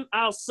motion.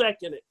 I'll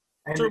second it.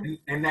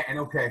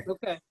 Okay.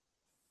 Okay.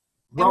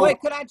 And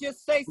wait, could I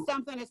just say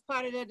something as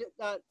part of that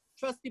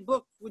trustee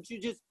book? Would you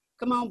just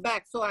come on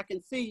back so I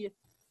can see you?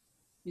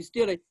 You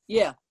still,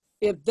 yeah.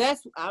 If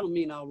that's, I don't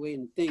mean all the way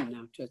in the thing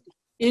now, trustee.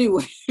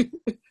 Anyway,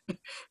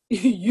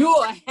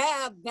 you'll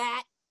have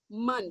that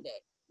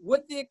Monday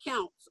with the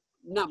accounts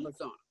numbers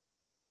on.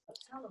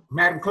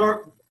 Madam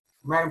Clerk.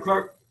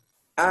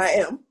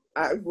 I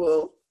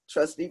will,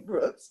 Trustee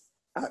Brooks,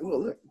 I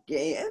will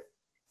again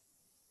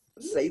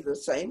say the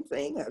same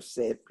thing I've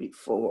said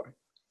before.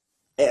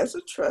 As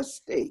a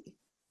trustee,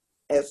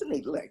 as an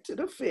elected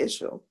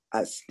official,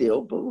 I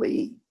still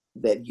believe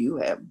that you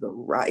have the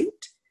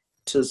right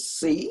to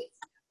see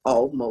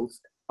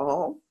almost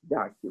all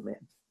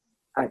documents.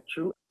 I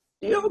still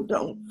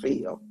don't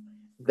feel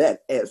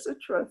that as a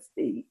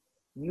trustee,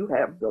 you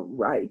have the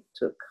right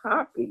to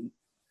copy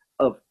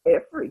of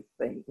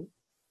everything,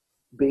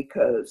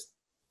 because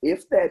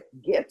if that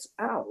gets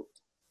out,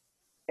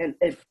 and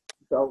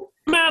so,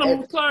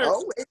 Madam Clerk.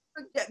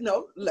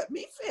 No, let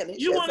me finish.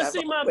 You want to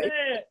see my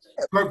badge?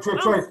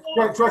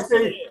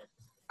 Trustee,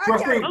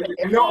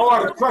 in no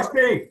order.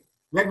 Trustee,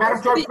 let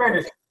Madam Clerk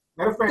finish.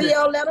 Let her finish.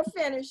 Theo, let her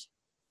finish.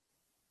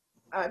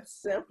 I've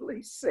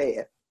simply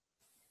said,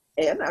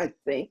 and I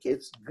think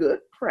it's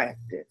good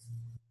practice,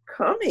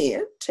 come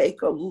in,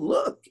 take a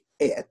look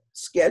at,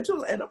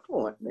 schedule an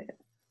appointment,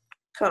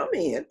 come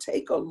in,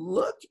 take a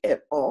look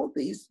at all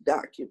these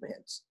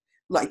documents.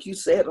 Like you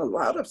said, a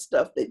lot of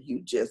stuff that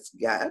you just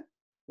got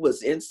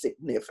was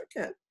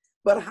insignificant,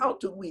 but how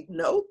do we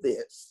know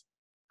this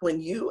when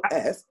you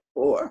ask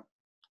for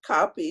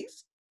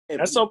copies?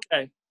 That's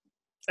okay.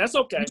 That's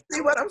okay. You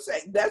see what I'm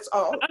saying? That's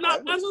all.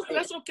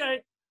 That's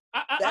okay.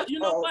 You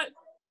know what?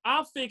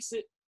 I'll fix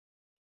it.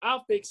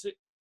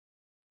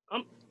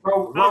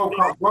 Roll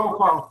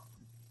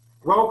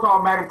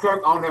call, Madam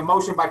Clerk, on the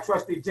motion by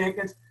Trustee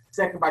Jenkins,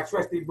 second by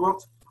Trustee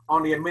Brooks,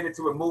 on the amendment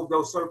to remove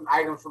those certain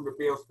items from the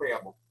bills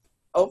payable.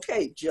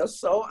 Okay, just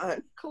so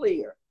I'm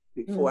clear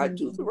before I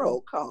do the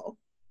roll call,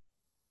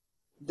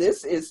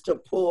 this is to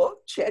pull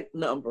check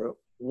number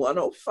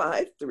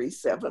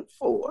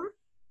 105374,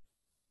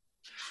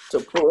 to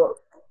pull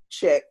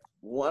check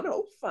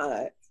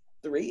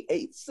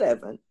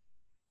 105387,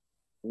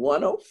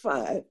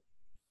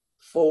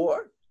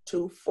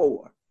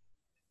 105424.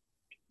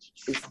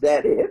 Is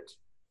that it?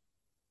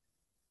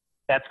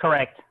 That's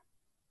correct.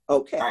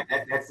 Okay. All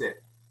right, that's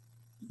it.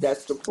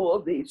 That's to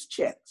pull these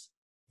checks.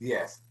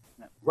 Yes.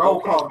 Roll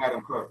call,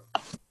 Madam Clerk.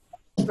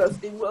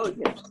 Trustee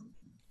Williams.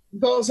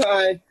 Votes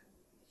aye.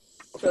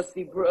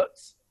 Trustee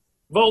Brooks.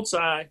 Votes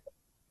aye.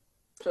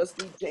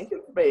 Trustee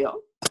Jenkins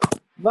Bell.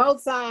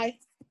 Votes aye.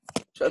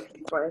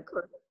 Trustee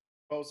Franklin.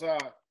 Votes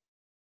aye.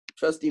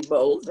 Trustee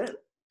Bolden.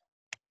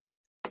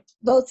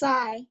 Votes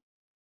aye.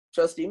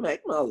 Trustee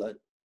McMullen.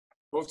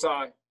 Votes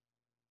aye.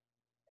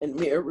 And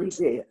Mayor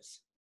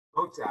Rudez.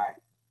 Votes aye.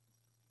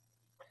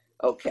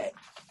 Okay.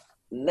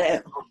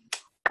 Now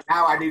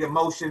I need a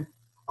motion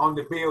on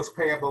the bills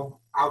payable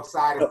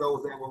outside of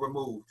those that were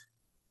removed.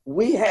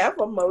 We have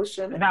a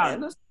motion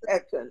and a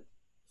second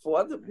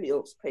for the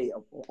bills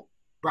payable.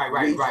 Right,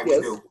 we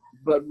do.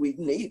 But we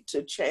need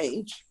to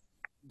change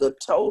the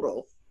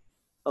total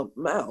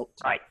amount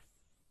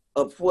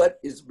of what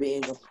is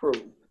being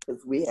approved,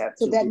 because we have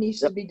to. So that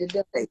needs to be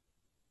deducted.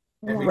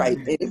 Right.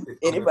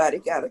 Anybody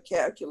got a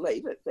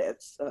calculator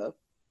that's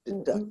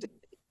deducted?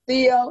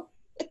 Theo.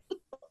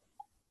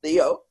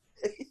 Theo.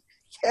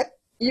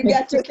 You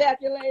got your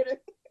calculator?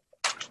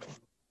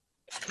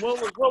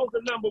 What was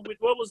the number?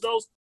 What was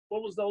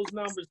those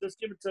numbers? Just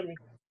give it to me.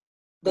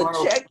 The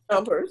check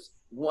numbers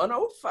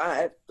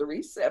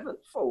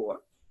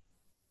 105374.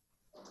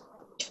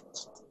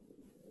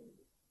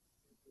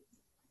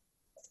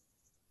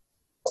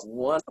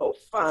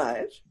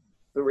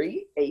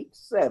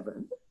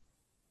 105387.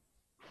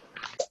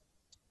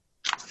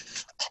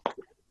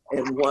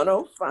 And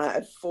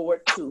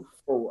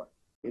 105424.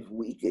 If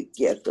we could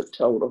get the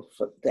total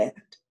for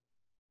that.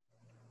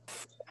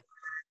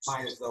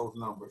 Minus those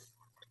numbers.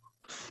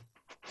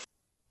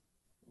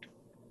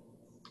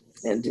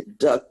 And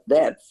deduct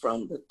that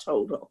from the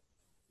total.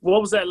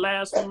 What was that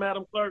last one,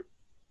 Madam Clerk?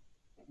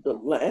 The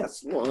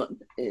last one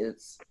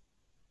is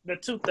The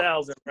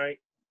 2,000, right?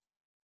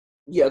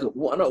 Yeah, the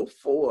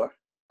 104,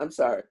 I'm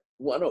sorry,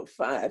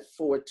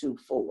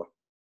 105,424.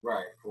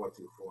 Right,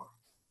 424.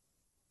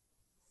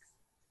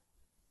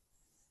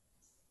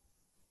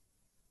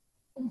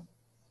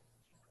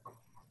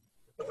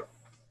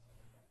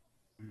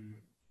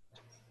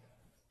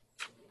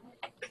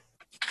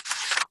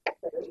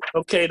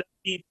 Okay,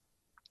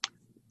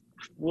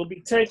 we'll be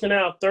taking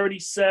out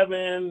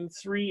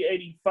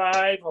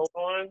 37,385. Hold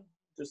on,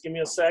 just give me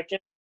a second.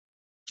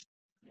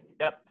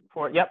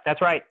 Yep,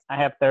 that's right. I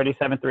have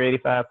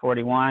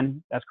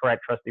 37,385.41. That's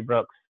correct, Trustee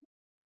Brooks.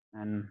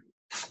 And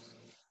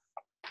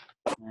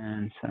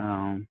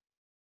so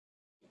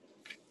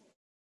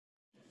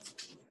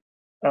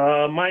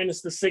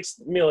minus the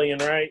 6 million,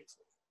 right?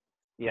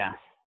 yeah.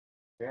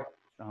 Yep.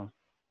 So,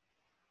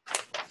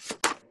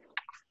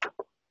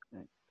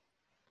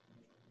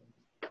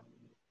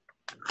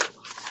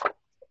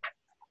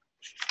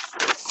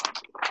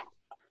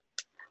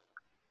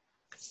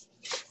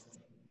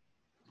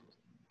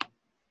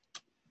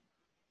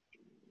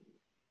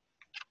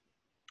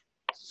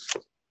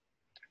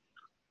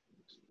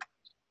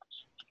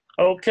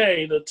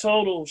 Okay, the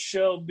total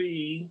shall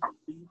be.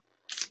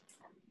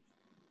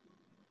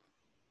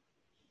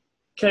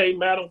 Okay,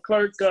 Madam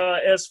Clerk,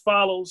 as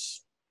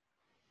follows: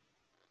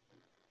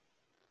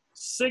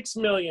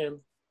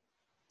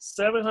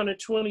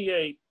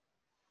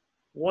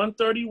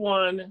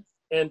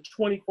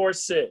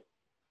 6,728,131.24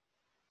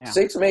 yeah.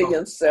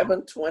 6,728,000.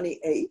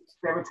 728,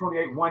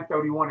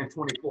 131, and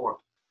 24.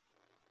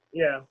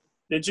 Yeah.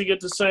 Did you get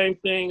the same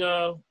thing,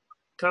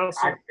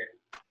 Council?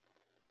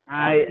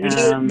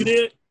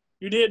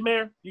 You did,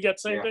 Mayor? You got the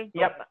same thing?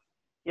 Yep,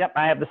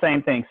 I have the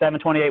same thing.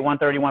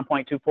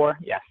 728,131.24.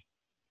 Yes.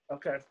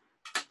 Okay.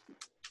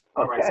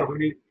 All right,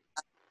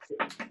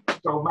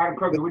 so Madam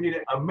Clerk, do we need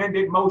an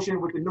amended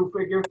motion with the new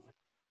figure?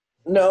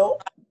 No,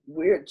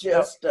 we're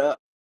just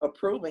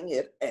approving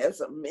it as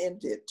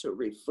amended to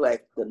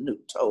reflect the new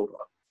total.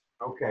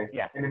 Okay.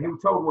 Yeah. And the new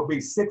total will be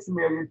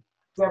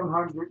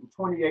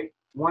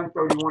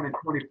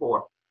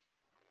 6,728,131.24.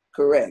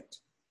 Correct.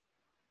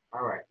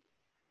 All right.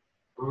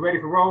 We ready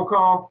for roll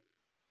call?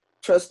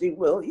 Trustee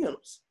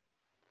Williams.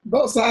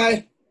 Both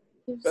sides.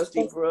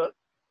 Trustee Brooks.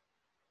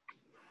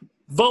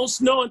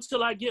 Votes no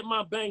until I get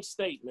my bank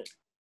statement.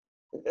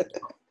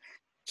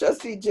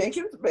 Trustee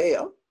Jenkins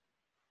Bell.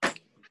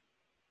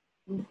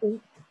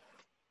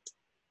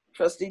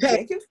 Trustee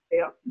Jenkins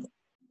Bell.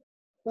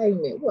 Wait a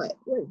minute, what?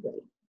 Wait.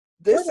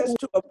 This is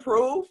to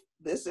approve.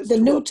 This is The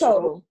to new approve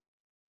total.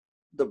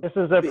 This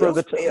is approve bills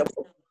the total.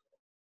 payable.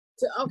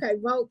 Okay,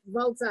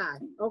 votes aye.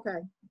 Okay.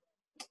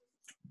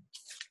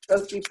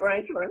 Trustee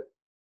Franklin.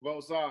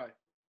 Vote aye.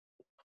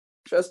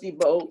 Trustee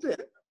Bolden.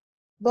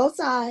 Both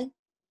sides.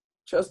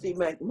 Trustee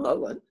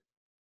McMullen.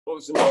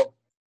 Vote no.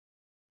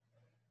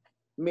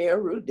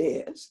 Mayor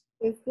Rudez.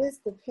 Is this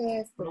the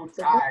pass? Vote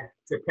aye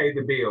to pay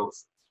the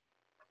bills.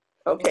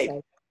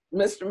 Okay,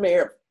 Mr.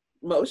 Mayor,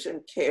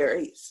 motion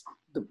carries.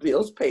 The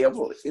bills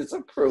payable is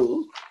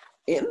approved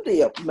in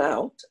the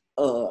amount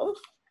of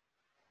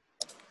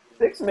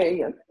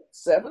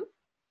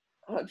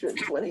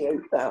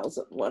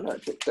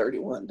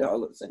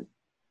 $6,728,131.24.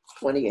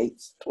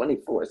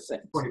 24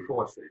 cents.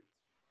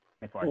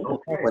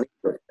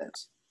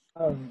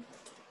 Okay.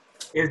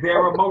 Is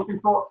there a motion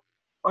for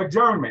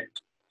adjournment?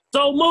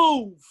 So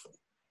move.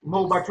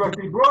 Moved by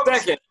Trustee Brooks.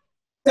 Second.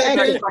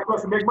 Second by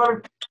Trustee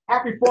McMullen.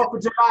 Happy 4th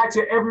of July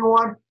to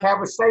everyone.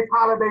 Have a safe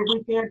holiday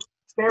weekend.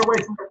 Stay away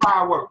from the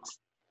fireworks.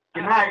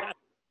 Good night.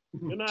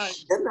 Good night.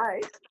 Good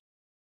night.